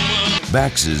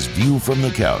 Bax's View from the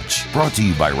Couch, brought to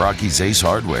you by Rocky's Ace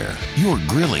Hardware, your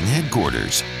grilling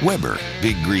headquarters, Weber,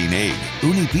 Big Green Egg,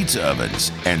 Uni Pizza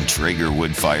Ovens, and Traeger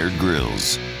wood-fired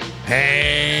grills.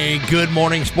 Hey, good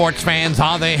morning, sports fans.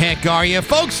 How the heck are you?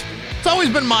 Folks, it's always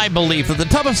been my belief that the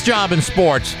toughest job in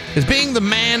sports is being the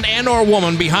man and or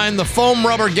woman behind the foam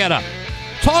rubber getup.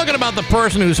 Talking about the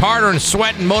person whose hard-earned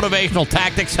sweat and motivational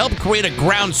tactics help create a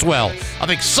groundswell of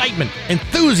excitement,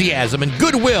 enthusiasm, and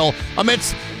goodwill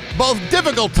amidst both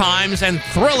difficult times and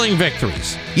thrilling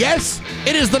victories. Yes,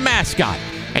 it is the mascot,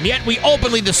 and yet we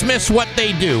openly dismiss what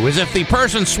they do as if the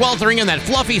person sweltering in that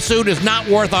fluffy suit is not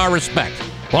worth our respect.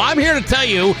 Well, I'm here to tell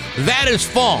you that is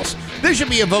false. This should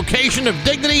be a vocation of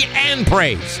dignity and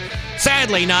praise.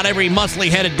 Sadly, not every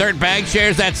muscly-headed dirtbag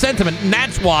shares that sentiment, and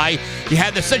that's why you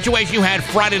had the situation you had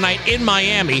Friday night in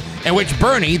Miami, in which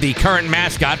Bernie, the current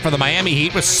mascot for the Miami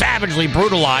Heat, was savagely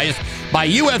brutalized by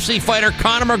UFC fighter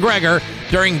Conor McGregor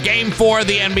during Game 4 of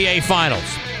the NBA Finals.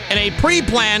 In a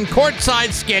pre-planned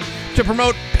courtside skit to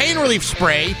promote pain relief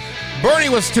spray, Bernie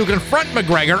was to confront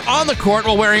McGregor on the court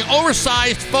while wearing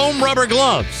oversized foam rubber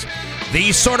gloves.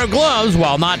 These sort of gloves,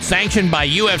 while not sanctioned by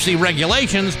UFC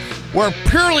regulations, were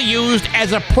purely used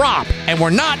as a prop and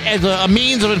were not as a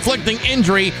means of inflicting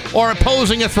injury or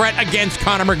posing a threat against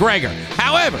Conor McGregor.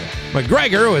 However,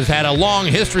 McGregor, who has had a long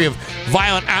history of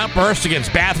violent outbursts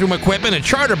against bathroom equipment and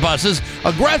charter buses,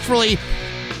 aggressively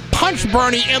punched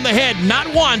Bernie in the head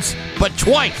not once, but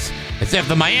twice, as if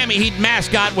the Miami Heat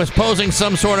mascot was posing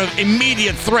some sort of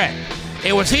immediate threat.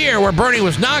 It was here where Bernie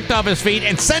was knocked off his feet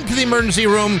and sent to the emergency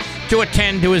room to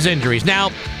attend to his injuries.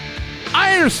 Now,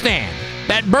 I understand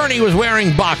that Bernie was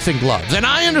wearing boxing gloves, and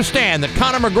I understand that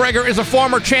Conor McGregor is a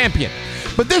former champion,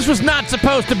 but this was not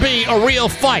supposed to be a real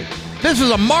fight. This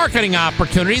was a marketing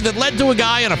opportunity that led to a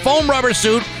guy in a foam rubber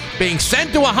suit being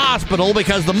sent to a hospital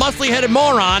because the muscly-headed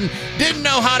moron didn't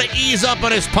know how to ease up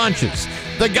on his punches.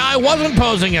 The guy wasn't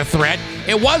posing a threat.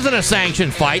 It wasn't a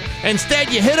sanctioned fight.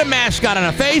 Instead, you hit a mascot in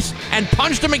the face and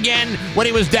punched him again when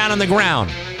he was down on the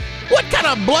ground. What kind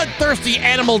of bloodthirsty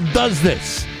animal does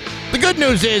this? The good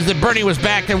news is that Bernie was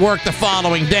back at work the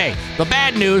following day. The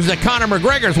bad news is that Conor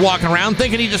McGregor's walking around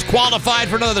thinking he just qualified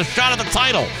for another shot at the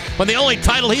title, when the only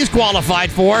title he's qualified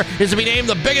for is to be named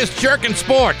the biggest jerk in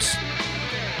sports.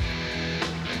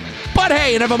 But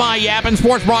hey, enough of my yapping.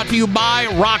 Sports brought to you by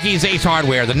Rocky's Ace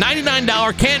Hardware, the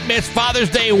 $99 can't-miss Father's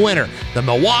Day winner. The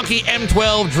Milwaukee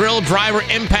M12 Drill Driver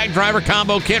Impact Driver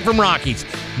Combo Kit from Rocky's.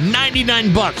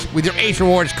 $99 with your Ace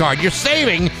Rewards card. You're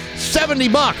saving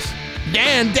 $70.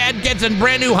 And Dad gets a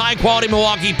brand new high-quality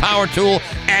Milwaukee power tool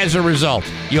as a result.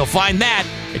 You'll find that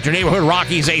at your neighborhood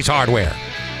Rocky's Ace Hardware.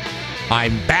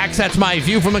 I'm Bax. That's my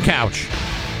view from the couch.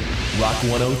 Rock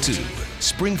 102,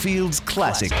 Springfield's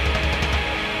classic.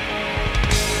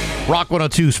 Rock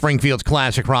 102, Springfield's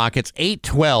classic rock. It's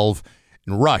 8:12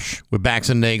 in Rush with Bax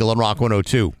and Nagle on Rock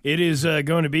 102. It is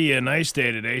going to be a nice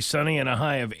day today. Sunny and a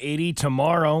high of 80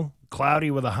 tomorrow.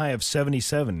 Cloudy with a high of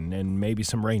 77 and maybe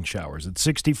some rain showers. It's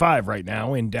 65 right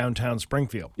now in downtown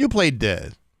Springfield. You played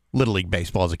Little League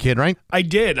Baseball as a kid, right? I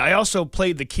did. I also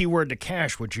played the keyword to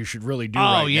cash, which you should really do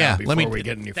now before we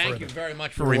get any further. Thank you very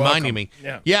much for reminding me.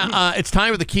 Yeah, it's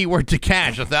time for the keyword to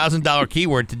cash, a $1,000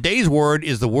 keyword. Today's word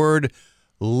is the word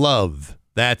love.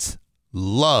 That's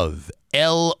love.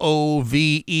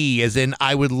 L-O-V-E, as in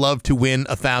I would love to win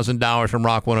 $1,000 from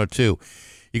Rock 102.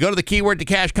 You go to the Keyword to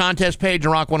Cash contest page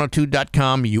on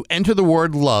rock102.com. You enter the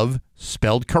word love,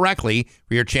 spelled correctly,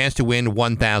 for your chance to win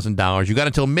 $1,000. You got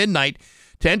until midnight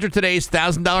to enter today's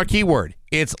 $1,000 keyword.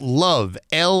 It's love,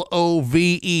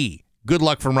 L-O-V-E. Good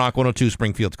luck from Rock 102,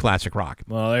 Springfield's classic rock.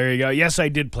 Well, there you go. Yes, I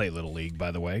did play Little League,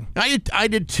 by the way. I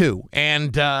did too.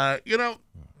 And,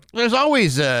 there's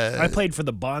always... I played for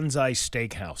the Bonsai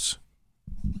Steakhouse.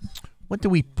 What do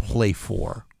we play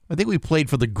for? I think we played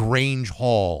for the Grange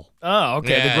Hall. Oh,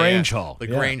 okay, yeah, the Grange Hall. The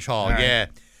Grange Hall, right.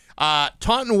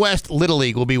 Taunton West Little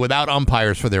League will be without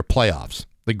umpires for their playoffs.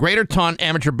 The Greater Taunton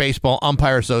Amateur Baseball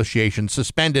Umpire Association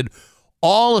suspended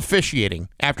all officiating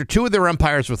after two of their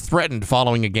umpires were threatened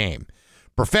following a game.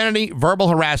 Profanity, verbal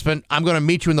harassment, I'm going to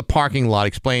meet you in the parking lot,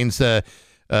 explains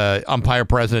umpire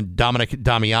president Dominic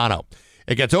Damiano.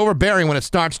 It gets overbearing when it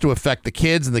starts to affect the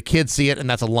kids, and the kids see it, and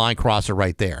that's a line crosser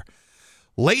right there.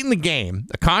 Late in the game,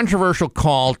 a controversial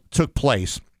call took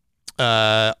place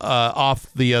off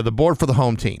the board for the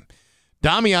home team.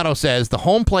 Damiano says the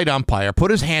home plate umpire put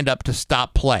his hand up to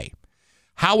stop play.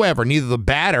 However, neither the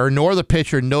batter nor the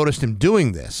pitcher noticed him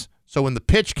doing this. So when the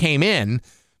pitch came in,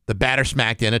 the batter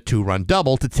smacked in a 2-run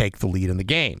double to take the lead in the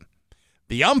game.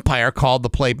 The umpire called the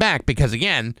play back because,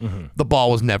 again, the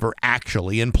ball was never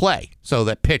actually in play. So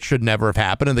that pitch should never have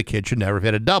happened and the kid should never have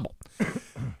hit a double.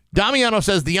 Damiano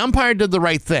says the umpire did the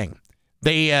right thing.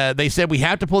 They said, we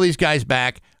have to pull these guys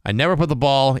back. I never put the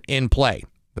ball in play.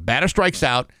 The batter strikes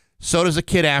out. So does a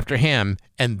kid after him.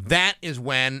 And that is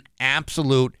when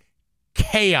absolute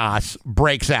chaos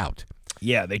breaks out.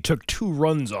 Yeah, they took 2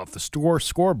 runs off the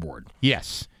scoreboard.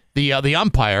 Yes. The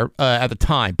umpire at the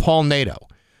time, Paul Nato,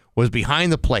 was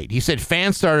behind the plate. He said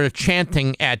fans started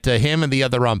chanting at him and the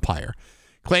other umpire.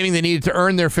 claiming they needed to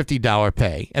earn their $50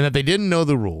 pay and that they didn't know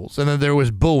the rules and that there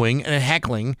was booing and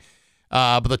heckling.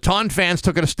 But the Taunton fans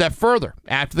took it a step further.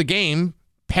 After the game,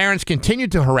 parents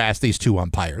continued to harass these two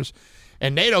umpires,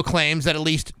 and Nagle claims that at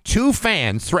least 2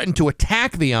 fans threatened to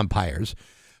attack the umpires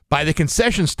by the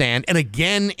concession stand and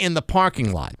again in the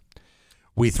parking lot.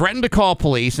 We threatened to call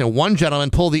police, and one gentleman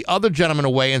pulled the other gentleman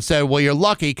away and said, well, you're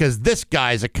lucky because this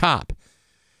guy's a cop.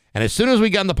 And as soon as we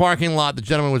got in the parking lot, the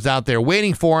gentleman was out there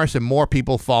waiting for us, and more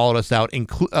people followed us out,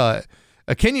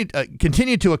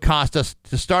 continued to accost us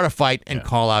to start a fight and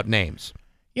call out names.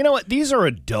 You know what? These are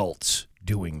adults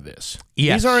doing this.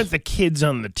 Yes. These aren't the kids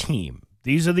on the team.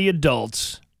 These are the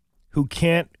adults who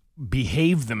can't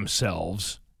behave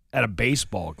themselves at a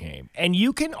baseball game. And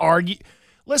you can argue,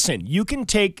 listen, you can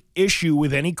take issue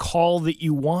with any call that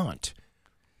you want.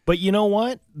 But you know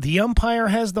what? The umpire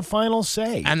has the final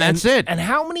say. And that's it. And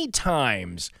how many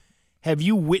times have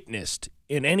you witnessed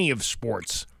in any of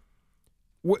sports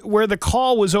where the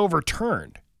call was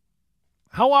overturned?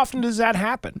 How often does that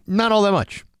happen? Not all that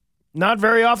much. Not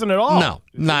very often at all. No,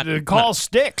 not. The call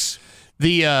sticks.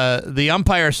 The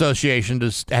Umpire Association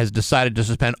has decided to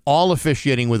suspend all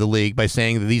officiating with the league by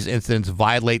saying that these incidents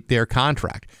violate their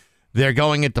contract. They're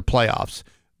going into playoffs.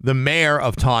 The mayor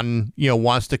of Taunton,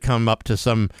 wants to come up to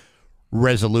some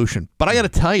resolution. But I got to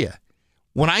tell you,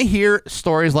 when I hear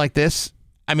stories like this,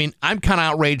 I mean, I'm kind of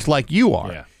outraged like you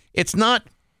are. Yeah. It's not,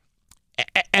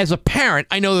 as a parent,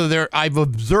 I know that I've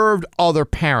observed other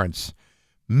parents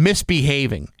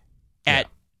misbehaving at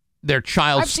their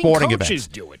child's sporting events. I've seen coaches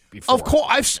do it before. Of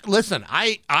course. Listen,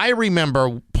 I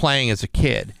remember playing as a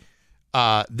kid.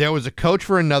 There was a coach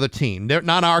for another team. They're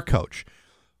not our coach,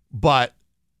 but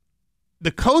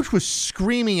the coach was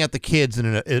screaming at the kids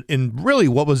in really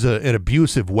what was an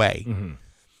abusive way. Mm-hmm.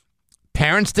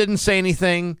 Parents didn't say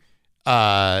anything.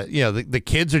 The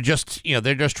kids are just,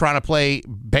 they're just trying to play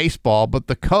baseball, but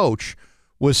the coach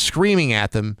was screaming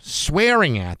at them,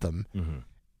 swearing at them. Mm-hmm.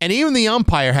 And even the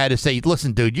umpire had to say,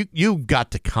 listen, dude, you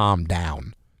got to calm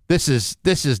down. This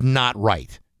is not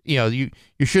right. You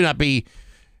should not be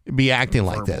acting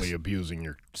like this. Verbally abusing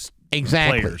your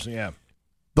exactly. players. Yeah.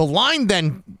 The line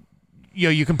then,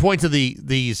 you can point to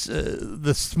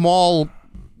the small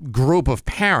group of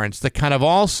parents that kind of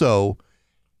also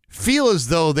feel as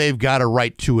though they've got a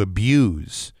right to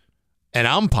abuse an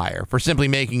umpire for simply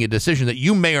making a decision that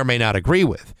you may or may not agree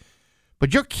with.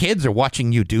 But your kids are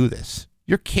watching you do this.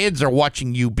 Your kids are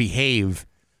watching you behave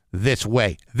this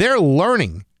way. They're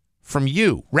learning from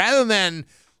you rather than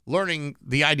learning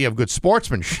the idea of good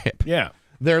sportsmanship. Yeah.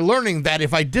 They're learning that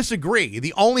if I disagree,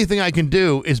 the only thing I can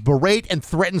do is berate and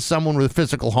threaten someone with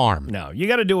physical harm. No, you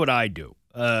got to do what I do.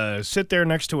 Sit there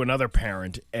next to another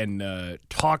parent and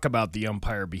talk about the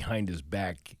umpire behind his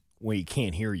back when he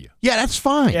can't hear you. Yeah, that's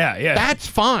fine. Yeah. That's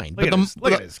fine.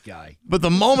 Look at this guy. But the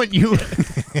moment you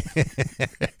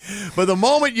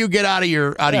get out of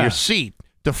your seat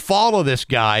to follow this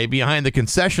guy behind the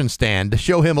concession stand to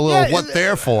show him a little what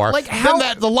they're for,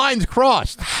 then the line's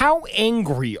crossed. How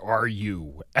angry are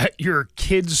you at your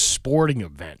kids' sporting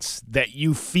events that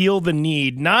you feel the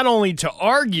need not only to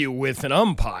argue with an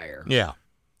umpire,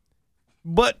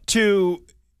 but to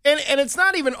and it's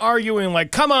not even arguing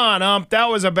like, come on, ump, that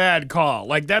was a bad call.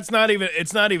 Like it's not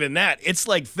even that. It's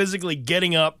like physically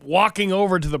getting up, walking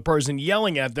over to the person,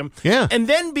 yelling at them, and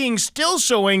then being still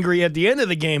so angry at the end of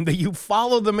the game that you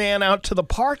follow the man out to the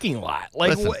parking lot.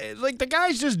 Like the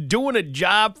guy's just doing a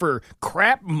job for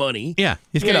crap money. Yeah,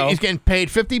 he's getting paid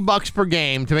 $50 per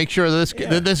game to make sure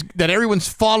that everyone's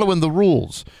following the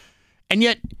rules. And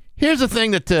yet, here's the thing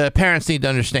that parents need to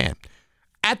understand: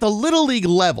 at the Little League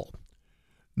level,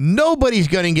 nobody's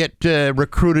going to get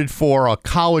recruited for a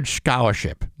college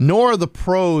scholarship, nor are the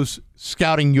pros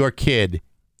scouting your kid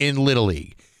in Little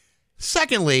League.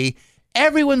 Secondly,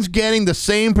 everyone's getting the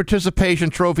same participation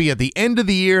trophy at the end of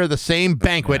the year, the same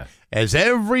banquet as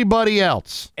everybody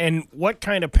else. And what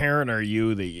kind of parent are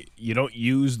you that you don't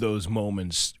use those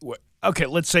moments? Okay,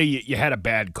 let's say you had a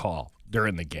bad call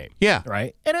during the game. Yeah.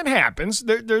 Right? And it happens.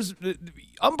 There's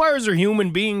umpires are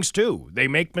human beings, too. They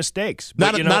make mistakes.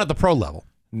 Not at the pro level.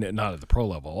 Not at the pro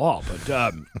level at all, but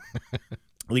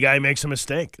the guy makes a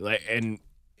mistake,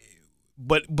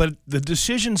 but the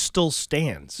decision still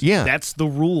stands. Yeah, that's the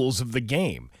rules of the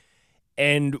game.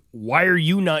 And why are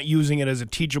you not using it as a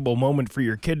teachable moment for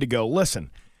your kid to go, listen,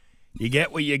 you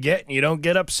get what you get, and you don't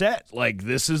get upset. Like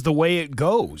this is the way it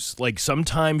goes. Like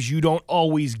sometimes you don't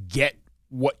always get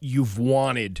what you've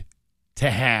wanted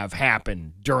to have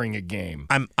happen during a game.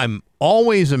 I'm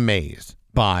always amazed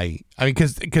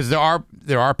because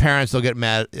there are parents that'll get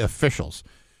mad at officials,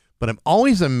 but I'm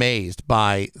always amazed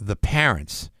by the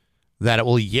parents that it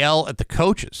will yell at the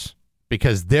coaches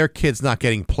because their kid's not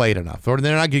getting played enough or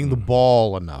they're not getting the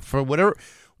ball enough for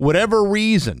whatever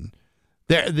reason.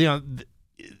 They're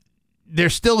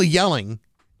still yelling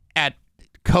at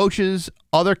coaches,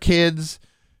 other kids,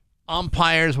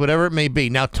 umpires, whatever it may be.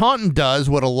 Now, Taunton does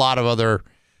what a lot of other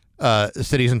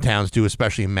cities and towns do,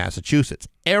 especially in Massachusetts.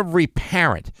 Every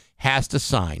parent has to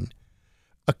sign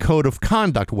a code of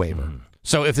conduct waiver.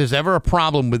 So if there's ever a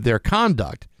problem with their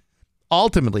conduct,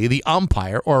 ultimately the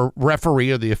umpire or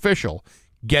referee or the official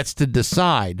gets to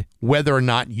decide whether or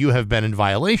not you have been in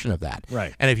violation of that.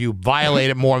 Right. And if you violate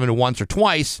it more than once or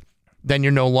twice, then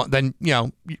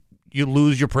you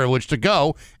lose your privilege to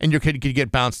go, and your kid could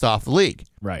get bounced off the league.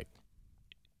 Right.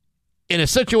 In a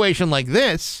situation like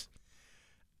this,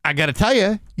 I got to tell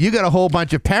you, you got a whole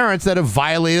bunch of parents that have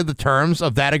violated the terms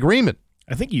of that agreement.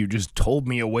 I think you just told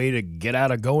me a way to get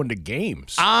out of going to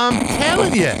games. I'm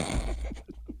telling you.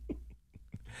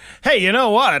 Hey, you know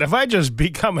what? If I just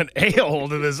become an a-hole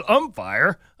to this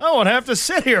umpire, I won't have to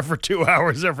sit here for 2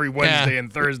 hours every Wednesday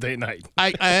and Thursday night.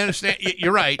 I understand.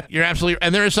 You're right. You're absolutely right.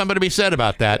 And there is something to be said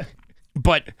about that.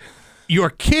 But your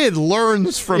kid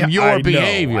learns from your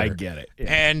behavior. I get it.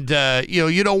 Yeah. And,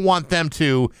 you don't want them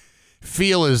to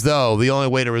feel as though the only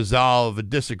way to resolve a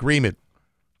disagreement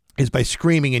is by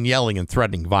screaming and yelling and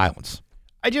threatening violence.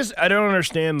 I don't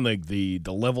understand the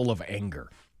level of anger.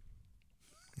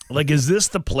 Like, is this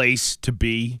the place to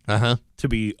be to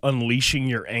be unleashing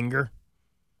your anger?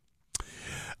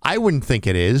 I wouldn't think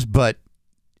it is, but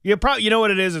you know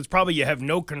what it is? It's probably you have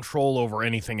no control over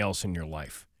anything else in your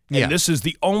life. And this is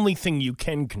the only thing you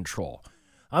can control.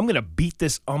 I'm going to beat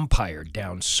this umpire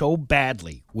down so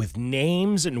badly with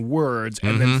names and words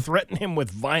and then threaten him with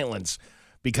violence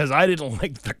because I didn't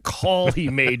like the call he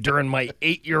made during my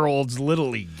 8-year-old's Little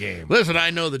League game. Listen,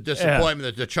 I know the disappointment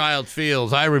that the child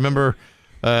feels. I remember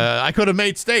I could have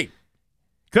made state.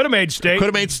 Could have made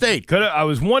state. I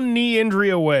was one knee injury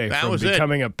away from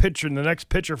becoming the next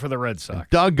pitcher for the Red Sox.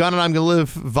 Doggone it, I'm going to live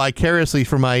vicariously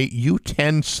for my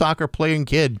U10 soccer playing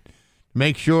kid.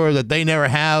 Make sure that they never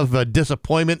have a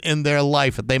disappointment in their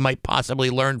life that they might possibly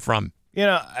learn from. You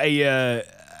know,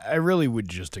 I really would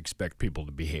just expect people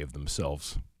to behave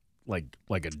themselves like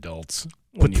adults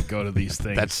when you go to these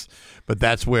things.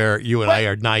 That's where you and I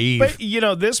are naive. But,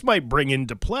 this might bring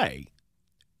into play.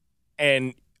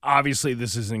 And obviously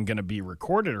this isn't going to be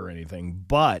recorded or anything,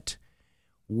 but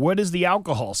what is the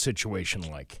alcohol situation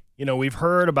like? We've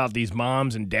heard about these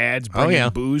moms and dads bringing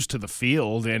booze to the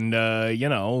field, and,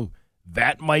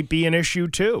 that might be an issue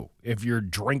too. If you're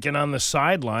drinking on the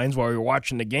sidelines while you're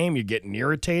watching the game, you're getting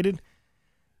irritated.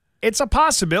 It's a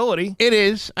possibility. It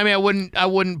is. I mean, I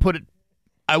wouldn't put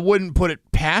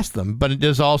it past them, but it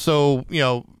is also,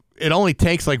 it only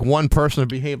takes like one person to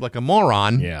behave like a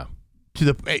moron. Yeah.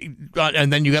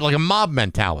 And then you got like a mob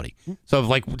mentality. So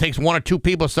if it takes one or two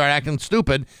people to start acting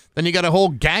stupid, then you got a whole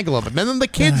gaggle of it. And then the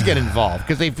kids get involved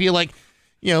because they feel like,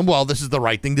 this is the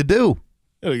right thing to do.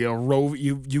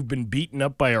 You've been beaten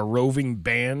up by a roving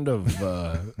band of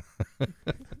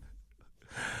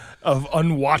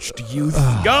unwatched youth.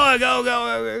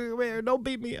 Go! Don't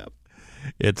beat me up.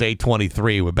 It's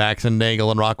 8:23 with Bax and Nagle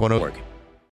on Rock 102.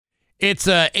 It's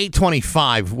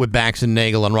 8:25 with Bax and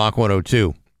Nagle on Rock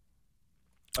 102.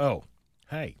 Oh,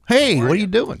 hey. Hey, what are you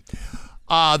doing?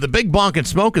 The Big Bonk and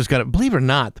Smoke is going to, believe it or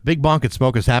not, the Big Bonk and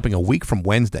Smoke is happening a week from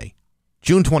Wednesday,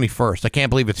 June 21st. I can't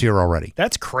believe it's here already.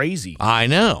 That's crazy. I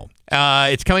know.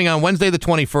 It's coming on Wednesday the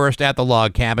 21st at the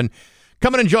Log Cabin.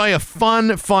 Come and enjoy a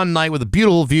fun night with the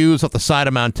beautiful views off the side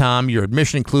of Mount Tom. Your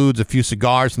admission includes a few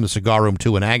cigars from the Cigar Room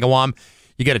 2 in Agawam.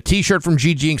 You get a T-shirt from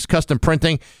GG Inc.'s Custom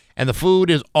Printing, and the food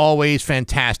is always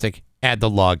fantastic at the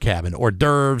Log Cabin. Hors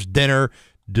d'oeuvres, dinner,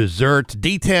 dessert,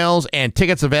 details, and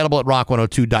tickets available at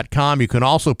rock102.com. You can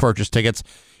also purchase tickets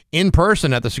in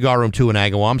person at the Cigar Room 2 in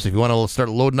Agawam. So if you want to start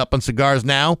loading up on cigars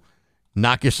now,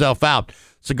 knock yourself out.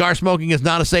 Cigar smoking is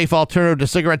not a safe alternative to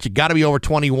cigarettes. You got to be over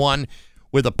 21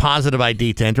 with a positive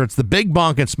ID to enter. It's the Big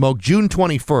Bonk and Smoke, June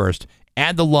 21st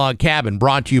at the Log Cabin,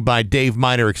 brought to you by Dave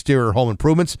Miner Exterior Home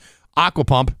Improvements,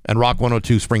 Aquapump, and Rock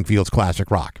 102 Springfield's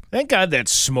Classic Rock. Thank God that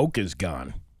smoke is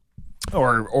gone.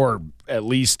 Or at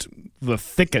least the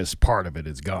thickest part of it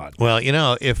is gone. Well,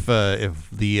 if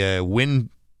the wind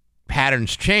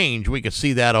patterns change, we could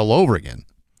see that all over again.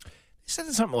 You said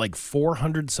it's something like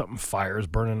 400-something fires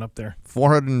burning up there?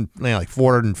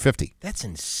 450. That's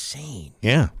insane.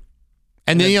 Yeah.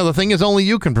 And then, the thing is, only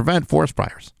you can prevent forest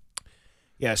fires.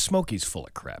 Yeah, Smokey's full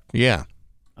of crap. Yeah.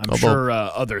 I'm sure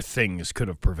other things could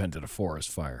have prevented a forest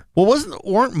fire. Well,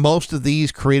 weren't most of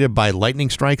these created by lightning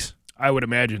strikes? I would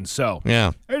imagine so.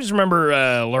 Yeah. I just remember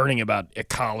learning about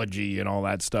ecology and all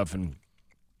that stuff, and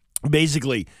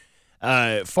basically,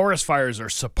 forest fires are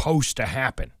supposed to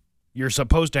happen. You're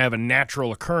supposed to have a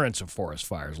natural occurrence of forest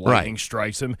fires. Lightning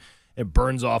strikes them. It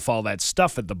burns off all that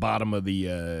stuff at the bottom of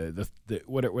the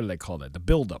what do they call that? The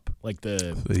buildup, like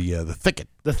the thicket.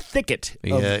 The thicket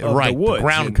of right, the woods. the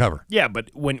ground cover. Yeah,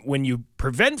 but when you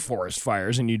prevent forest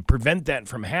fires and you prevent that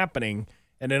from happening,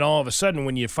 and then all of a sudden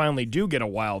when you finally do get a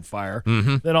wildfire,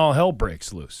 then all hell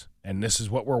breaks loose. And this is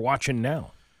what we're watching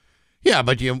now. Yeah,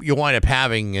 but you wind up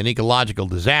having an ecological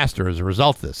disaster as a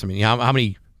result of this. I mean, how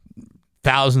many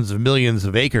thousands of millions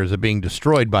of acres are being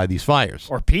destroyed by these fires?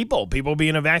 Or people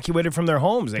being evacuated from their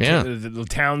homes. Yeah. The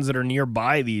towns that are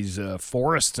nearby these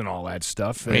forests and all that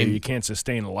stuff, you can't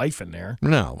sustain a life in there.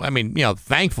 No. I mean,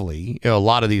 thankfully, a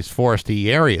lot of these foresty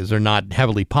areas are not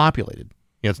heavily populated.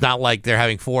 It's not like they're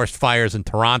having forest fires in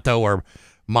Toronto or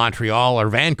Montreal or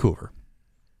Vancouver.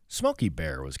 Smokey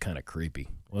Bear was kind of creepy,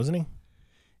 wasn't he?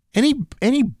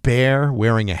 Any bear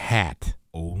wearing a hat.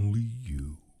 Only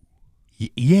you.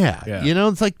 Yeah.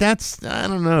 It's like that's, I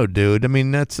don't know, dude. I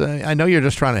mean, that's, I know you're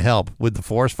just trying to help with the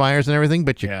forest fires and everything,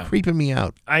 but you're creeping me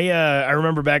out. I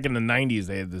remember back in the 90s,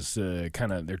 they had this they're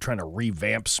trying to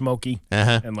revamp Smokey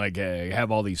and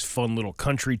have all these fun little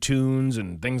country tunes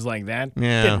and things like that.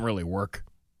 Yeah. Didn't really work.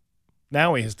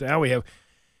 Now we have.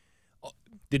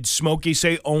 Did Smokey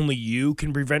say only you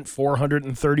can prevent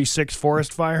 436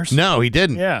 forest fires? No, he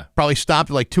didn't. Yeah. Probably stopped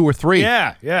at like 2 or 3.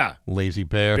 Yeah. Lazy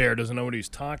bear. Bear doesn't know what he's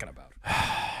talking about.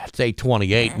 It's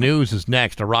 8:28. News is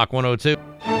next on Rock 102.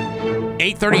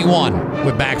 8:31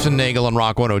 with Bax and Nagle on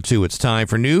Rock 102. It's time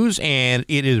for news, and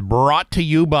it is brought to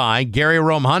you by Gary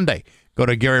Rome Hyundai. Go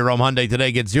to Gary Rome Hyundai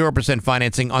today. Get 0%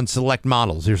 financing on select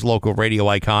models. Here's local radio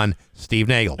icon Steve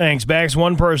Nagle. Thanks, Bax.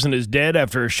 One person is dead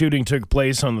after a shooting took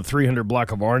place on the 300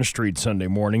 block of Orange Street Sunday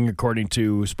morning. According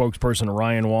to spokesperson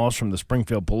Ryan Walsh from the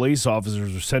Springfield Police,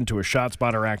 officers were sent to a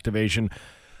ShotSpotter activation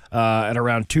at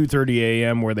around 2:30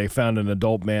 a.m. where they found an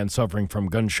adult man suffering from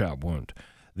gunshot wound.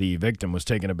 The victim was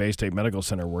taken to Bay State Medical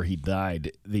Center where he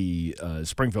died. The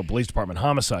Springfield Police Department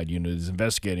Homicide Unit is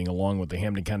investigating along with the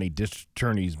Hampden County District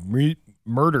Attorney's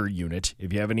Murder Unit.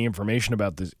 If you have any information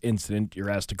about this incident, you're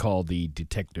asked to call the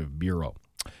Detective Bureau.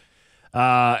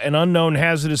 An unknown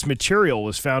hazardous material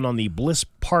was found on the Bliss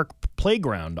Park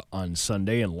playground on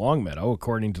Sunday in Longmeadow.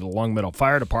 According to the Longmeadow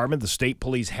Fire Department, the state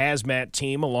police hazmat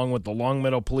team, along with the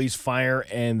Longmeadow Police Fire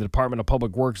and the Department of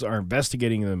Public Works, are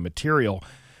investigating the material.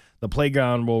 The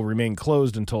playground will remain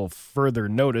closed until further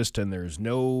notice, and there's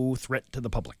no threat to the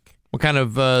public. What kind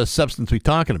of substance are we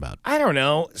talking about? I don't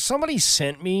know. Somebody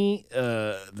sent me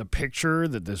the picture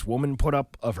that this woman put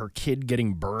up of her kid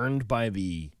getting burned by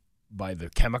the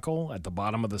chemical at the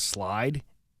bottom of the slide,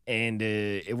 and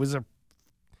it was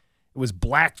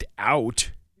blacked out,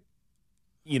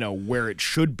 where it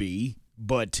should be,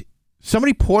 but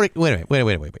somebody poured it.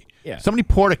 Wait. Yeah. Somebody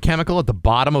poured a chemical at the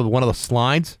bottom of one of the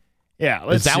slides. Yeah,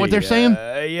 is that what they're saying?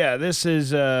 Yeah, this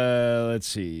is, let's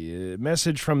see, a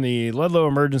message from the Ludlow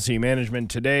Emergency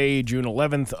Management today, June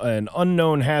 11th. An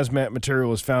unknown hazmat material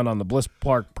was found on the Bliss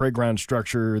Park playground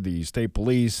structure. The state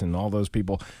police and all those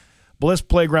people. Bliss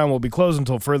Playground will be closed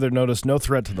until further notice. No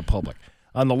threat to the public.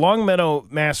 On the Longmeadow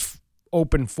Mass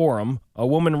Open Forum, a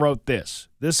woman wrote this.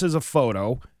 This is a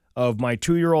photo of my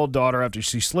 2-year-old daughter after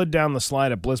she slid down the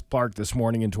slide at Bliss Park this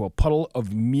morning into a puddle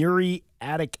of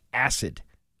muriatic acid.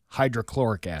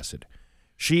 Hydrochloric acid.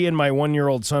 She and my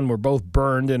 1-year-old son were both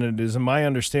burned, and it is my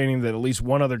understanding that at least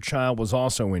one other child was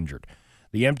also injured.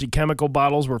 The empty chemical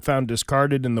bottles were found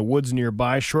discarded in the woods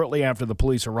nearby shortly after the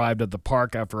police arrived at the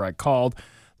park after I called.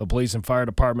 The police and fire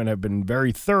department have been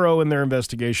very thorough in their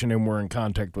investigation and were in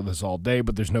contact with us all day,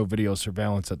 but there's no video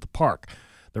surveillance at the park.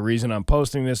 The reason I'm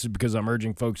posting this is because I'm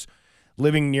urging folks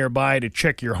living nearby to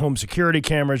check your home security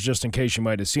cameras just in case you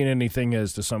might have seen anything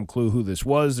as to some clue who this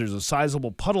was. There's a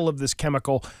sizable puddle of this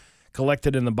chemical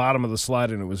collected in the bottom of the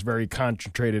slide, and it was very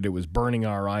concentrated. It was burning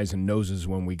our eyes and noses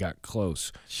when we got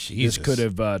close. Jesus. This could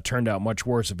have turned out much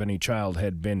worse if any child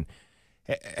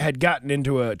had gotten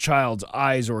into a child's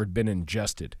eyes or had been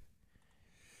ingested.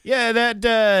 Yeah, that...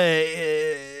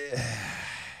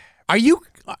 Are you...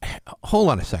 Hold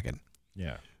on a second.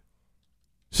 Yeah.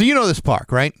 So you know this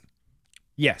park, right?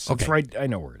 Yes, okay. It's right. I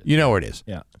know where it is. You know where it is.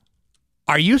 Yeah.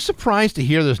 Are you surprised to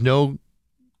hear there's no...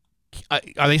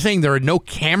 are they saying there are no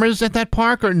cameras at that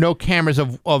park or no cameras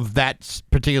of that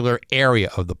particular area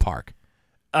of the park?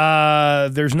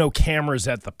 There's no cameras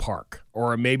at the park,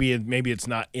 or maybe it's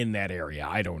not in that area.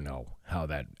 I don't know how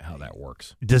that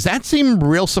works. Does that seem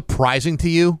real surprising to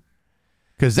you?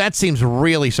 Because that seems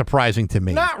really surprising to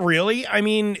me. Not really. I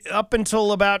mean, up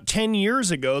until about 10 years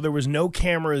ago, there was no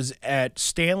cameras at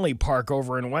Stanley Park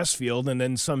over in Westfield, and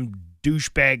then some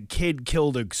douchebag kid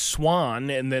killed a swan,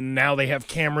 and then now they have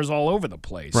cameras all over the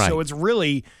place. Right. So it's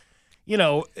really,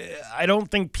 I don't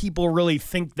think people really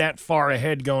think that far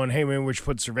ahead going, hey, maybe we should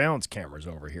put surveillance cameras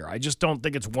over here. I just don't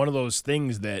think it's one of those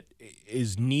things that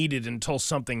is needed until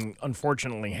something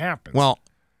unfortunately happens. Well,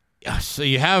 so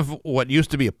you have what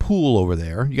used to be a pool over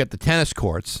there. You got the tennis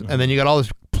courts, and then you got all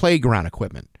this playground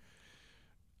equipment.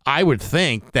 I would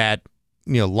think that,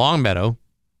 Longmeadow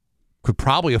could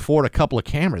probably afford a couple of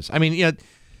cameras. I mean,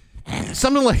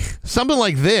 something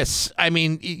like this. I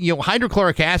mean,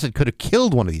 hydrochloric acid could have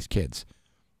killed one of these kids.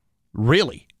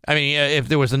 Really? I mean, if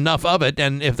there was enough of it,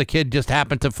 and if the kid just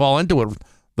happened to fall into it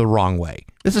the wrong way.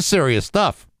 This is serious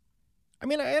stuff. I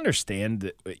mean, I understand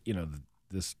that,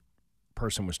 this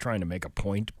person was trying to make a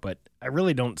point, but I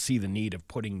really don't see the need of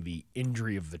putting the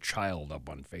injury of the child up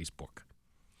on Facebook.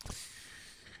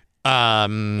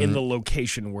 In the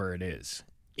location where it is.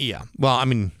 Yeah. Well, I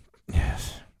mean,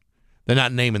 they're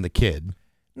not naming the kid.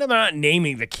 No, they're not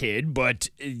naming the kid, but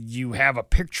you have a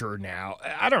picture now.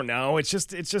 I don't know. It's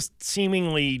just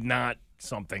seemingly not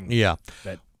something. Yeah.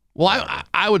 That. Well,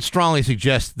 I would strongly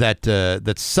suggest that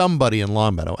that somebody in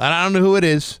Longmeadow, and I don't know who it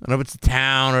is. I don't know if it's the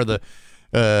town or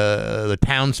the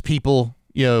townspeople,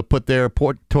 put their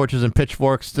torches and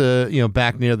pitchforks to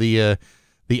back near the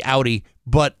Audi,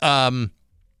 but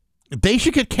they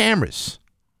should get cameras.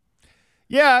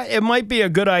 Yeah, it might be a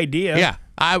good idea. Yeah,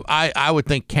 I would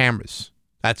think cameras.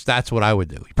 That's what I would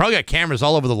do. You probably got cameras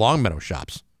all over the Longmeadow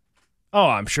shops. Oh,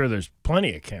 I'm sure there's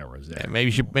plenty of cameras there. Yeah,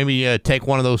 maybe you should take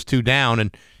one of those two down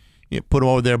and put them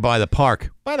over there by the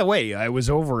park. By the way, I was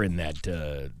over in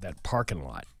that parking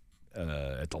lot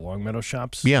at the Longmeadow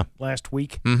shops last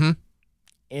week. Mm-hmm.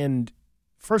 And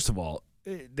first of all,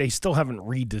 they still haven't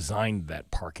redesigned that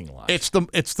parking lot. It's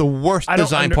the worst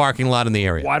designed parking lot in the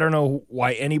area. Well, I don't know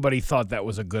why anybody thought that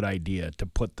was a good idea to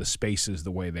put the spaces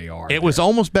the way they are. It was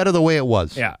almost better the way it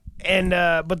was. Yeah, and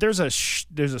but there's a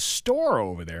store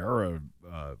over there, or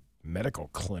a medical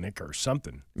clinic or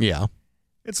something. Yeah,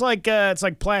 it's like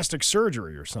plastic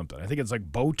surgery or something. I think it's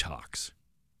like Botox.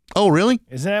 Oh, really?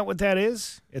 Isn't that what that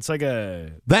is? It's like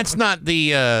a... That's not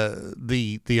the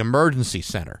emergency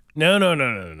center.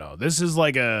 No. This is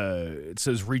like it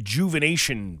says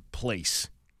rejuvenation place.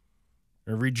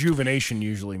 Rejuvenation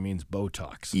usually means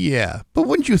Botox. Yeah, but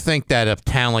wouldn't you think that a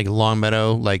town like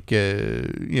Longmeadow,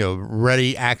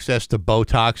 ready access to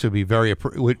Botox would be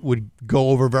would go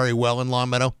over very well in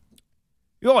Longmeadow?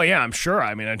 Oh yeah, I'm sure.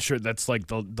 I mean, I'm sure that's like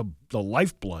the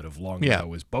lifeblood of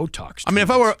Longmeadow is Botox. I mean, if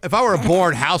I were a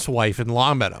bored housewife in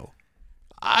Longmeadow,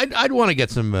 I'd want to get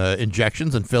some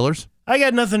injections and fillers. I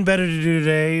got nothing better to do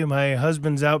today. My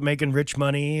husband's out making rich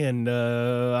money, and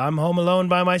I'm home alone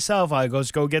by myself. I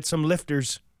go get some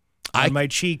lifters on my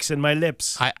cheeks and my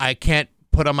lips. I can't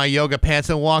put on my yoga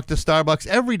pants and walk to Starbucks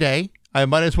every day. I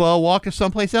might as well walk to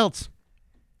someplace else,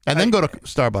 and then go to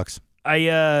Starbucks.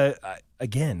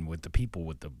 Again, with the people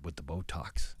with the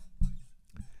Botox,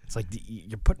 it's like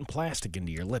you're putting plastic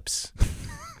into your lips.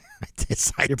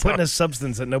 You're putting a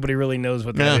substance that nobody really knows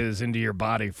what that is into your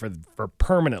body for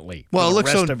permanently. Well, for it the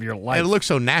looks rest of your life. It looks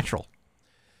so natural.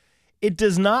 It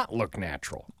does not look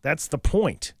natural. That's the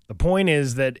point. The point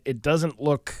is that it doesn't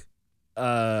look.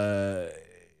 It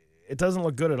doesn't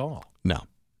look good at all. No.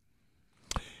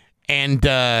 And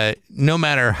no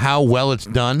matter how well it's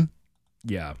done,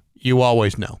 you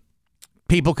always know.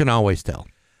 People can always tell.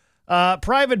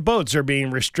 Private boats are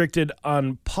being restricted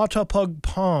on Potapug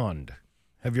Pond.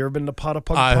 Have you ever been to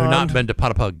Potapug Pond? I have not been to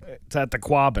Potapug. It's at the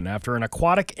Quabbin after an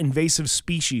aquatic invasive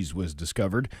species was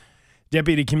discovered.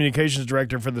 Deputy Communications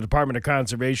Director for the Department of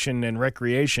Conservation and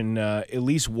Recreation,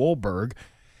 Elise Wohlberg,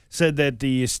 said that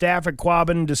the staff at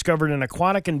Quabbin discovered an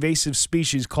aquatic invasive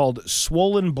species called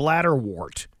swollen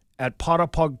bladderwort at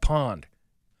Potapug Pond.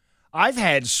 I've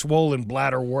had swollen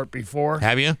bladderwort before.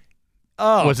 Have you?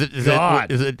 Oh, is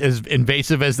it as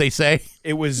invasive as they say?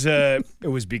 It was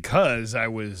because I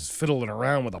was fiddling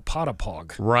around with a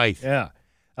potapog. Right. Yeah.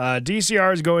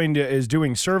 DCR is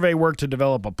doing survey work to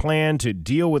develop a plan to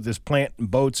deal with this plant in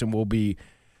boats, and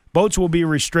boats will be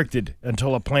restricted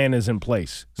until a plan is in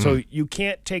place. So you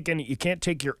can't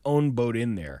take your own boat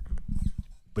in there,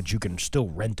 but you can still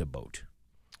rent a boat.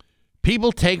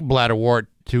 People take bladderwort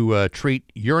to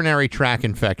treat urinary tract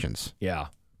infections. Yeah.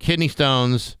 Kidney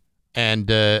stones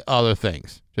and other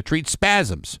things. To treat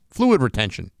spasms, fluid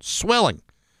retention, swelling,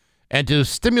 and to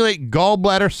stimulate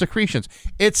gallbladder secretions.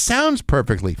 It sounds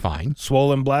perfectly fine.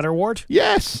 Swollen bladderwort?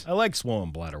 Yes. I like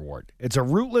swollen bladderwort. It's a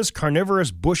rootless,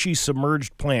 carnivorous, bushy,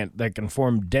 submerged plant that can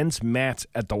form dense mats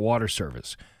at the water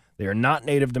surface. They are not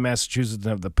native to Massachusetts and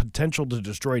have the potential to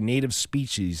destroy native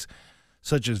species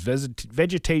such as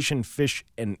vegetation, fish,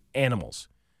 and animals.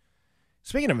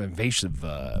 Speaking of invasive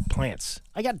plants,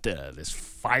 I got this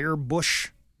fire bush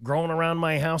growing around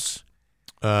my house.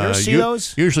 You ever see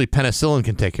those? Usually penicillin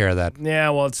can take care of that.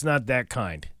 Yeah, well, it's not that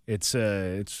kind. It's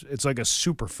like a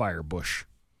super fire bush.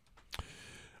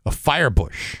 A fire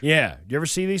bush. Yeah. You ever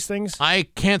see these things? I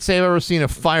can't say I've ever seen a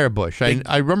fire bush.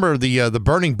 I remember the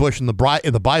burning bush in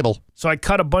the Bible. So I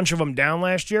cut a bunch of them down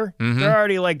last year. Mm-hmm. They're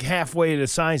already like halfway to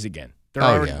size again.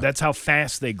 That's how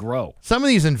fast they grow. Some of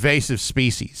these invasive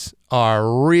species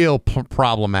are real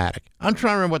problematic. I'm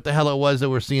trying to remember what the hell it was that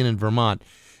we're seeing in Vermont.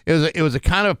 It was a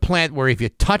kind of plant where if you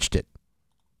touched it,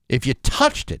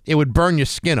 it would burn your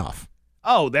skin off.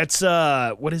 Oh, that's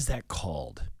what is that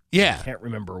called? Yeah. I can't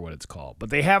remember what it's called, but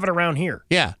they have it around here.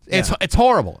 Yeah. It's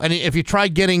horrible. And if you try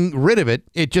getting rid of it,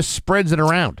 it just spreads it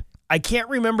around. I can't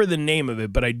remember the name of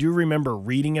it, but I do remember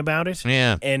reading about it.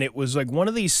 Yeah. And it was like one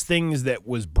of these things that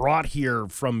was brought here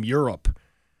from Europe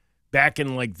back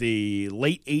in like the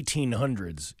late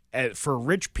 1800s for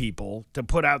rich people to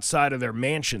put outside of their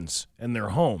mansions and their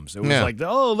homes. It was like,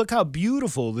 oh, look how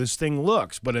beautiful this thing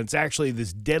looks. But it's actually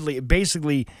this deadly,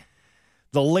 basically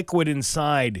the liquid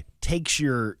inside takes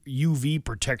your UV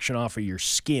protection off of your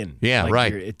skin. Yeah, like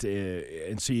right.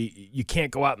 And so you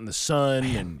can't go out in the sun.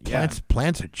 Man, and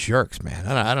plants are jerks, man.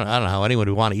 I don't know how anyone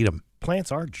would want to eat them.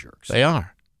 Plants are jerks. They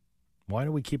are. Why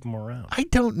do we keep them around? I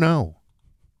don't know.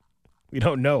 We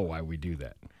don't know why we do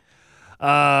that.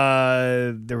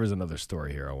 There was another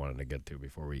story here I wanted to get to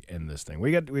before we end this thing.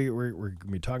 We're going to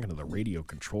be talking to the Radio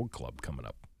Control Club coming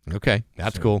up. Okay,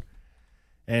 that's cool.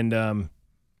 And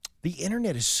the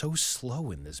internet is so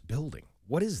slow in this building.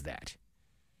 What is that?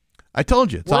 I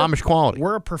told you, it's Amish quality.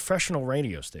 We're a professional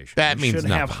radio station. That means should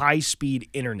nothing. have high-speed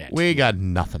internet. We got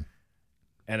nothing.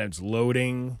 And it's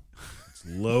loading. It's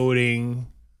loading.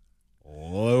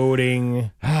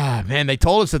 Loading. Ah, man, they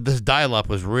told us that this dial-up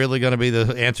was really going to be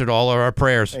the answer to all of our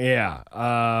prayers. Yeah.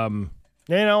 You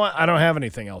know what? I don't have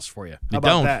anything else for you. How You about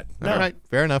don't? that? All right,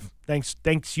 fair enough. Thanks,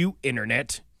 you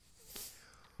internet.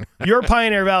 Your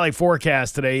Pioneer Valley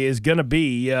forecast today is going to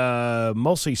be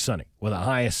mostly sunny with a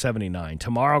high of 79.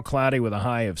 Tomorrow, cloudy with a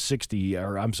high of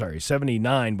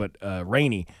 79, but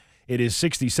rainy. It is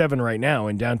 67 right now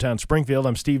in downtown Springfield.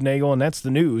 I'm Steve Nagle, and that's the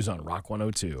news on Rock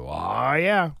 102. Oh,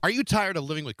 yeah. Are you tired of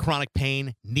living with chronic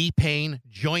pain, knee pain,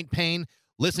 joint pain?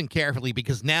 Listen carefully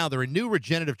because now there are new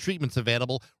regenerative treatments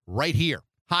available right here.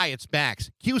 Hi, it's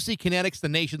Bax. QC Kinetics, the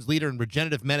nation's leader in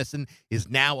regenerative medicine, is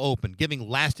now open, giving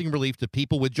lasting relief to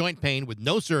people with joint pain with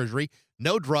no surgery,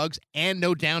 no drugs, and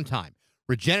no downtime.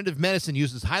 Regenerative medicine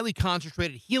uses highly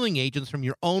concentrated healing agents from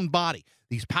your own body.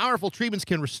 These powerful treatments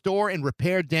can restore and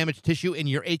repair damaged tissue in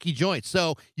your achy joints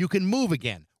so you can move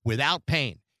again without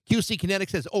pain. QC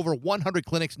Kinetics has over 100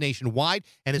 clinics nationwide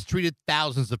and has treated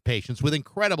thousands of patients with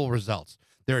incredible results.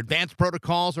 Their advanced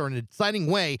protocols are an exciting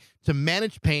way to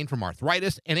manage pain from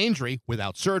arthritis and injury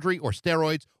without surgery or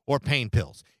steroids or pain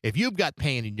pills. If you've got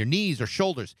pain in your knees or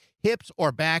shoulders, hips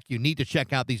or back, you need to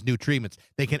check out these new treatments.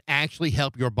 They can actually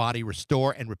help your body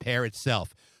restore and repair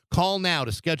itself. Call now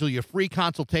to schedule your free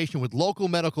consultation with local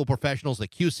medical professionals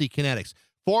at QC Kinetics.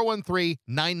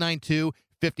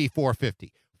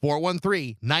 413-992-5450.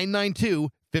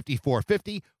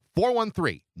 413-992-5450.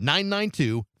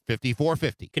 413-992-5450.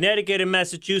 5450. Connecticut and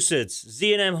Massachusetts.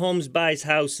 Z&M Homes buys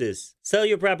houses. Sell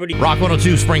your property. Rock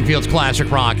 102, Springfield's Classic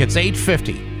Rock. It's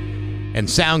 8:50. And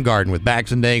Soundgarden with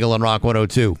Bax and Nagle on Rock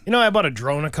 102. You know, I bought a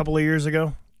drone a couple of years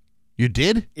ago. You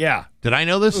did? Yeah. Did I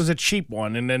know this? It was a cheap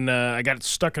one, and then I got it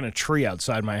stuck in a tree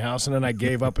outside my house, and then I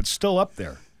gave up. It's still up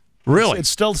there. Really? It's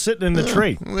still sitting in the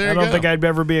tree. I don't think I'd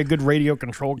ever be a good radio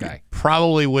control guy.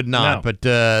 Probably would not. No. But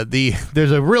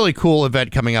there's a really cool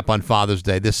event coming up on Father's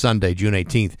Day this Sunday, June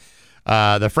 18th.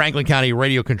 The Franklin County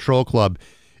Radio Control Club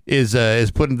is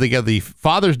putting together the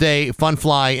Father's Day Fun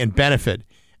Fly and Benefit.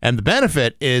 And the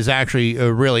benefit is actually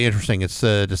really interesting. It's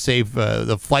to save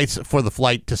the flights for the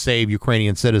flight to save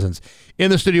Ukrainian citizens.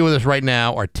 In the studio with us right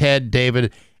now are Ted,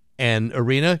 David, and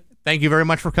Irina. Thank you very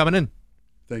much for coming in.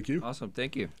 Thank you. Awesome.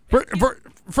 Thank you.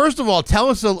 First of all, tell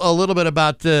us a little bit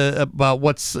about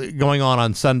what's going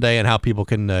on Sunday and how people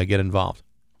can get involved.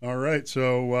 All right.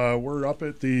 So we're up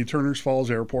at the Turners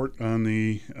Falls Airport on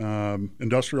the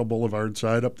Industrial Boulevard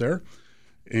side up there.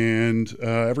 And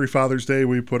every Father's Day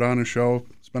we put on a show.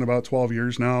 It's been about 12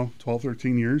 years now,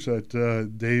 13 years that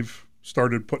Dave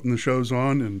started putting the shows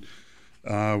on. And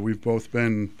we've both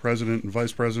been president and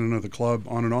vice president of the club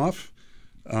on and off.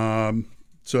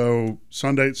 So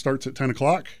Sunday it starts at 10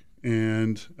 o'clock,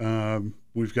 and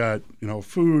we've got,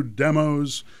 food,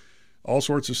 demos, all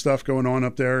sorts of stuff going on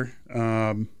up there.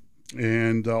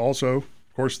 And also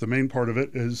of course, the main part of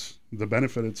it is the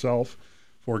benefit itself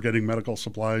for getting medical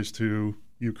supplies to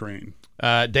Ukraine.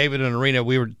 David and Irina,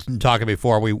 we were talking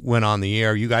before we went on the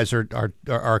air. You guys are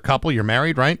a couple. You're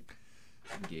married, right?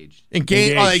 Engaged.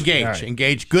 Oh, engaged. Right.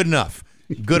 Engaged. Good enough.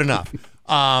 Good enough.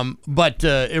 But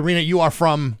Irina, you are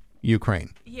from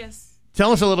Ukraine. Yes.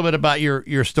 Tell us a little bit about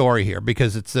your story here,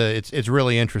 because it's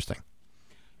really interesting.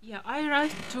 Yeah, I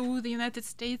arrived to the United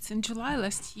States in July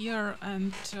last year,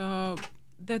 and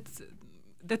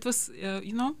that was,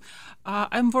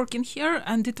 I'm working here,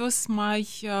 and it was my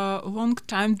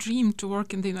long-time dream to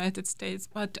work in the United States,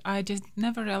 but I just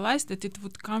never realized that it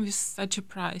would come with such a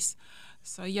price.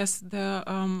 So yes, the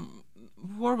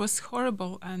war was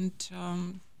horrible, and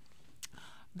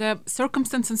the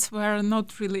circumstances were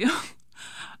not really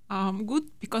good,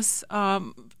 because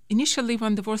initially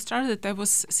when the war started, I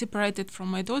was separated from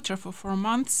my daughter for 4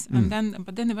 months,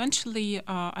 but then eventually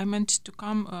I managed to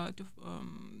come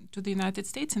to the United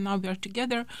States, and now we are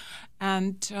together.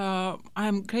 And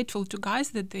I'm grateful to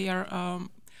guys that they are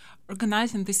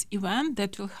organizing this event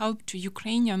that will help to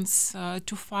Ukrainians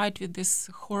to fight with this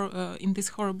in this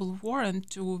horrible war and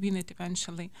to win it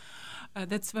eventually.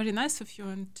 That's very nice of you,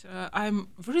 and I'm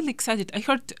really excited. I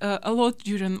heard a lot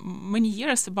during many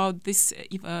years about this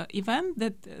event,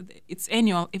 that it's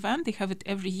annual event. They have it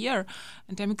every year,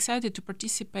 and I'm excited to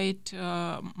participate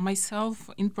myself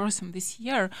in person this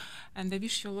year, and I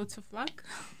wish you lots of luck.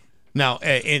 Now,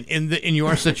 in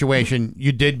your situation,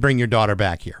 you did bring your daughter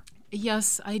back here.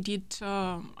 Yes, I did.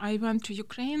 I went to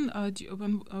Ukraine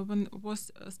when it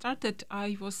was started.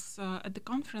 I was at the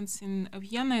conference in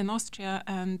Vienna, in Austria,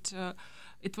 and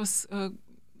it was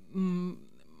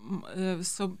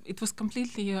so it was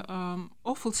completely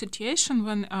awful situation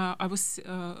when I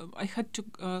had to.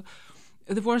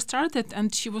 The war started,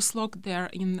 and she was locked there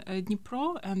in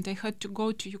Dnipro, and I had to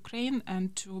go to Ukraine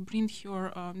and to bring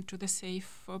her to the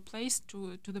safe place,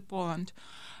 to the Poland.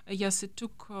 Yes, it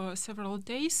took several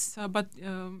days, but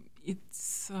it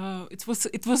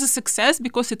was a success,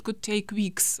 because it could take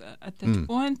weeks at that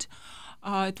point.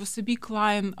 It was a big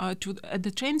line at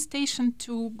the train station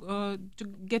to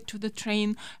get to the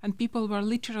train, and people were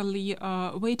literally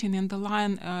waiting in the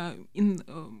line in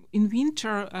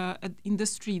winter in the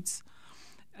streets.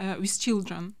 With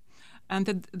children.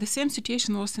 And the same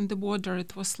situation was in the border.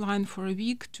 It was line for a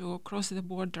week to cross the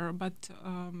border, but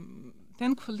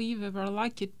thankfully we were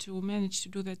lucky to manage to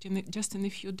do that just in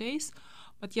a few days.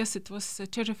 But yes, it was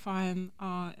terrifying,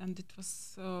 and it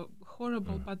was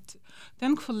horrible, but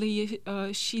thankfully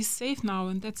she's safe now,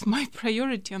 and that's my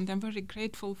priority, and I'm very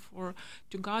grateful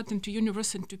to God and to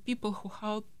universe and to people who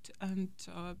helped, and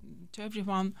to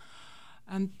everyone.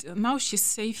 And now she's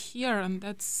safe here, and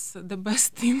that's the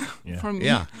best thing for me.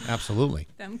 Yeah, absolutely.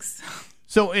 Thanks.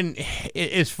 So,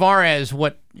 as far as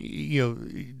what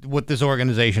this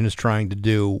organization is trying to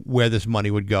do, where this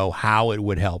money would go, how it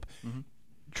would help,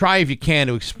 try if you can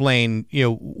to explain,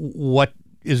 what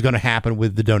is going to happen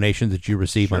with the donations that you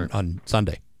receive on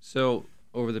Sunday. So,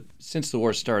 since the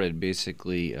war started,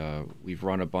 basically, we've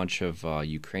run a bunch of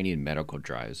Ukrainian medical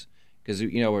drives. Because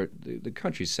the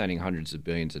country's sending hundreds of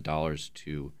billions of dollars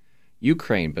to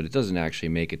Ukraine, but it doesn't actually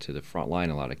make it to the front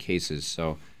line in a lot of cases.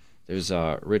 So there's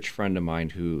a rich friend of mine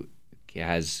who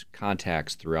has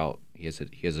contacts throughout. He has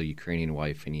a Ukrainian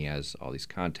wife, and he has all these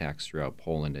contacts throughout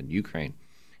Poland and Ukraine.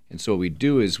 And so what we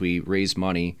do is we raise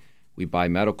money. We buy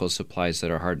medical supplies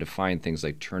that are hard to find, things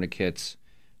like tourniquets,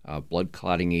 blood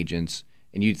clotting agents.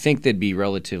 And you'd think they'd be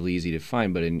relatively easy to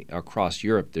find, but across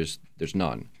Europe, there's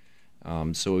none.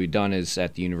 So what we've done is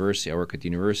at the university, I work at the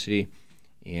university,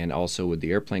 and also with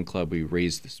the Airplane Club, we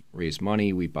raise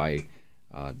money, we buy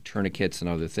tourniquets and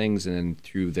other things, and then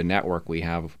through the network we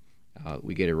have,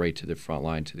 we get it right to the front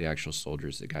line, to the actual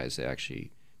soldiers, the guys that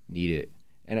actually need it.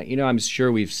 And I'm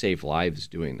sure we've saved lives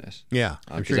doing this. Yeah,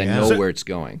 because I know where it's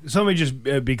going. So let me just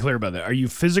be clear about that. Are you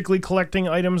physically collecting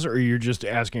items, or you're just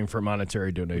asking for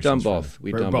monetary donations? We've done both.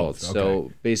 We've done both. Okay.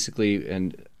 So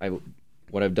basically,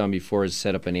 what I've done before is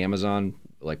set up an Amazon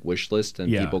wish list, and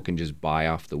people can just buy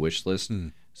off the wish list.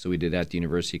 So we did that at the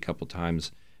university a couple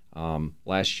times.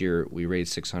 Last year we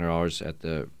raised $600 at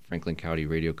the Franklin County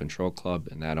Radio Control Club,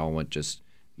 and that all went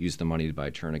used the money to buy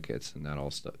tourniquets, and that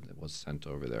all stuff was sent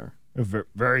over there.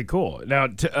 Very cool. Now,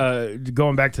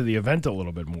 going back to the event a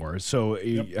little bit more. So,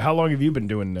 how long have you been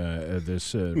doing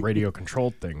this radio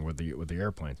controlled thing with the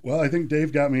airplanes? Well, I think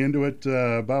Dave got me into it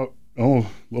about a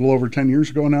little over 10 years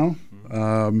ago now.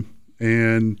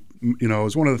 And, it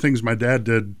was one of the things my dad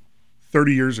did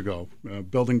 30 years ago,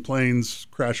 building planes,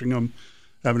 crashing them,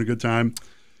 having a good time.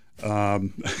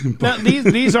 Now,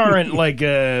 these aren't like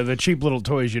the cheap little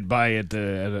toys you'd buy at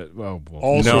the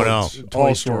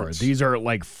toy store. These are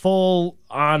like full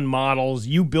on models.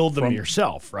 You build them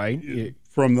yourself, right?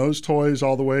 From those toys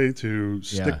all the way to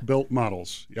stick built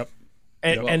models. Yep.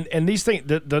 And these things,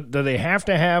 do they have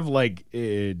to have like?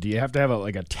 Do you have to have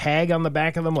a tag on the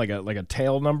back of them, like a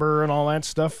tail number and all that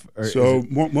stuff? Or so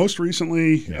most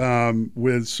recently,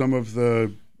 with some of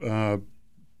the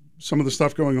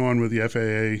stuff going on with the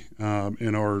FAA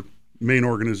in our main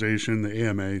organization, the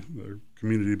AMA, the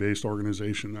community-based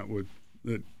organization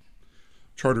that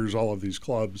charters all of these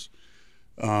clubs.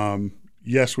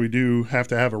 Yes, we do have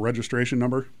to have a registration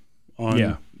number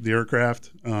on the aircraft,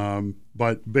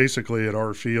 but basically at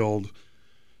our field,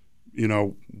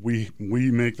 we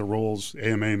make the rules.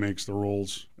 AMA makes the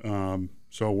rules,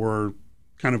 so we're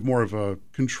kind of more of a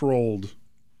controlled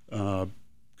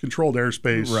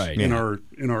airspace in our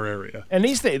area. And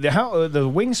these things, the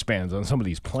wingspans on some of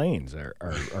these planes are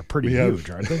pretty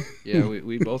huge, aren't they? Yeah,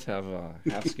 we both have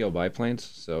half-scale biplanes.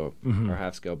 So our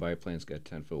half-scale biplanes got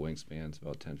 10-foot wingspans,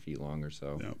 about 10 feet long or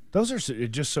so. Yeah. Those are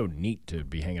just so neat to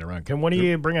be hanging around. Can one of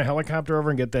you bring a helicopter over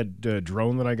and get that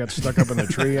drone that I got stuck up in the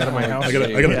tree out of my house? I got a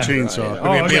chainsaw. Oh,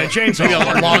 I got a chainsaw. Maybe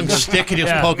a long stick and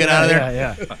just poke it out of there.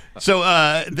 Yeah. So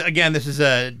again, this is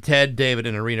Ted, David,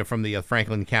 and Arena from the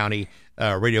Franklin County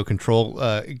Radio Control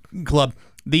Club.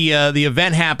 The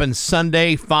event happens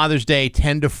Sunday, Father's Day,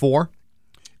 10 to 4,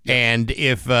 and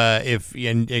if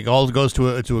it all goes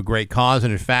to a great cause,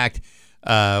 and in fact,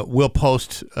 we'll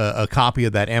post a copy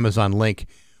of that Amazon link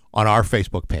on our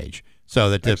Facebook page so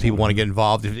that people want to get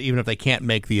involved, even if they can't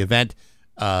make the event.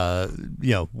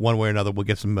 One way or another, we'll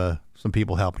get some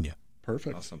people helping you.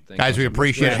 Perfect, awesome. Guys. We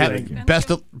appreciate it.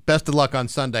 Best of luck on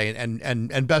Sunday,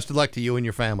 and best of luck to you and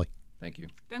your family. Thank you.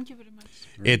 Thank you very much.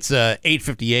 It's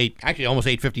 8:58, actually almost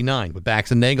 8:59 with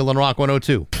Bax and Nagle on Rock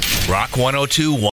 102. Rock 102.